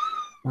Keiko.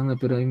 Bueno,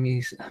 pero a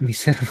mis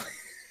servos.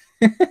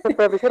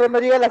 Pero a mi cerebro no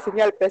llega la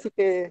señal, pues, así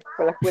que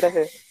con las curas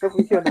no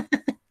funciona.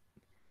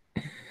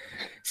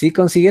 Si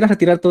consiguieras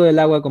retirar todo el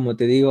agua, como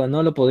te digo,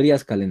 no lo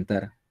podrías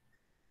calentar.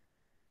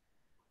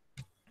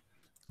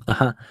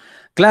 Ajá.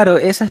 Claro,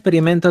 ese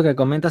experimento que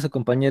comenta su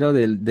compañero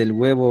del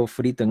huevo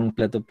frito en un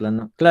plato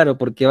plano. Claro,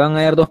 porque van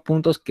a haber dos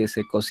puntos que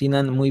se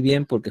cocinan muy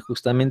bien porque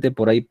justamente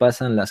por ahí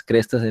pasan las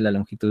crestas de la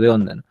longitud de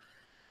onda, ¿no?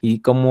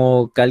 Y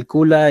como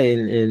calcula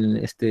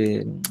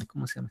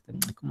 ¿cómo se llama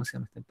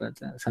este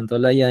pata?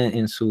 Santolaya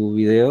en su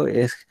video,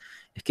 es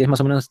que es más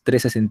o menos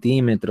 13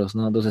 centímetros,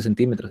 ¿no? 12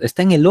 centímetros.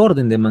 Está en el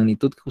orden de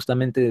magnitud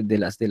justamente de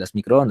las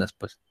microondas,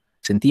 pues,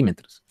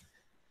 centímetros.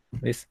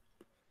 ¿Ves?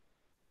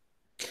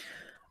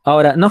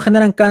 Ahora, no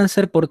generan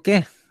cáncer, ¿por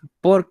qué?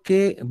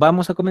 Porque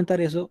vamos a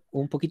comentar eso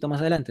un poquito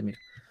más adelante, mira.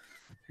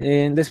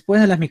 Después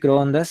de las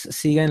microondas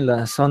siguen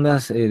las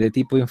ondas de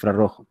tipo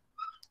infrarrojo.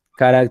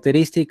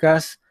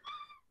 Características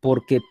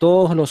porque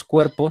todos los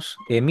cuerpos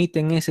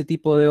emiten ese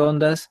tipo de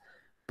ondas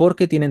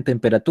porque tienen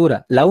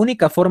temperatura. La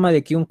única forma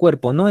de que un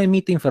cuerpo no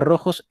emite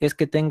infrarrojos es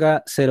que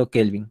tenga 0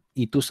 Kelvin.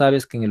 Y tú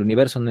sabes que en el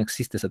universo no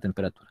existe esa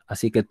temperatura.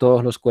 Así que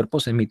todos los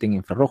cuerpos emiten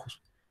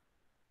infrarrojos.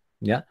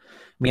 ¿Ya?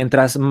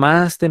 Mientras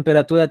más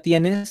temperatura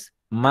tienes,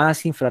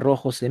 más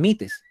infrarrojos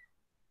emites.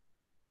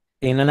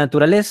 En la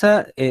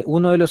naturaleza,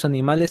 uno de los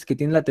animales que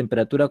tiene la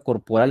temperatura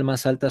corporal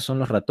más alta son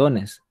los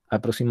ratones,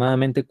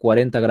 aproximadamente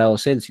 40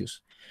 grados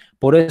Celsius.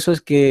 Por eso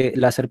es que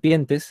las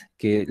serpientes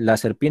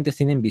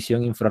tienen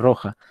visión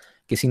infrarroja.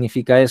 ¿Qué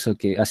significa eso?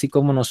 Que así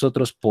como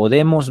nosotros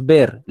podemos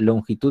ver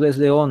longitudes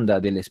de onda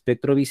del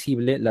espectro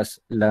visible,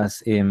 las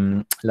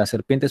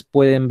serpientes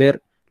pueden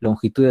ver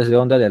longitudes de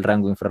onda del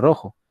rango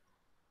infrarrojo.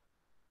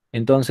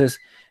 Entonces,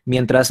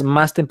 mientras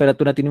más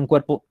temperatura tiene un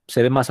cuerpo,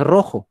 se ve más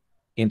rojo.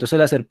 Y entonces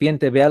la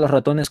serpiente ve a los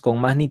ratones con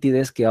más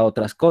nitidez que a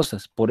otras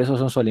cosas. Por eso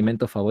son su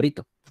alimento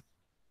favorito.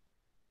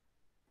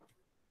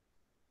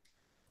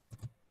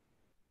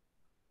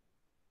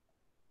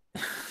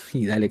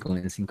 Y dale con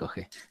el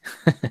 5G.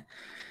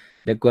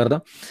 ¿De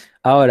acuerdo?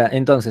 Ahora,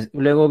 entonces,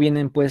 luego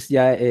vienen pues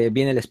ya,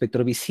 viene el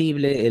espectro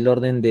visible, el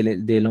orden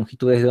de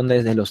longitudes de onda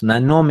desde los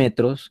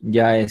nanómetros.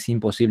 Ya es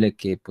imposible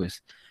que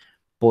pues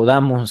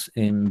podamos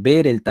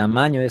ver el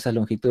tamaño de esas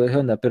longitudes de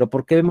onda. Pero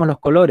 ¿por qué vemos los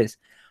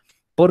colores?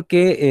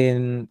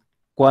 Porque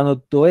cuando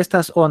todas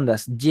estas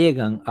ondas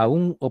llegan a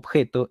un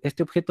objeto,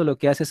 este objeto lo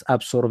que hace es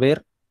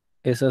absorber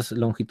esas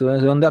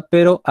longitudes de onda,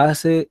 pero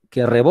hace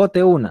que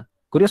rebote una.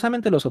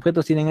 Curiosamente, los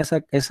objetos tienen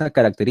esa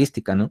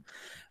característica, ¿no?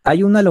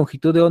 Hay una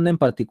longitud de onda en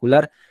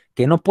particular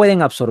que no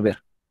pueden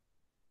absorber.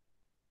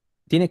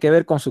 Tiene que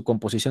ver con su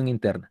composición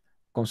interna,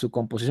 con su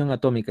composición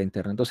atómica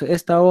interna. Entonces,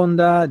 esta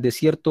onda de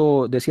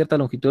cierta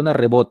longitud de onda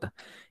rebota.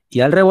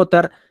 Y al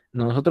rebotar,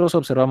 nosotros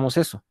observamos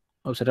eso.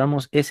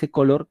 Observamos ese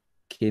color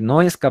que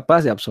no es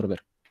capaz de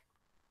absorber.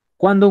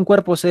 Cuando un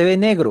cuerpo se ve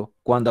negro,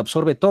 cuando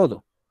absorbe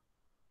todo.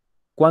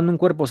 Cuando un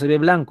cuerpo se ve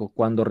blanco,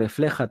 cuando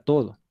refleja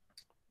todo.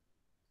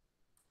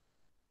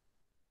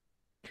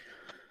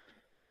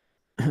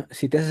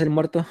 Si te haces el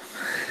muerto,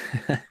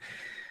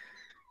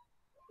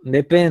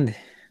 depende.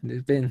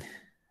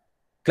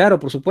 Claro,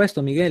 por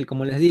supuesto, Miguel,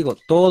 como les digo,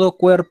 todo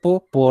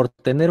cuerpo, por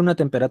tener una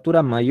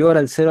temperatura mayor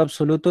al cero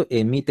absoluto,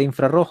 emite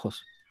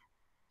infrarrojos.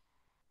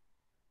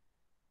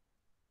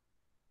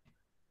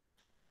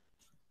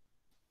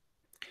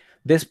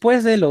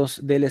 Después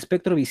del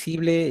espectro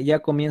visible ya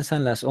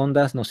comienzan las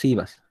ondas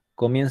nocivas,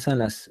 comienzan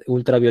las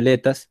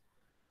ultravioletas,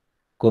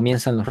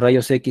 comienzan los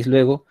rayos X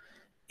luego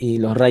y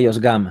los rayos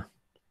gamma,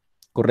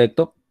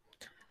 ¿correcto?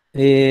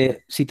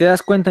 Si te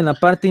das cuenta en la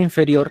parte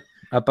inferior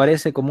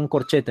aparece como un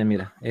corchete,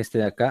 mira, este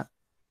de acá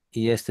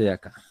y este de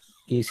acá.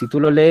 Y si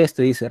tú lo lees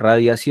te dice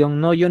radiación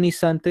no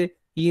ionizante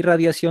y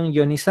radiación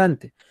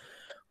ionizante.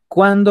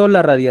 ¿Cuándo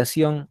la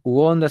radiación u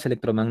ondas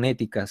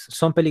electromagnéticas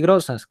son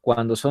peligrosas?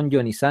 Cuando son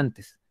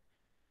ionizantes.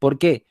 ¿Por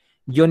qué?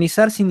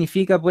 Ionizar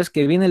significa pues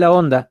que viene la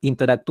onda,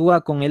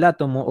 interactúa con el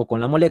átomo o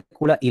con la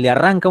molécula y le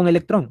arranca un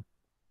electrón.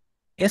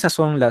 Esas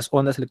son las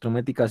ondas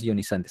electromagnéticas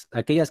ionizantes,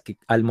 aquellas que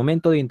al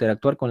momento de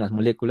interactuar con las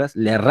moléculas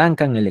le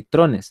arrancan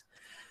electrones.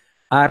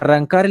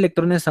 Arrancar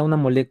electrones a una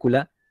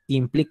molécula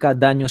implica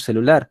daño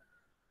celular.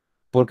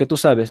 Porque tú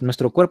sabes,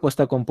 nuestro cuerpo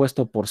está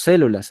compuesto por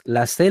células.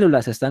 Las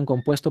células están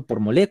compuestas por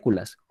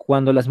moléculas.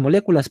 Cuando las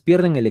moléculas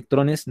pierden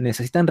electrones,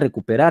 necesitan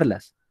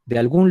recuperarlas de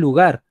algún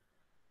lugar.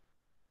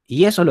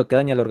 Y eso es lo que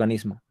daña al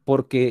organismo.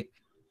 Porque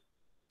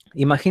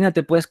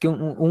imagínate pues que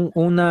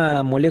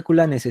una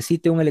molécula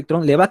necesite un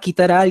electrón, le va a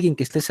quitar a alguien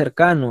que esté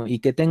cercano y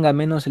que tenga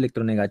menos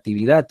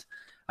electronegatividad.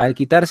 Al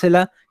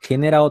quitársela,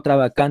 genera otra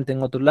vacante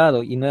en otro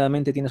lado y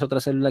nuevamente tienes otra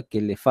célula que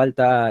le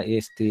falta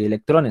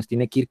electrones,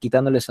 tiene que ir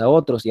quitándoles a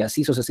otros y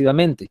así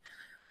sucesivamente,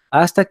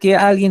 hasta que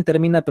alguien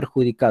termina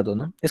perjudicado,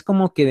 ¿no? Es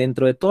como que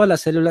dentro de todas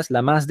las células,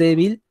 la más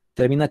débil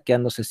termina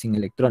quedándose sin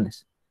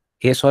electrones.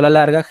 Eso a la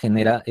larga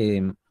genera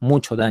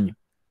mucho daño.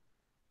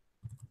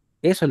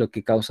 Eso es lo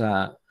que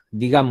causa,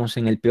 digamos,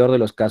 en el peor de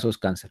los casos,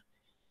 cáncer.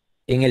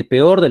 En el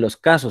peor de los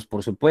casos,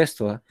 por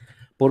supuesto, ¿eh?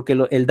 Porque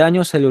el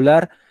daño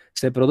celular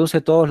se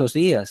produce todos los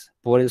días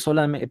por el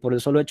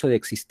solo hecho de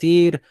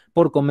existir,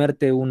 por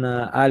comerte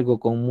algo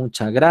con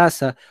mucha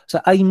grasa. O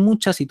sea, hay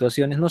muchas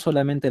situaciones, no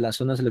solamente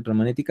las ondas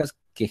electromagnéticas,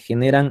 que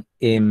generan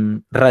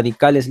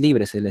radicales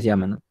libres, se les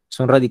llama, ¿no?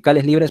 Son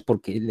radicales libres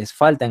porque les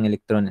faltan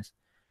electrones.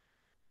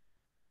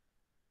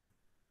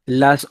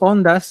 Las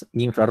ondas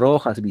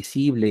infrarrojas,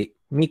 visible,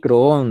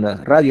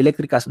 microondas,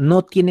 radioeléctricas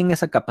no tienen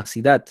esa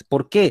capacidad.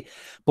 ¿Por qué?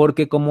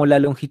 Porque como la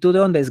longitud de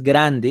onda es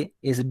grande,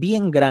 es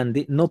bien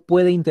grande, no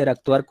puede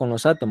interactuar con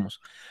los átomos.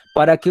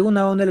 Para que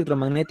una onda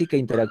electromagnética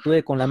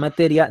interactúe con la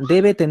materia,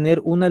 debe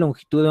tener una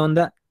longitud de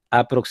onda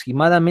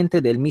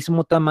aproximadamente del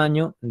mismo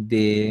tamaño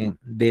de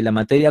la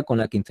materia con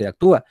la que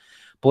interactúa.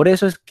 Por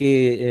eso es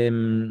que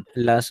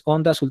las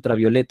ondas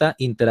ultravioleta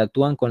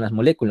interactúan con las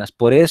moléculas.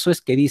 Por eso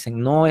es que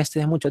dicen, no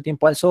estés mucho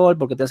tiempo al sol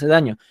porque te hace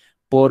daño.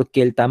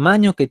 Porque el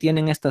tamaño que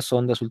tienen estas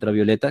ondas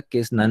ultravioleta, que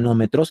es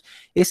nanómetros,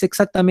 es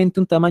exactamente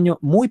un tamaño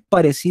muy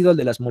parecido al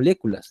de las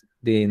moléculas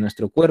de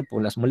nuestro cuerpo.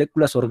 Las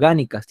moléculas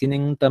orgánicas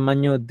tienen un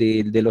tamaño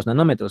de los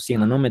nanómetros,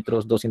 100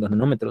 nanómetros, 200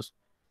 nanómetros.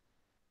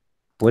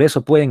 Por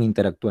eso pueden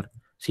interactuar.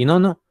 Si no,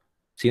 no.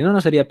 Si no, no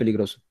sería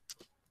peligroso.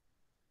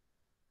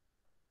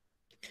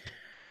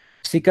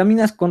 Si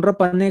caminas con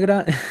ropa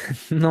negra,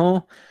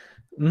 no,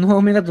 no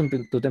aumenta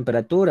tu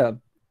temperatura,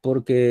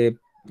 porque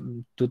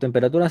tu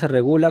temperatura se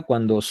regula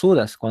cuando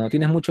sudas, cuando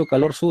tienes mucho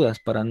calor sudas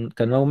para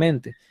que no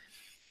aumente.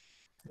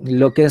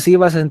 Lo que sí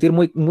vas a sentir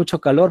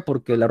mucho calor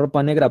porque la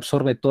ropa negra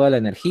absorbe toda la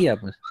energía,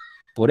 pues.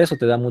 Por eso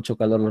te da mucho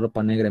calor la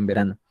ropa negra en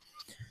verano.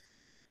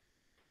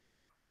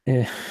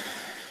 Eh,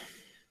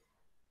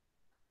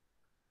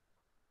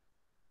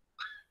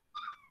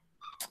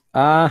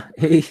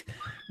 hey,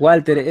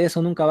 Walter,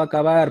 eso nunca va a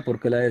acabar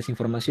porque la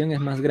desinformación es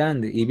más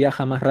grande y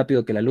viaja más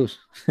rápido que la luz.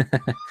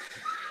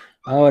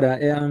 Ahora,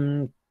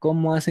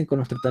 ¿cómo hacen con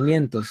los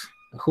tratamientos?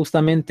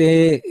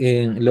 Justamente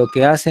lo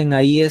que hacen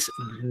ahí es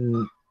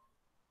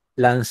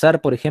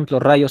lanzar, por ejemplo,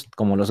 rayos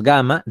como los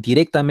gamma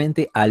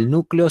directamente al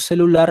núcleo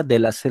celular de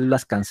las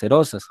células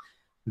cancerosas.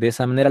 De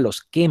esa manera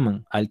los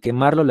queman. Al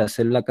quemarlo, la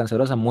célula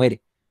cancerosa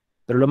muere.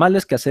 Pero lo malo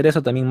es que hacer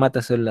eso también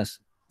mata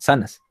células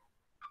sanas.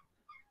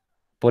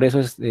 Por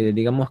eso es,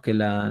 digamos que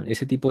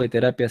ese tipo de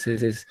terapias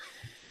es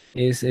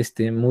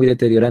muy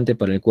deteriorante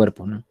para el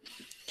cuerpo, ¿no?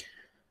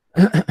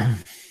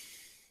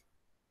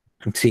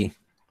 Sí.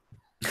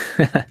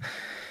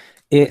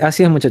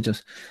 Así es,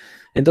 muchachos.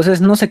 Entonces,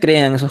 no se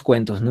crean esos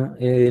cuentos, ¿no?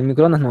 El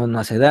microondas no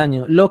hace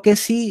daño. Lo que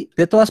sí,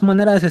 de todas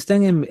maneras, está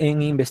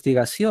en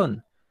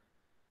investigación.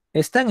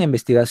 Está en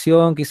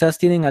investigación, quizás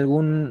tienen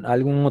algún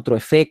otro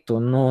efecto,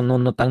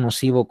 no tan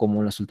nocivo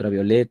como las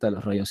ultravioleta,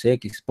 los rayos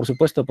X. Por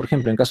supuesto, por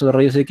ejemplo, en caso de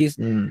rayos X,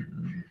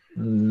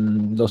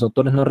 los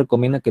doctores no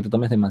recomiendan que te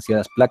tomes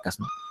demasiadas placas,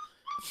 ¿no?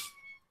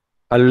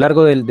 A lo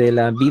largo de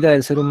la vida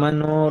del ser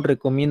humano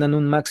recomiendan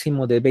un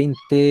máximo de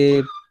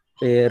 20,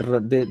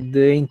 de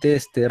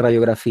 20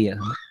 radiografías,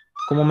 ¿no?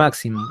 Como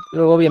máximo.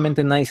 Pero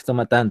obviamente nadie se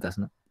toma tantas,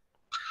 ¿no?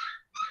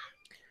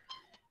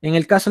 En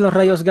el caso de los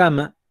rayos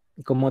gamma,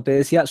 como te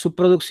decía, su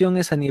producción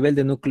es a nivel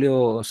de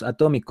núcleos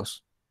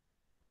atómicos.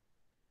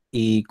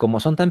 Y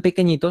como son tan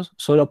pequeñitos,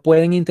 solo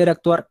pueden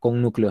interactuar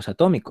con núcleos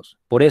atómicos.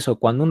 Por eso,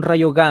 cuando un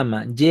rayo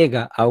gamma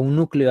llega a un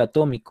núcleo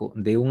atómico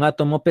de un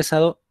átomo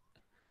pesado,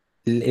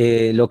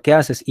 lo que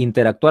hace es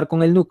interactuar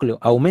con el núcleo,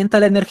 aumenta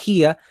la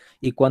energía,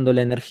 y cuando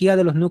la energía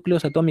de los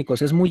núcleos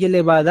atómicos es muy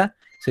elevada,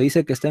 se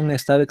dice que está en un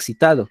estado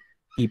excitado,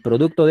 y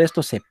producto de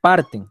esto se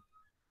parten.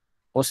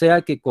 O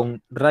sea que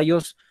con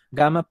rayos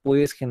gamma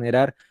puedes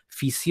generar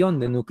fisión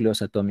de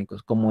núcleos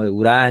atómicos, como de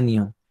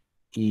uranio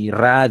y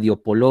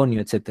radio,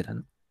 polonio, etcétera,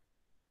 ¿no?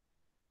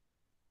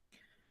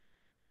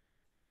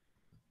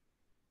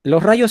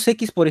 Los rayos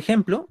X, por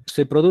ejemplo,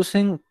 se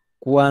producen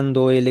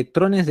cuando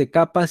electrones de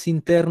capas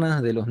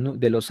internas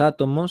de los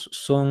átomos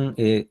son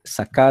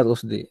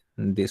sacados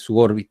de su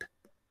órbita.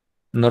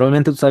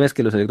 Normalmente tú sabes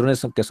que los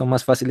electrones que son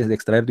más fáciles de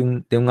extraer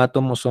de un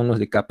átomo son los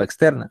de capa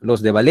externa,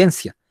 los de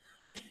valencia,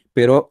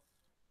 pero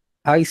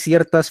hay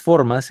ciertas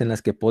formas en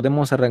las que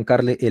podemos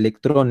arrancarle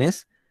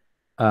electrones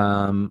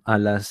a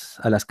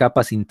las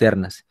capas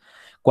internas.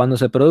 Cuando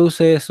se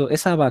produce eso,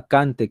 esa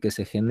vacante que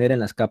se genera en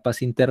las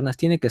capas internas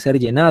tiene que ser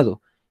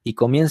llenado. y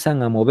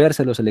comienzan a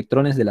moverse los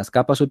electrones de las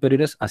capas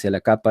superiores hacia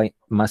la capa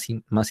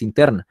más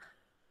interna.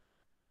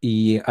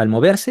 Y al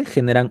moverse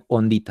generan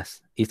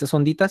onditas. Y estas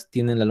onditas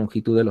tienen la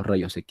longitud de los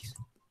rayos X.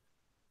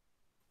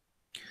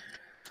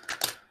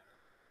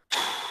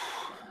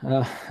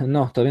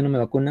 No, todavía no me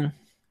vacunan.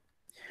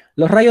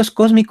 Los rayos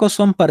cósmicos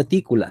son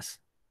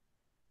partículas,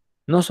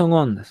 no son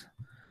ondas.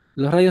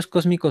 Los rayos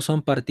cósmicos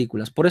son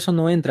partículas, por eso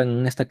no entran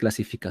en esta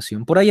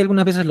clasificación. Por ahí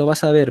algunas veces lo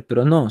vas a ver,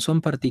 pero no,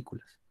 son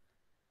partículas.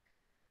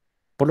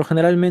 Por lo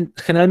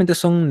generalmente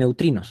son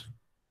neutrinos.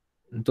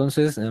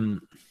 Entonces,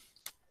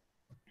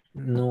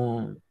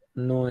 no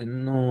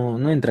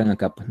entran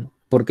acá, pues, ¿no?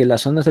 Porque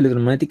las ondas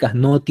electromagnéticas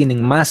no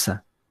tienen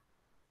masa.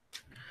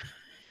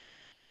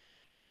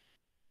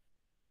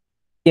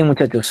 Bien,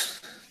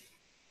 muchachos.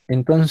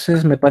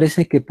 Entonces, me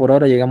parece que por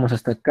ahora llegamos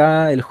hasta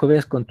acá. El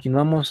jueves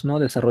continuamos, ¿no?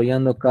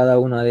 Desarrollando cada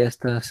una de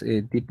estas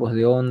tipos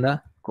de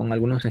onda con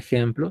algunos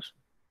ejemplos.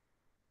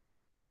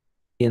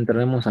 Y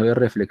entraremos a ver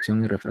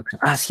reflexión y refracción.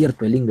 Ah,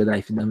 cierto, el link de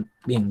Drive.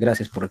 Bien,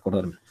 gracias por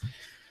recordarme.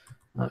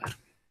 A ver.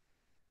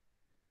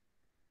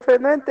 Pero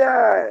no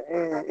entra,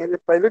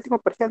 para el último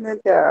parcial no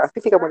entra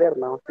física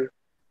moderna, ¿o sí?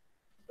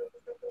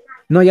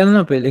 No, ya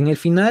no, en el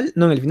final,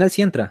 no, en el final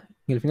sí entra.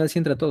 En el final sí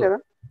entra todo.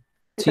 ¿No?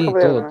 Física Sí, todo,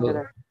 moderna, ¿no?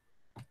 todo.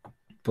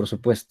 Por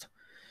supuesto.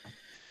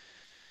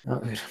 A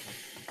ver.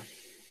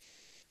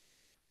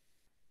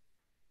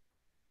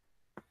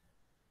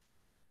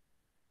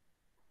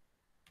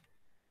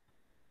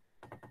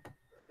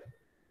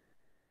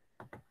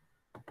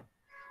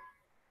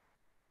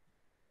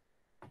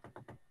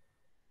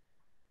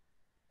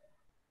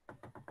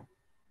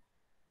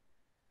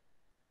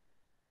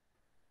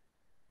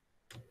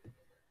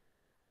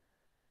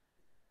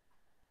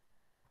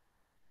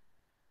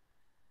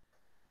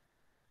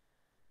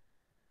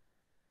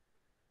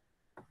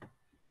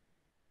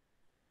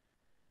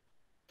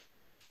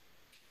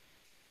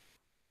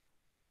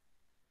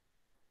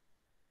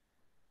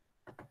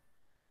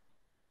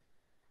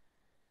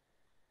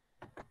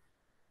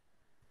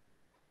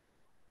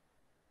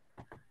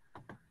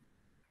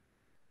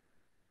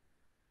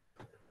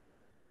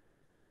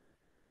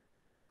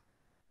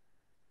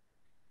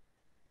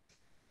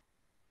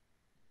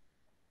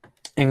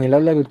 En el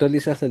aula virtual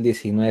dice hasta el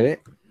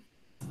 19.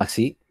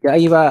 Así. Ya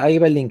ahí va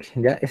el link.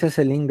 ¿Ya? Ese es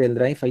el link del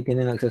Drive. Ahí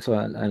tienen acceso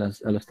a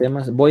los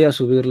temas. Voy a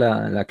subir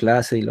la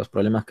clase y los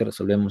problemas que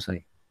resolvemos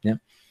ahí.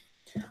 ¿Ya?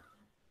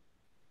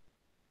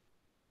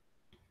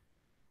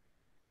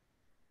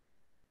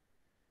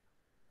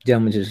 Ya,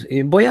 muchachos.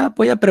 Y voy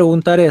a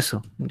preguntar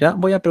eso. Ya,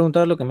 voy a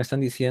preguntar lo que me están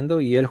diciendo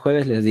y el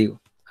jueves les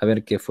digo. A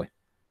ver qué fue.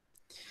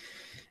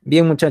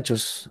 Bien,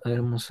 muchachos. A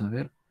ver, vamos a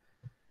ver.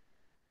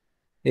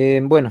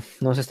 Bueno,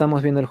 nos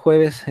estamos viendo el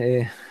jueves.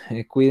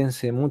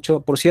 Cuídense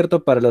mucho. Por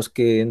cierto, para los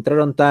que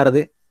entraron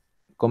tarde,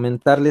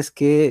 comentarles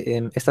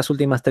que estas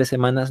últimas 3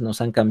 semanas nos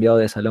han cambiado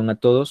de salón a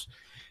todos.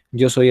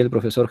 Yo soy el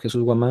profesor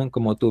Jesús Guamán,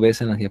 como tú ves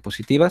en las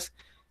diapositivas,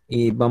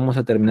 y vamos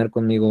a terminar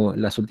conmigo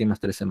las últimas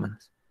 3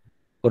 semanas.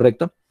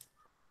 ¿Correcto?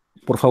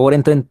 Por favor,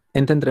 entren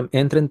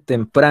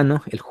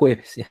temprano el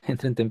jueves. ¿Ya?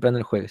 Entren temprano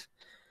el jueves.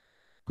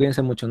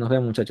 Cuídense mucho. Nos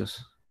vemos,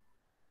 muchachos.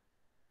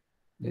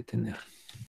 Detener.